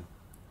expected.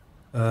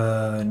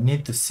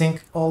 Need to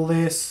sync all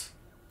this.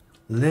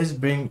 Let's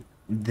bring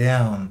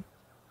down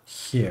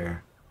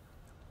here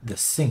the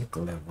sync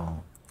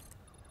level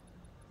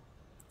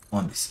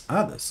on this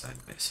other side,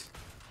 basically.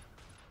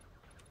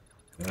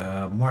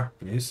 Mark,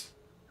 please.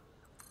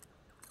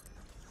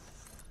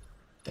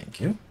 Thank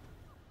you.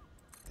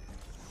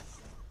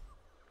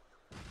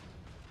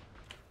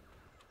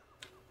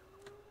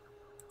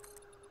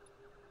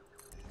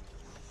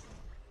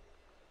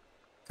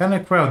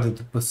 Kinda crowded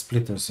to put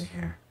splitters in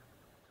here.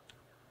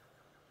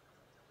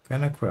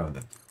 Kinda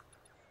crowded.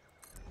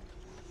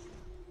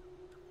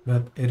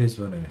 But it is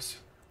what it is.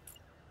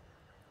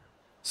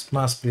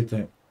 Smart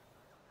splitter.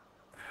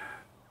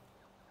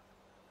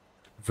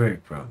 Very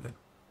crowded.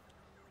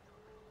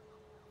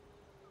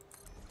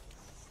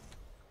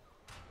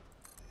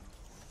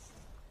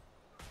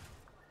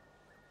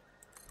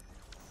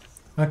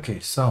 Okay,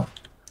 so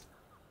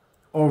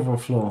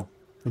overflow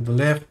to the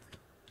left.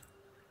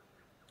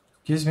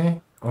 Excuse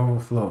me,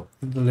 overflow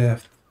to the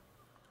left.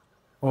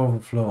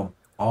 Overflow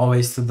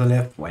always to the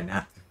left. Why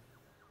not?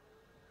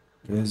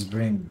 Let's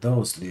bring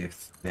those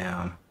lifts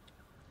down.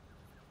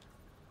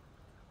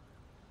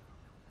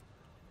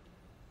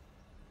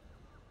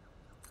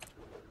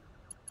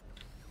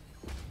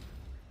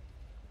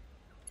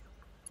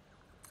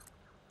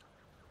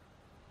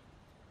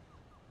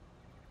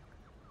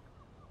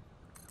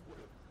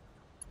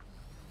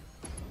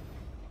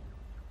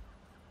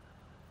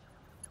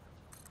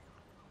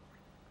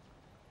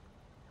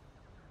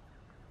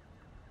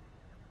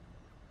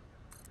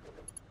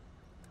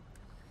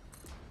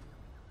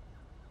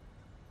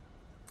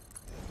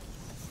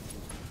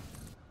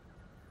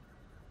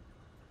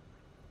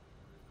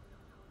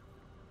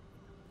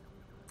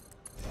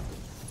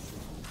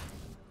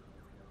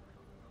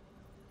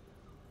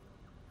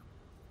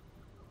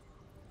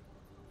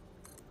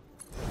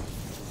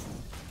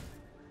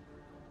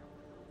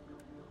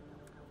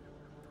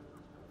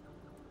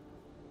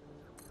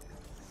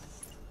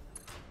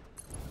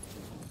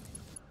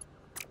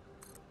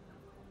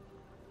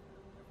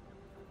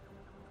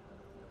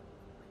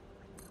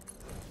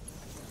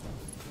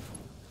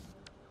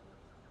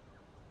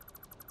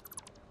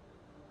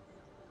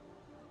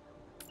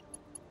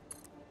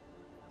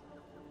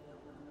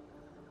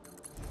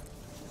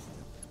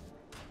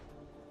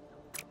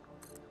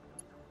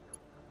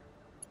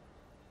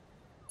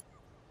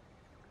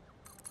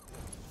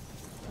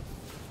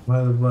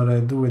 Well, what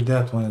I do with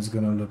that one is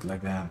gonna look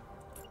like that.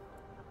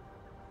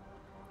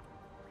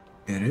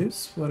 It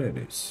is what it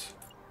is.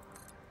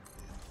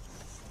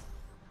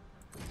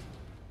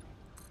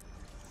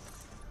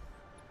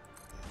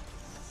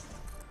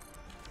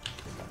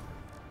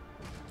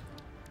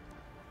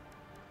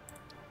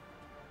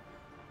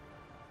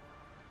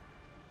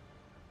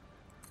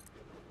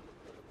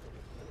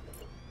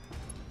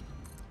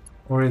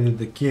 Already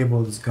the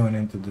cable is going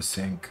into the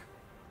sink.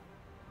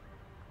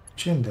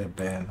 Chin that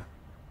bad.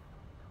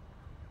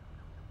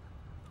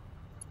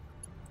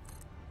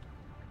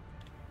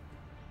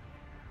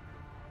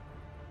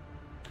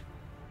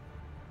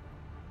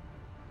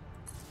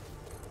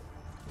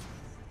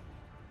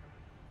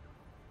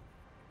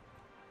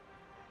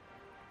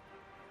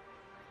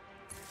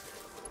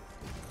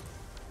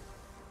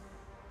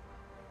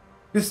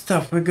 Good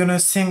stuff. We're gonna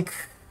sink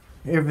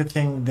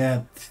everything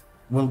that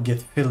will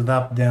get filled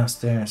up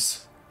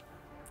downstairs.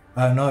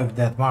 I don't know if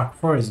that Mark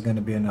IV is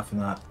gonna be enough or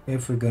not.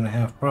 If we're gonna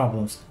have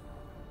problems,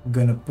 we're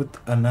gonna put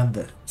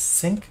another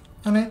sink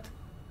on it.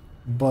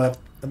 But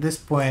at this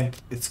point,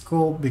 it's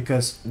cool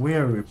because we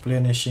are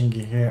replenishing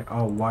here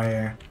our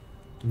wire.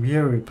 We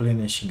are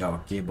replenishing our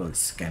cable.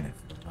 It's kind of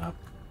filled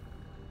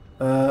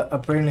up.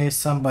 Apparently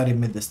somebody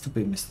made a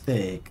stupid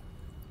mistake.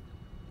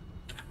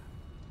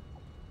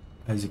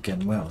 As you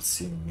can well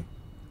see.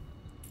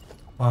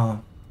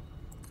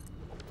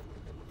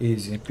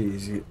 Easy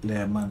peasy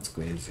lemon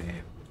squeezy.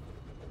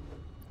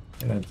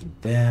 Gonna do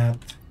that.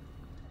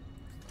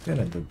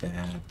 Gonna do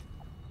that.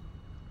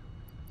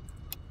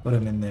 Put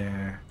them in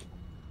there.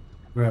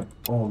 Grab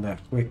all that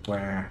quick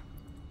wire.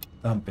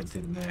 Dump it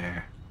in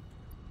there.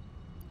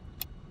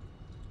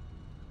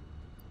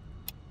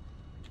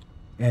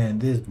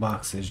 And this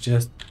box is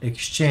just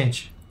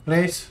exchange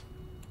place.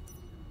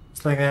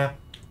 Just like that.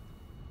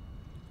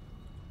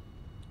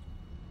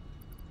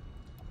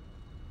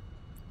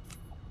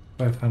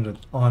 $500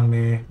 on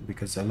me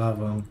because I love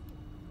them.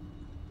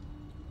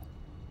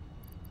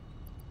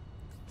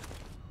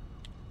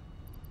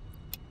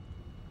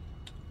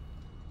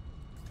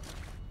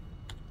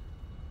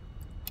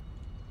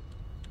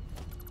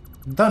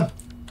 Done.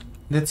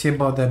 Let's see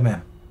about that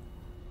man.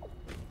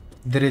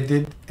 Did it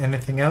did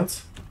anything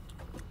else?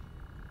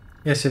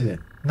 Yes, it did.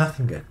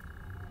 Nothing good.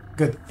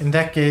 Good. In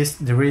that case,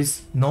 there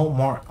is no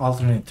more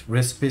alternate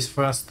recipes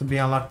for us to be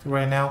unlocked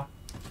right now.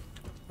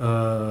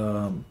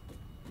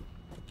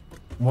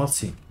 We'll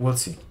see. We'll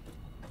see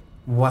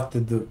what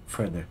to do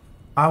further.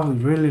 I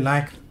would really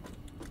like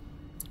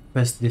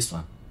first this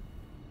one.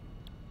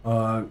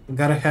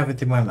 Gotta have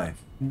it in my life,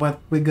 but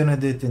we're gonna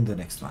do it in the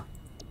next one.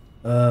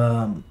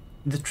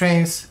 The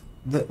trains,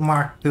 the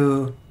Mark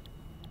II,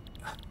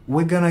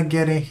 we're gonna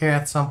get in here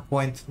at some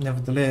point.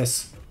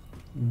 Nevertheless,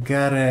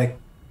 gotta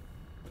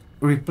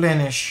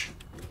replenish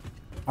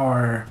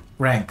our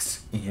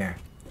ranks in here.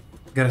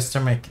 Gotta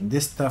start making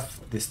this stuff,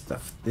 this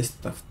stuff, this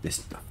stuff, this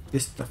stuff,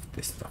 this stuff,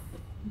 this stuff.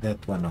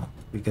 That one no,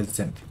 because it's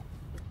empty.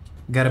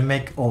 Gotta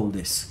make all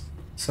this.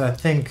 So I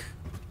think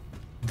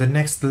the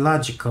next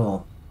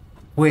logical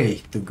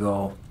way to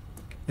go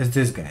is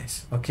this,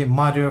 guys. Okay,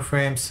 modular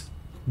frames,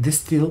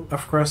 this steel,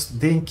 of course,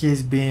 the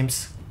encased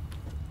beams.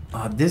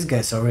 This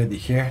guy's already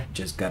here,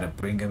 just gotta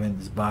bring them in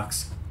this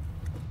box.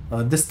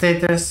 The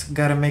stators,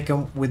 gotta make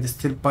them with the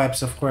steel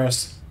pipes, of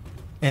course.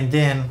 And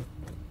then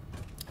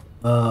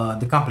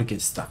the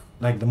complicated stuff,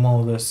 like the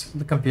molders,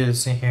 the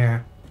computers in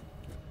here.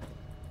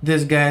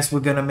 These guys,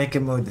 we're gonna make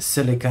them with the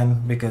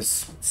silicon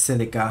because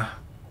silica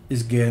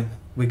is good.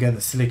 We got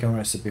the silicon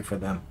recipe for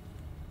them.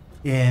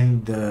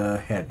 And the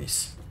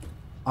heavies.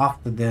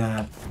 After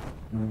that,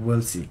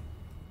 we'll see.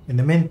 In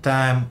the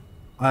meantime,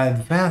 I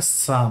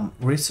advanced some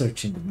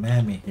research in the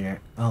mammy here.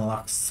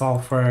 Unlock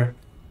sulfur.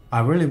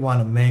 I really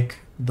want to make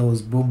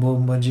those boom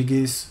boom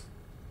majigis.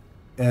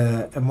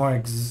 More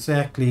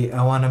exactly,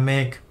 I want to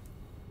make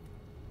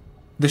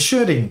the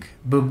shooting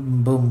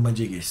boom boom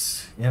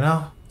majigis, you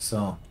know?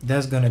 So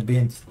that's gonna be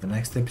in the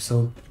next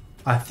episode.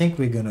 I think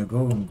we're gonna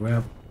go and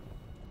grab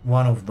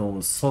one of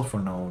those sulfur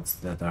nodes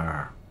that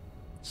are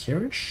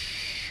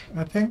here-ish,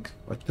 I think,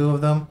 or two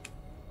of them.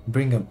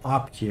 Bring them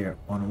up here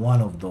on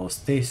one of those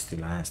tasty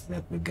lines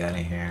that we got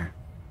in here.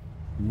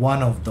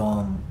 One of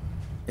them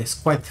is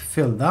quite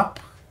filled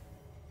up,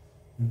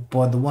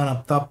 but the one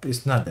up top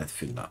is not that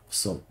filled up.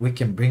 So we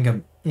can bring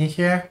them in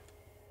here.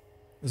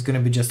 It's gonna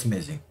be just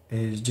amazing.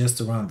 It's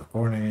just around the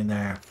corner in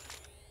there,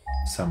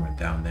 somewhere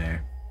down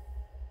there.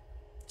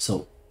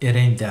 So it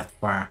ain't that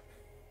far.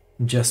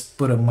 Just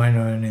put a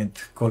miner in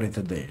it, call it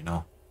a day, you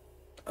know.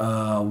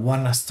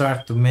 Wanna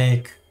start to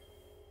make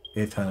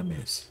 800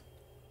 meters.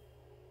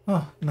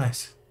 Oh,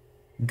 nice.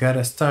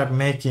 Gotta start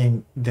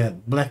making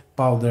that black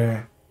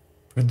powder,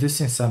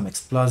 producing some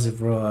explosive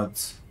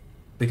rods,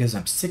 because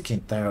I'm sick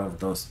and tired of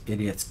those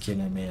idiots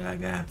killing me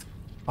like that.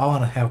 I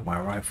wanna have my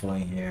rifle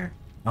in here.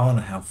 I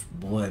wanna have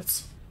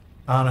bullets.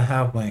 I wanna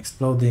have my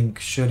exploding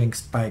shooting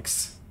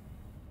spikes.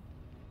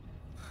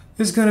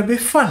 It's gonna be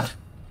fun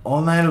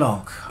all night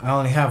long. I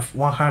only have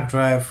one hard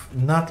drive.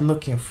 Not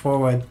looking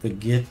forward to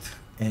get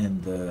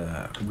and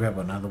grab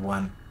another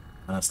one,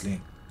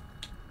 honestly.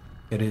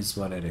 It is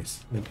what it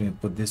is. Let me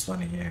put this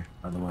one in here,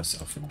 otherwise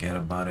I'll forget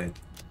about it.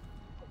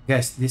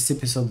 Guys, this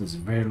episode is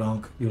very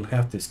long. You'll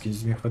have to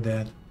excuse me for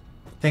that.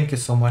 Thank you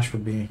so much for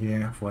being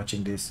here, for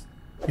watching this.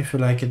 If you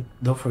like it,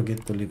 don't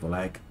forget to leave a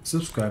like,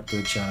 subscribe to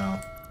the channel.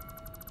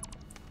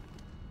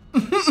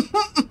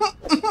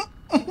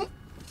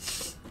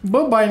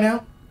 Bye-bye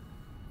now.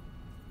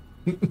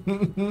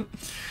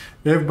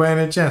 If by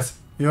any chance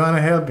you want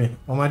to help me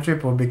on my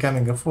trip of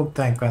becoming a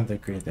full-time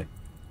content creator,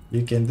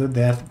 you can do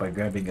that by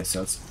grabbing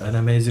yourselves an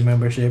amazing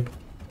membership.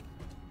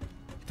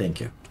 Thank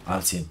you.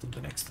 I'll see you until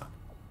the next time.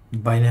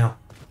 Bye now.